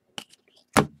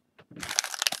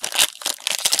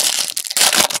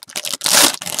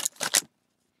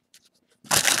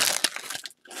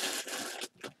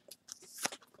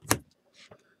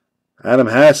 Adam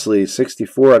Hasley,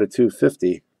 64 out of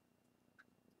 250.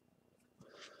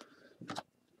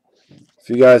 If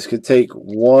you guys could take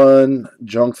one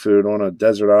junk food on a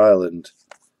desert island,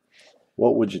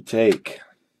 what would you take?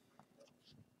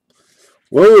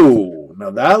 Whoa, now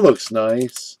that looks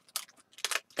nice.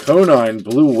 Conine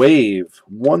Blue Wave,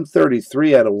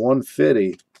 133 out of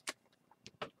 150.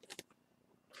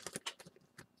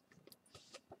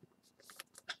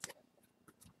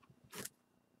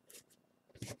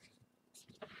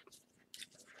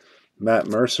 Matt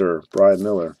Mercer, Brian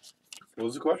Miller. What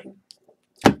was the question?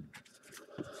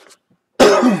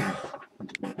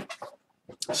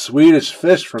 Swedish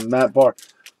Fish from Matt Barr.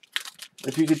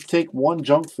 If you could take one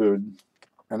junk food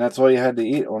and that's all you had to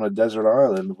eat on a desert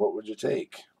island, what would you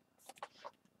take?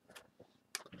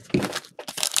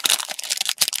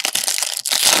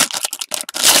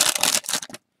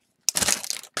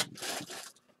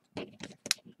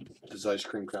 Does ice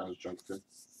cream count as junk food?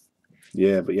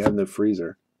 Yeah, but you have no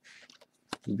freezer.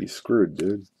 You'd be screwed,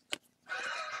 dude.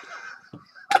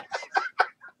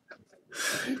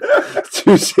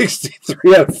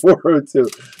 263 out of 402.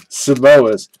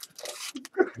 Samoas.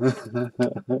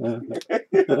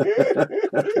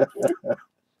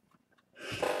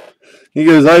 He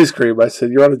goes, ice cream. I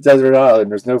said, you're on a desert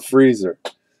island. There's no freezer.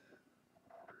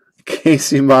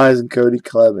 Casey Mize and Cody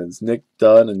Clemens. Nick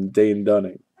Dunn and Dane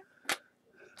Dunning.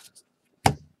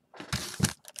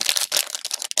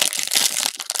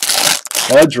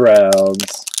 Fudge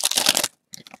rounds.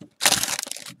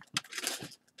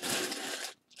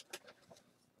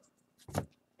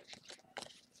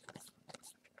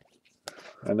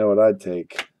 I know what I'd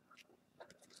take.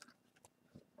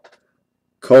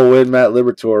 Cole Winn, Matt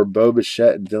Liberatore, Bo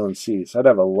Bichette, and Dylan Cease. I'd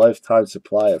have a lifetime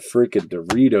supply of freaking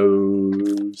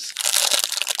Doritos.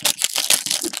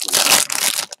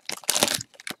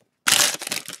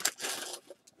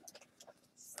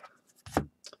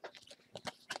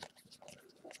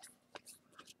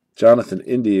 Jonathan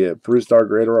India, Bruce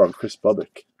Dargrader on Chris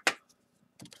Bubbick.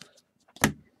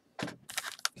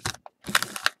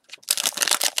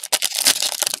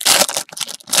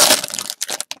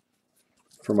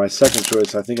 For my second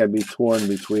choice, I think I'd be torn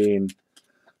between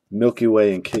Milky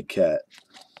Way and Kit Kat.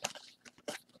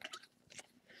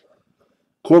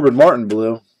 Corbin Martin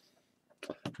blue.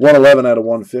 111 out of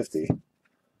 150.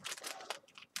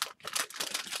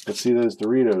 Let's see those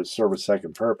Doritos serve a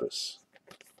second purpose.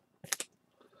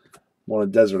 I'm on a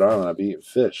desert island, I'd be eating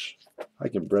fish. I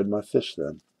can bread my fish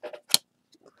then.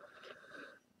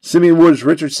 Simeon Woods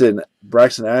Richardson,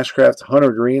 Braxton Ashcraft,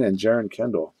 Hunter Green, and Jaron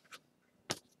Kendall.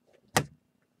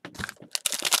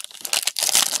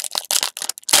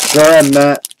 Go ahead,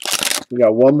 Matt. We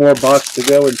got one more box to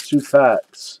go and 2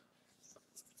 packs.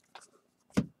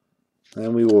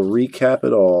 And we will recap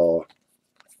it all.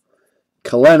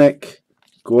 Kalenic,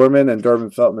 Gorman, and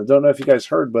Durbin Feltman. Don't know if you guys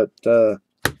heard, but hit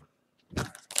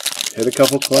a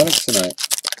couple Kalenics tonight.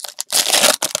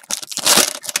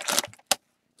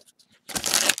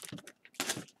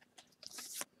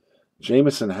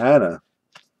 Jamison Hanna.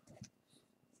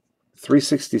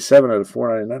 367 out of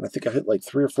 499. I think I hit like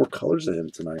 3 or 4 colors of him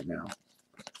tonight now.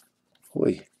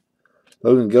 Holy.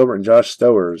 Logan Gilbert and Josh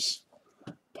Stowers.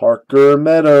 Parker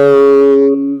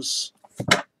Meadows.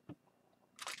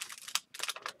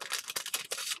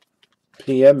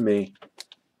 PM me.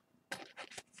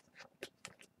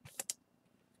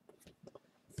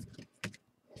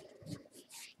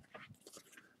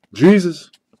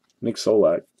 Jesus. Nick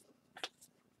Solak.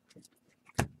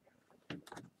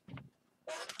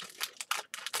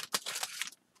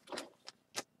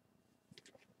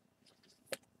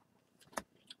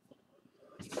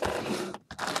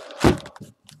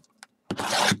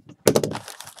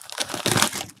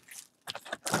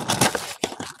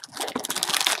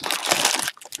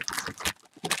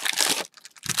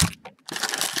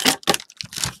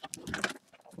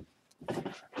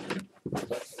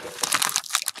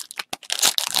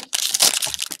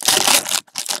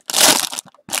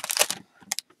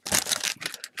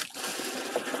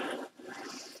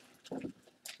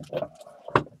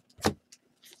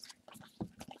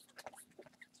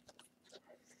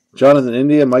 Jonathan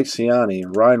India, Mike Ciani,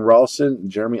 Ryan Ralston, and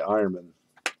Jeremy Ironman.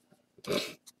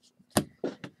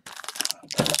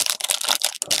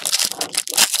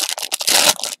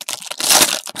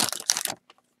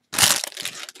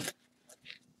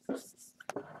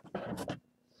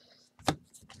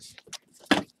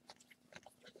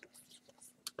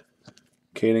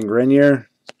 Caden Grenier,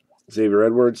 Xavier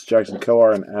Edwards, Jackson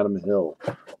Coar, and Adam Hill.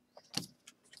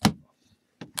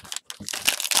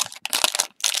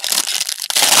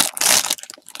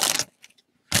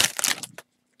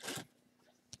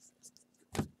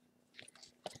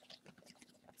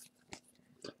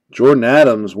 Jordan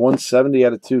Adams, 170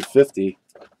 out of 250.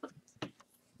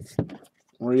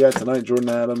 Where are you at tonight, Jordan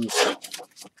Adams?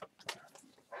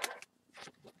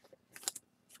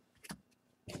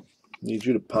 Need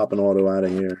you to pop an auto out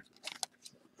of here.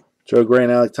 Joe Gray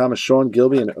and Alec Thomas, Sean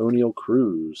Gilby, and O'Neal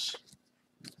Cruz.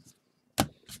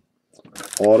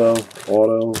 Auto,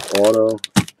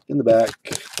 in the back.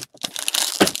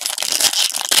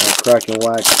 Crack and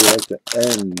wax here at the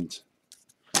end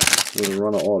with a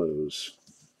run of autos.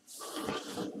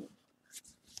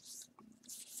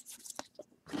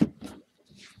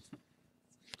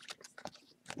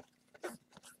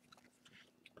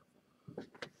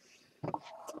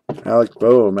 Alec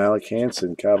Boehm, Alec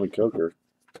Hansen, Calvin Coker.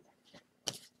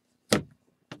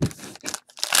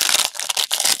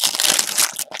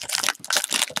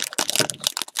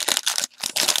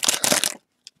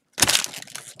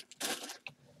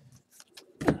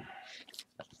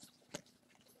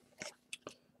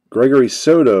 Gregory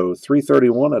Soto,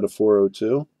 331 out of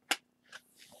 402.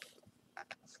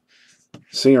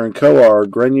 Singer and Coar,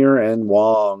 Grenier, and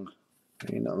Wong.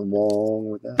 Ain't nothing wrong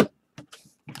with that.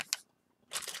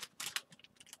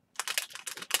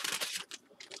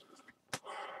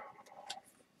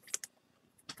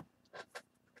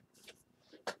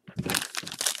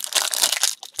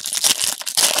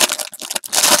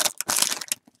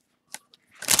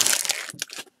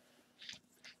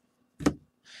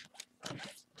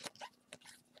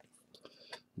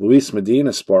 Luis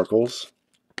Medina Sparkles.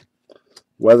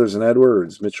 Weathers and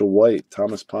Edwards, Mitchell White,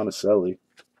 Thomas Ponticelli.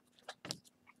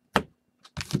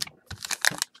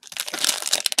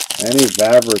 Any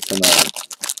Vavra tonight?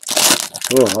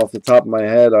 Oh, off the top of my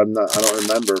head, I don't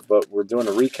remember, but we're doing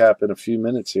a recap in a few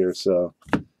minutes here, so.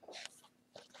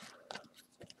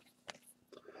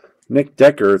 Nick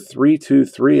Decker,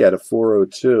 323 out of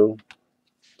 402.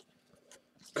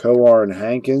 Coar and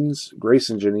Hankins,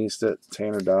 Grayson Janista,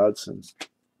 Tanner Dodson.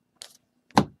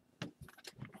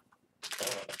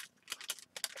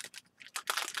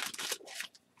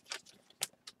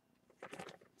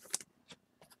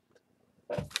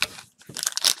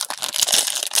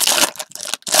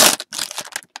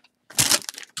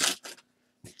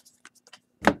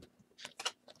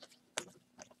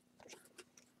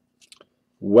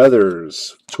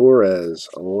 Weathers, Torres,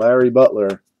 Larry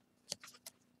Butler.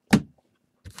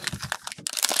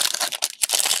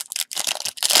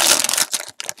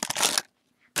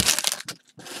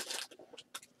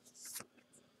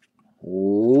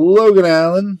 Logan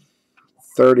Allen,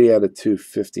 30 out of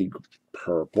 250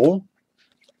 purple.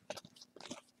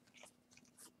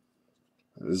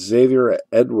 Xavier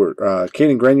Edward,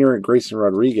 Caden Grenier and Grayson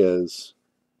Rodriguez.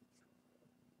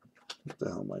 What the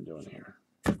hell am I doing here?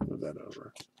 Move that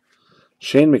over.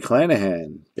 Shane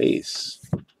McClanahan, base.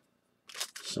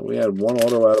 So we had one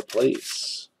auto out of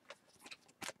place.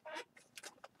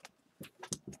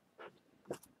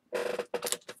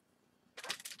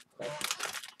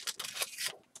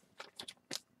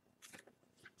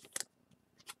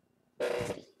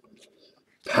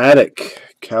 Paddock,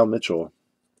 Cal Mitchell.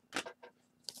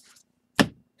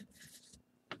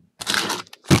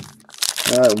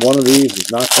 One of these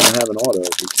is not going to have an auto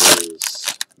because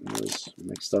it was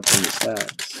mixed up in the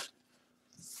stacks.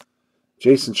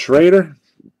 Jason Schrader,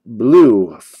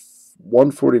 blue,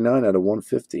 149 out of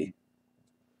 150. A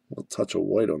little touch of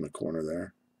white on the corner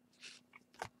there.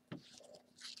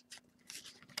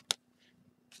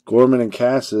 Gorman and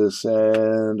Cassis,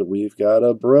 and we've got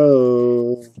a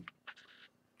bro.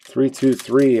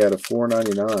 323 out of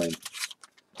 499.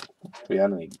 If we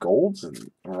had any golds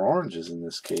or oranges in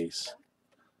this case.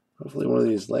 Hopefully one of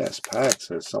these last packs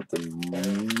has something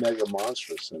mega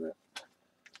monstrous in it.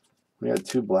 We had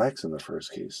 2 blacks in the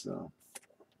first case, though.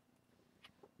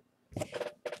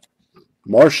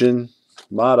 Martian,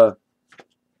 Mata.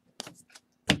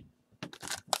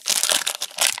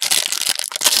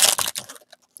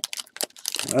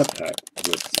 That pack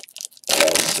looks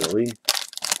all silly.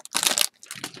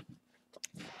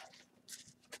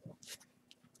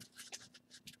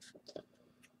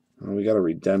 Well, we got a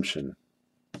redemption.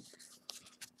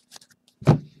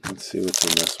 Let's see what's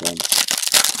in this one.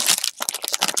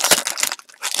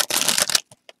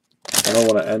 I don't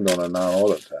want to end on a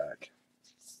non-auto pack.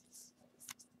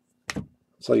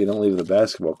 It's like you don't leave the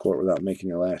basketball court without making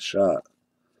your last shot.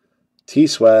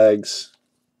 T-Swags.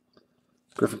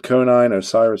 Griffin Conine,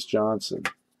 Osiris Johnson.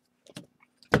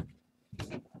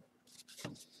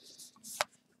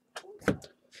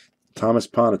 Thomas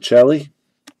Ponticelli.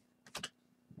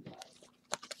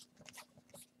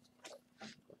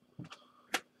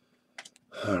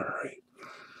 All right.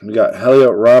 We got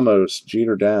Heliot Ramos,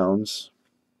 Jeter Downs.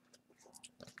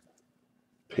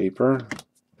 Paper.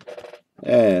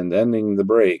 And ending the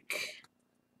break.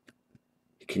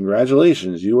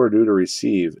 Congratulations, you are due to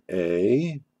receive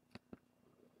a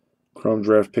Chrome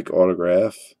Draft Pick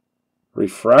Autograph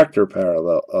Refractor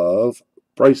Parallel of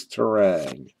Bryce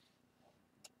Terang.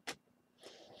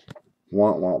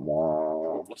 Wah, wah,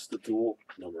 wah. What's the dual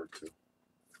number 2?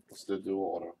 What's the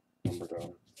dual auto number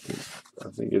 2? I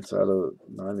think it's out of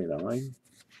 99.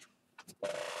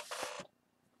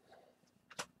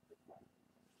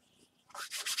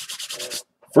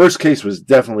 First case was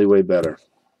definitely way better.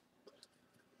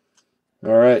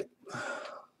 All right.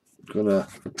 I'm going to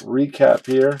recap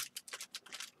here.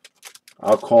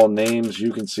 I'll call names.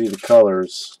 You can see the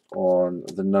colors on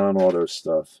the non-auto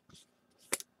stuff.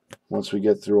 Once we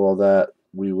get through all that,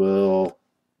 we will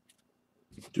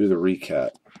do the recap.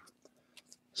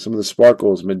 Some of the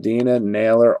sparkles: Medina,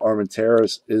 Naylor,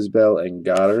 Armenteros, Isbell, and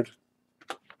Goddard.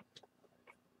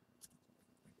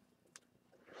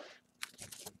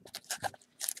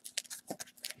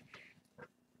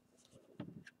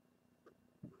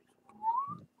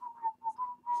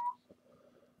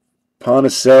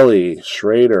 Ponticelli,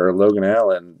 Schrader, Logan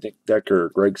Allen, Nick Decker,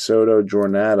 Greg Soto,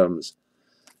 Jordan Adams,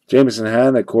 Jameson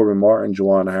Hanna, Corbin Martin,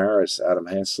 Juwan Harris, Adam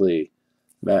Hensley,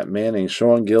 Matt Manning,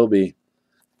 Sean Gilby,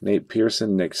 Nate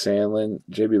Pearson, Nick Sandlin,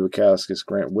 J.B. Bukowskis,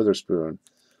 Grant Witherspoon,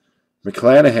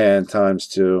 McClanahan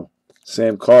 ×2,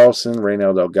 Sam Carlson,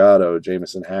 Reynel Delgado,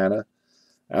 Jameson Hanna,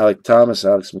 Alec Thomas,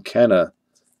 Alex McKenna,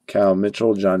 Cal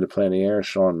Mitchell, John Duplantier,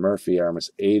 Sean Murphy, Aramis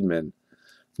Aidman,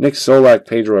 Nick Solak,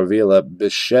 Pedro Avila,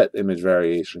 Bichette image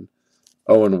variation,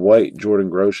 Owen White, Jordan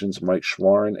Groshans, Mike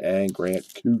Schwarin, and Grant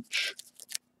Cooch.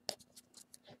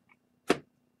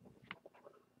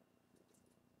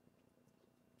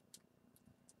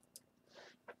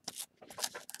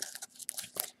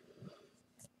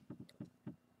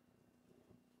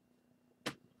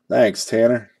 Thanks,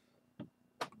 Tanner.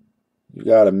 You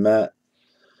got it, Matt.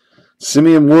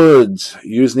 Simeon Woods,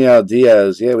 Yusniel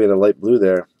Diaz. Yeah, we had a light blue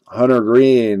there. Hunter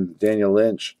Green, Daniel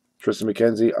Lynch, Tristan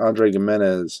McKenzie, Andre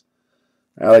Gimenez,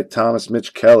 Alec Thomas,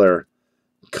 Mitch Keller,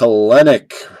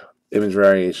 Kalenic, image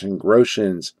variation,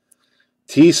 Groshans,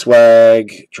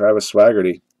 T-Swag, Travis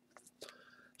Swaggerty,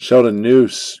 Sheldon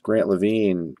Noose, Grant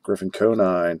Levine, Griffin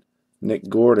Conine, Nick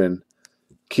Gordon,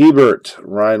 Keibert,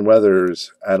 Ryan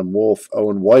Weathers, Adam Wolf,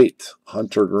 Owen White,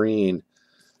 Hunter Green,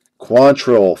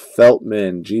 Quantrill,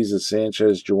 Feltman, Jesus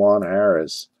Sanchez, Juwan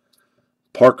Harris,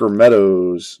 Parker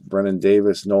Meadows, Brennan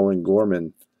Davis, Nolan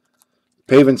Gorman,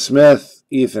 Pavin Smith,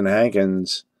 Ethan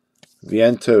Hankins,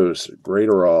 Vientos,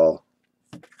 Graterol,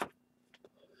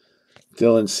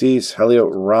 Dylan Cease, Heliot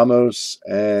Ramos,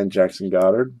 and Jackson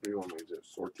Goddard. What do you want me to do?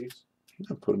 Sort these?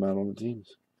 I'll put them out on the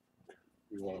teams.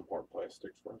 You want to part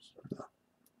plastics first? No.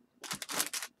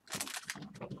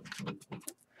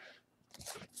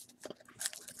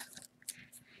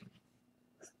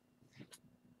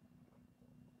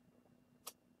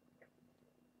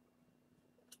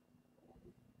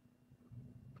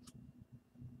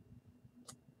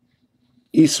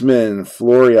 Eastman,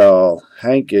 Florial,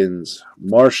 Hankins,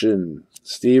 Martian,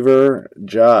 Stever,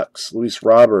 Jocks, Luis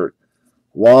Robert,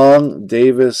 Wong,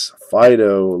 Davis,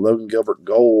 Fido, Logan Gilbert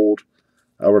Gold,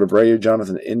 Albert Abreu,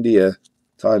 Jonathan India,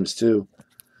 ×2,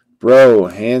 Bro,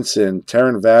 Hanson,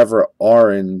 Terran Vavra,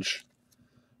 Orange,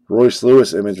 Royce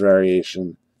Lewis, image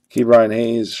variation, Key Brian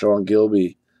Hayes, Sean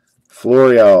Gilby,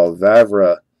 Florial,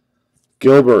 Vavra,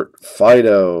 Gilbert,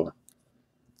 Fido,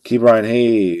 Key Brian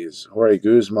Hayes, Jorge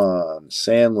Guzman,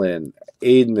 Sandlin,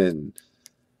 Aidman,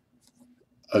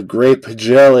 a great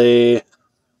Pagelli,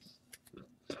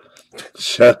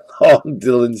 Shenlong,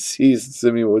 Dylan Cease,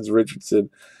 Simeon Woods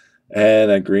Richardson, and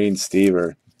a green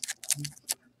Stever.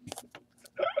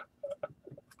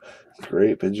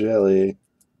 Great Pagelli.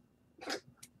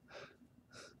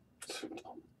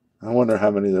 I wonder how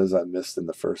many of those I missed in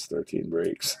the first 13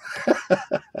 breaks.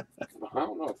 I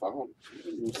don't know if I don't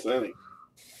miss any.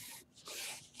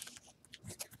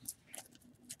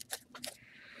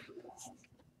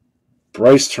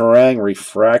 Bryce Terang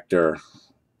Refractor.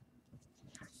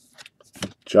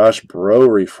 Josh Bro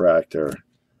Refractor.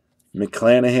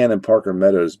 McClanahan and Parker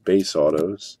Meadows Base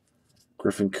Autos.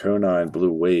 Griffin Conine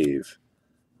Blue Wave.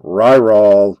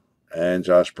 Ryrall and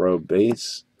Josh Bro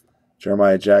Base.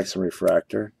 Jeremiah Jackson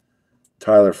Refractor.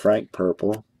 Tyler Frank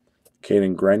Purple.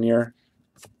 Caden Grenier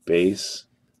Base.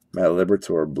 Matt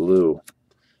Libertor Blue.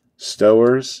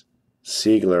 Stowers,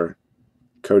 Siegler,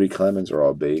 Cody Clemens are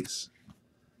all base.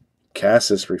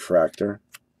 Cassis Refractor.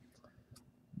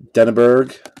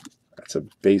 Denneberg, that's a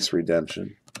base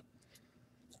redemption.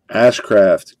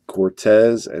 Ashcraft,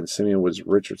 Cortez, and Simeon Woods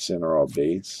Richardson are all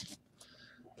base.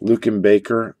 Lucan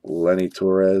Baker, Lenny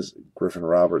Torres, Griffin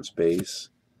Roberts base.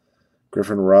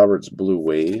 Griffin Roberts Blue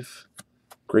Wave.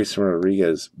 Grayson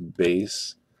Rodriguez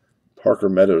base. Parker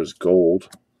Meadows gold.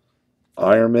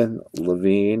 Ironman,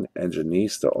 Levine, and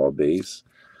Janista all base.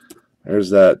 There's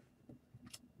that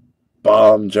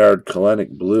bomb Jared Kalenic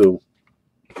blue.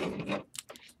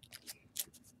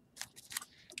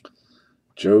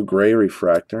 Joe Gray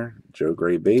Refractor. Joe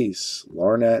Gray base.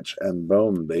 Larnach and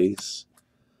Bowman base.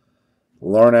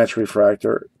 Larnach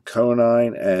Refractor.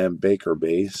 Conine and Baker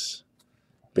base.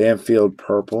 Banfield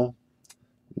Purple.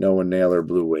 Noah Naylor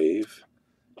Blue Wave.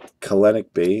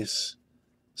 Kalenic base.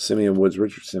 Simeon Woods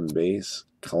Richardson base.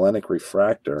 Kalenic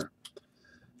Refractor.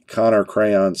 Connor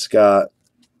Crayon Scott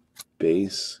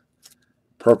base.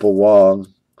 Purple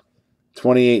Wong.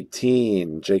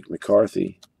 2018 Jake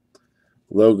McCarthy.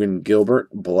 Logan Gilbert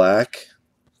black.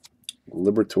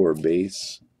 Libertor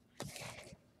base.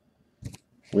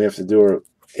 We have to do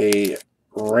a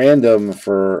random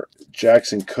for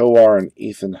Jackson Kowar and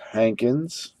Ethan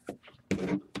Hankins.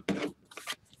 The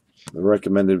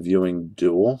recommended viewing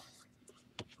duel.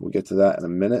 We'll get to that in a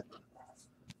minute.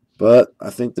 But I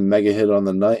think the mega hit on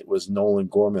the night was Nolan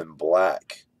Gorman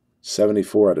black.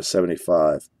 74 out of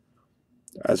 75.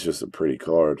 That's just a pretty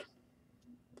card.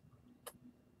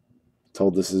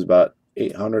 Told this is about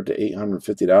 $800 to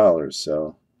 $850,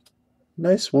 so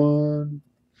nice one.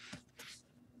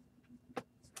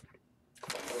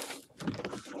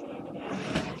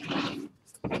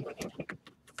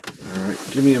 All right,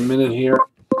 give me a minute here.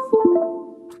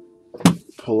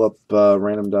 pull up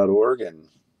random.org and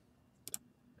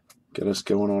get us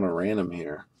going on a random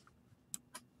here.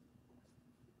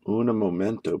 Un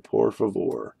momento, por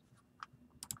favor.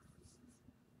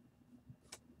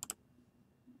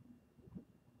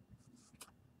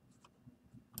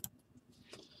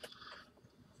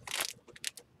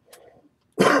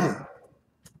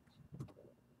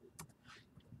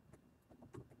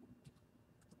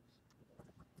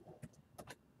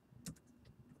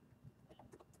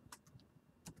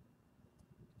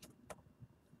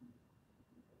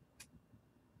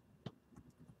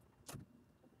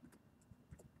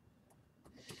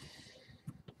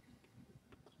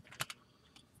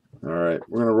 All right,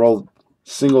 we're going to roll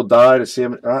single die to see how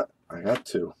many. I got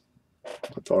two.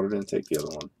 I thought I didn't take the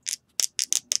other one.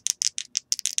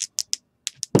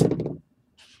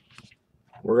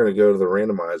 We're going to go to the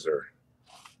randomizer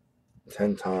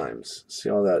 10 times. See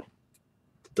all that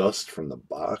dust from the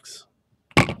box?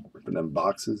 From them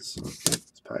boxes?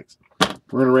 It's packs.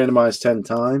 We're going to randomize 10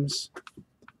 times.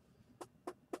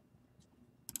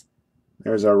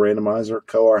 There's our randomizer.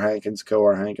 Coar Hankins,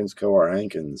 Coar Hankins, Coar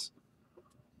Hankins.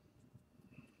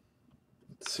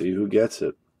 Let's see who gets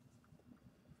it.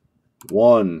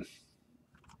 1,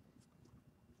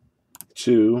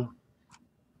 2,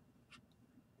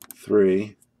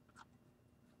 3,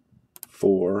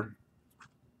 4,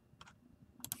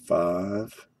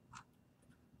 5,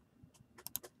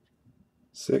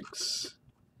 6,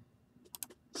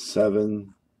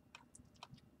 7,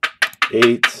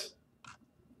 8,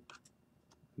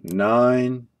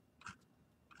 9,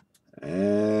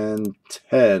 and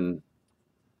 10.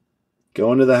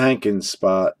 Going to the Hankins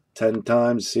spot 10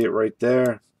 times. See it right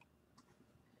there.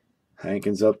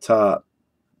 Hankins up top.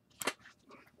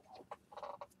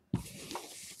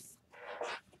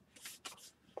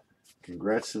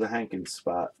 Congrats to the Hankins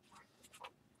spot.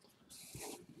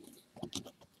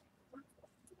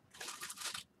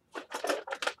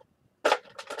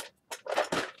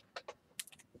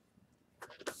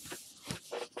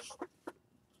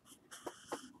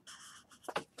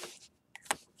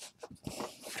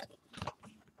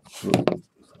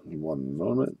 One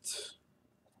moment.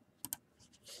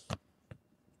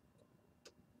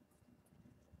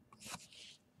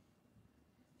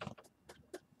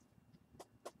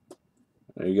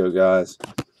 There you go, guys.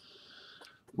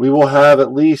 We will have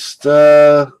at least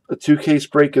a 2-case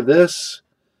break of this.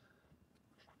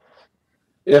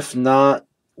 If not,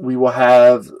 we will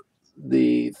have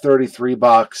the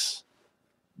 33-box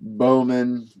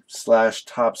Bowman /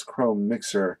 Topps Chrome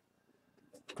mixer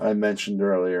I mentioned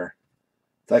earlier.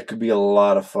 That could be a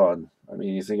lot of fun. I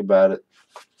mean, you think about it.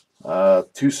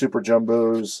 2 super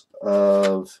jumbos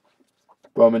of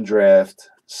Bowman Draft,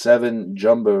 7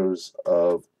 jumbos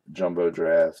of Jumbo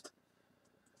Draft,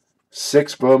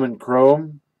 6 Bowman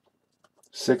Chrome,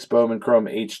 6 Bowman Chrome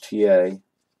HTA,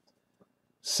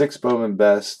 6 Bowman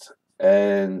Best,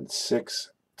 and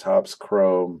 6 Topps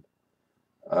Chrome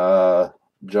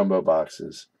jumbo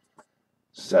boxes.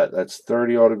 So that's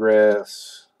 30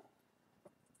 autographs.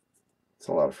 It's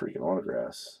a lot of freaking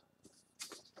autographs.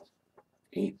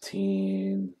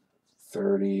 18,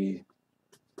 30,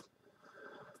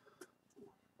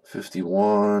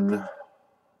 51,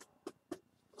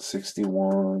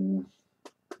 61,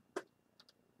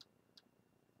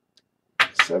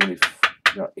 70,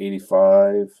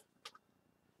 85.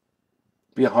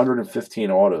 Be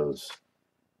 115 autos.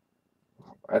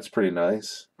 That's pretty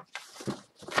nice.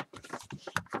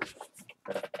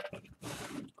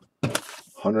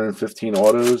 115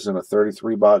 autos in a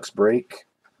 33-box break.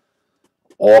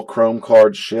 All Chrome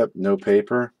cards shipped, no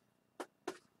paper.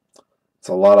 It's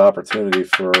a lot of opportunity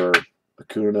for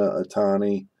Acuna,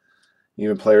 Ohtani,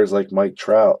 even players like Mike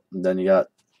Trout. And then you got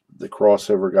the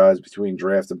crossover guys between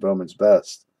Draft and Bowman's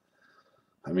Best.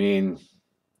 I mean,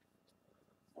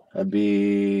 that'd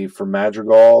be for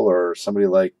Madrigal or somebody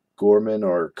like Gorman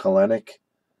or Kalenic.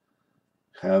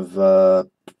 Have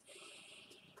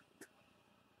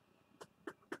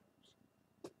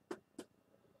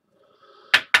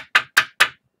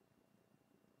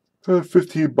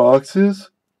 15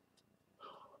 boxes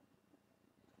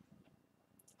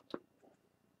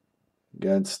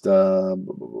against 21,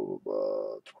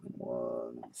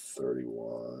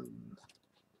 31,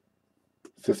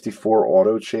 54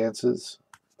 auto chances.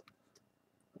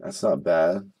 That's not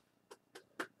bad.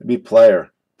 It'd be player.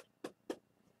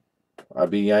 I'd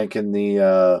be yanking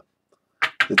the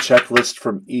checklist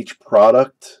from each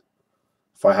product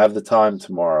if I have the time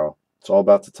tomorrow. It's all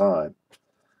about the time.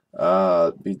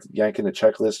 Be yanking a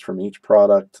checklist from each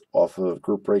product off of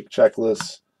group break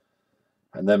checklists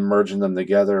and then merging them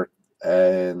together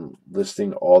and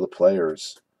listing all the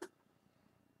players.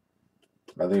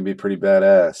 I think it'd be pretty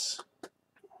badass.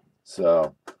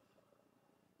 So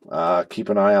keep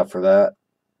an eye out for that.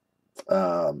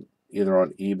 Either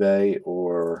on eBay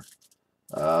or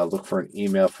look for an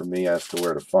email from me as to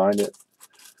where to find it.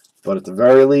 But at the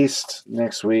very least,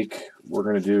 next week, we're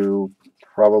going to do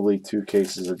probably 2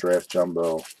 cases of Draft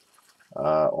Jumbo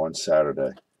on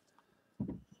Saturday.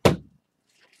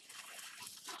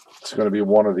 It's going to be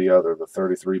one or the other, the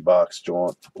 33-box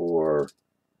jaunt or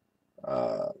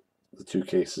the 2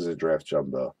 cases of Draft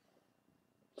Jumbo.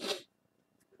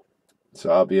 So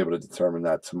I'll be able to determine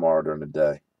that tomorrow during the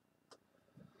day.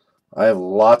 I have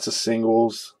lots of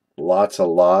singles, lots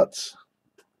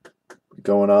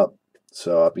going up.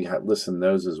 So I'll be listing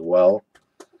those as well.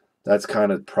 That's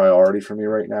kind of priority for me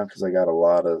right now because I got a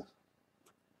lot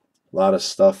of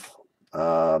stuff.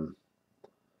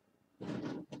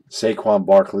 Saquon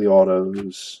Barkley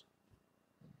autos,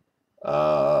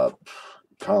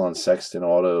 Colin Sexton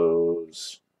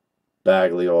autos,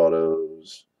 Bagley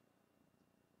autos,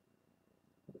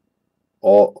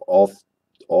 all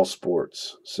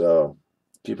sports. So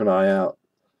keep an eye out.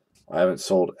 I haven't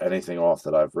sold anything off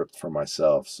that I've ripped for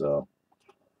myself, so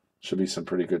should be some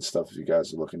pretty good stuff if you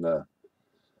guys are looking to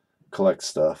collect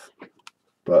stuff.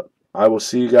 But I will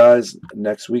see you guys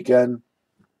next weekend.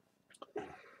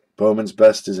 Bowman's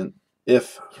Best isn't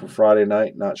if for Friday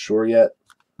night, not sure yet,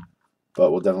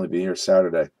 but we'll definitely be here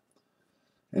Saturday.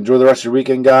 Enjoy the rest of your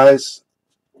weekend, guys.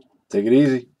 Take it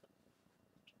easy.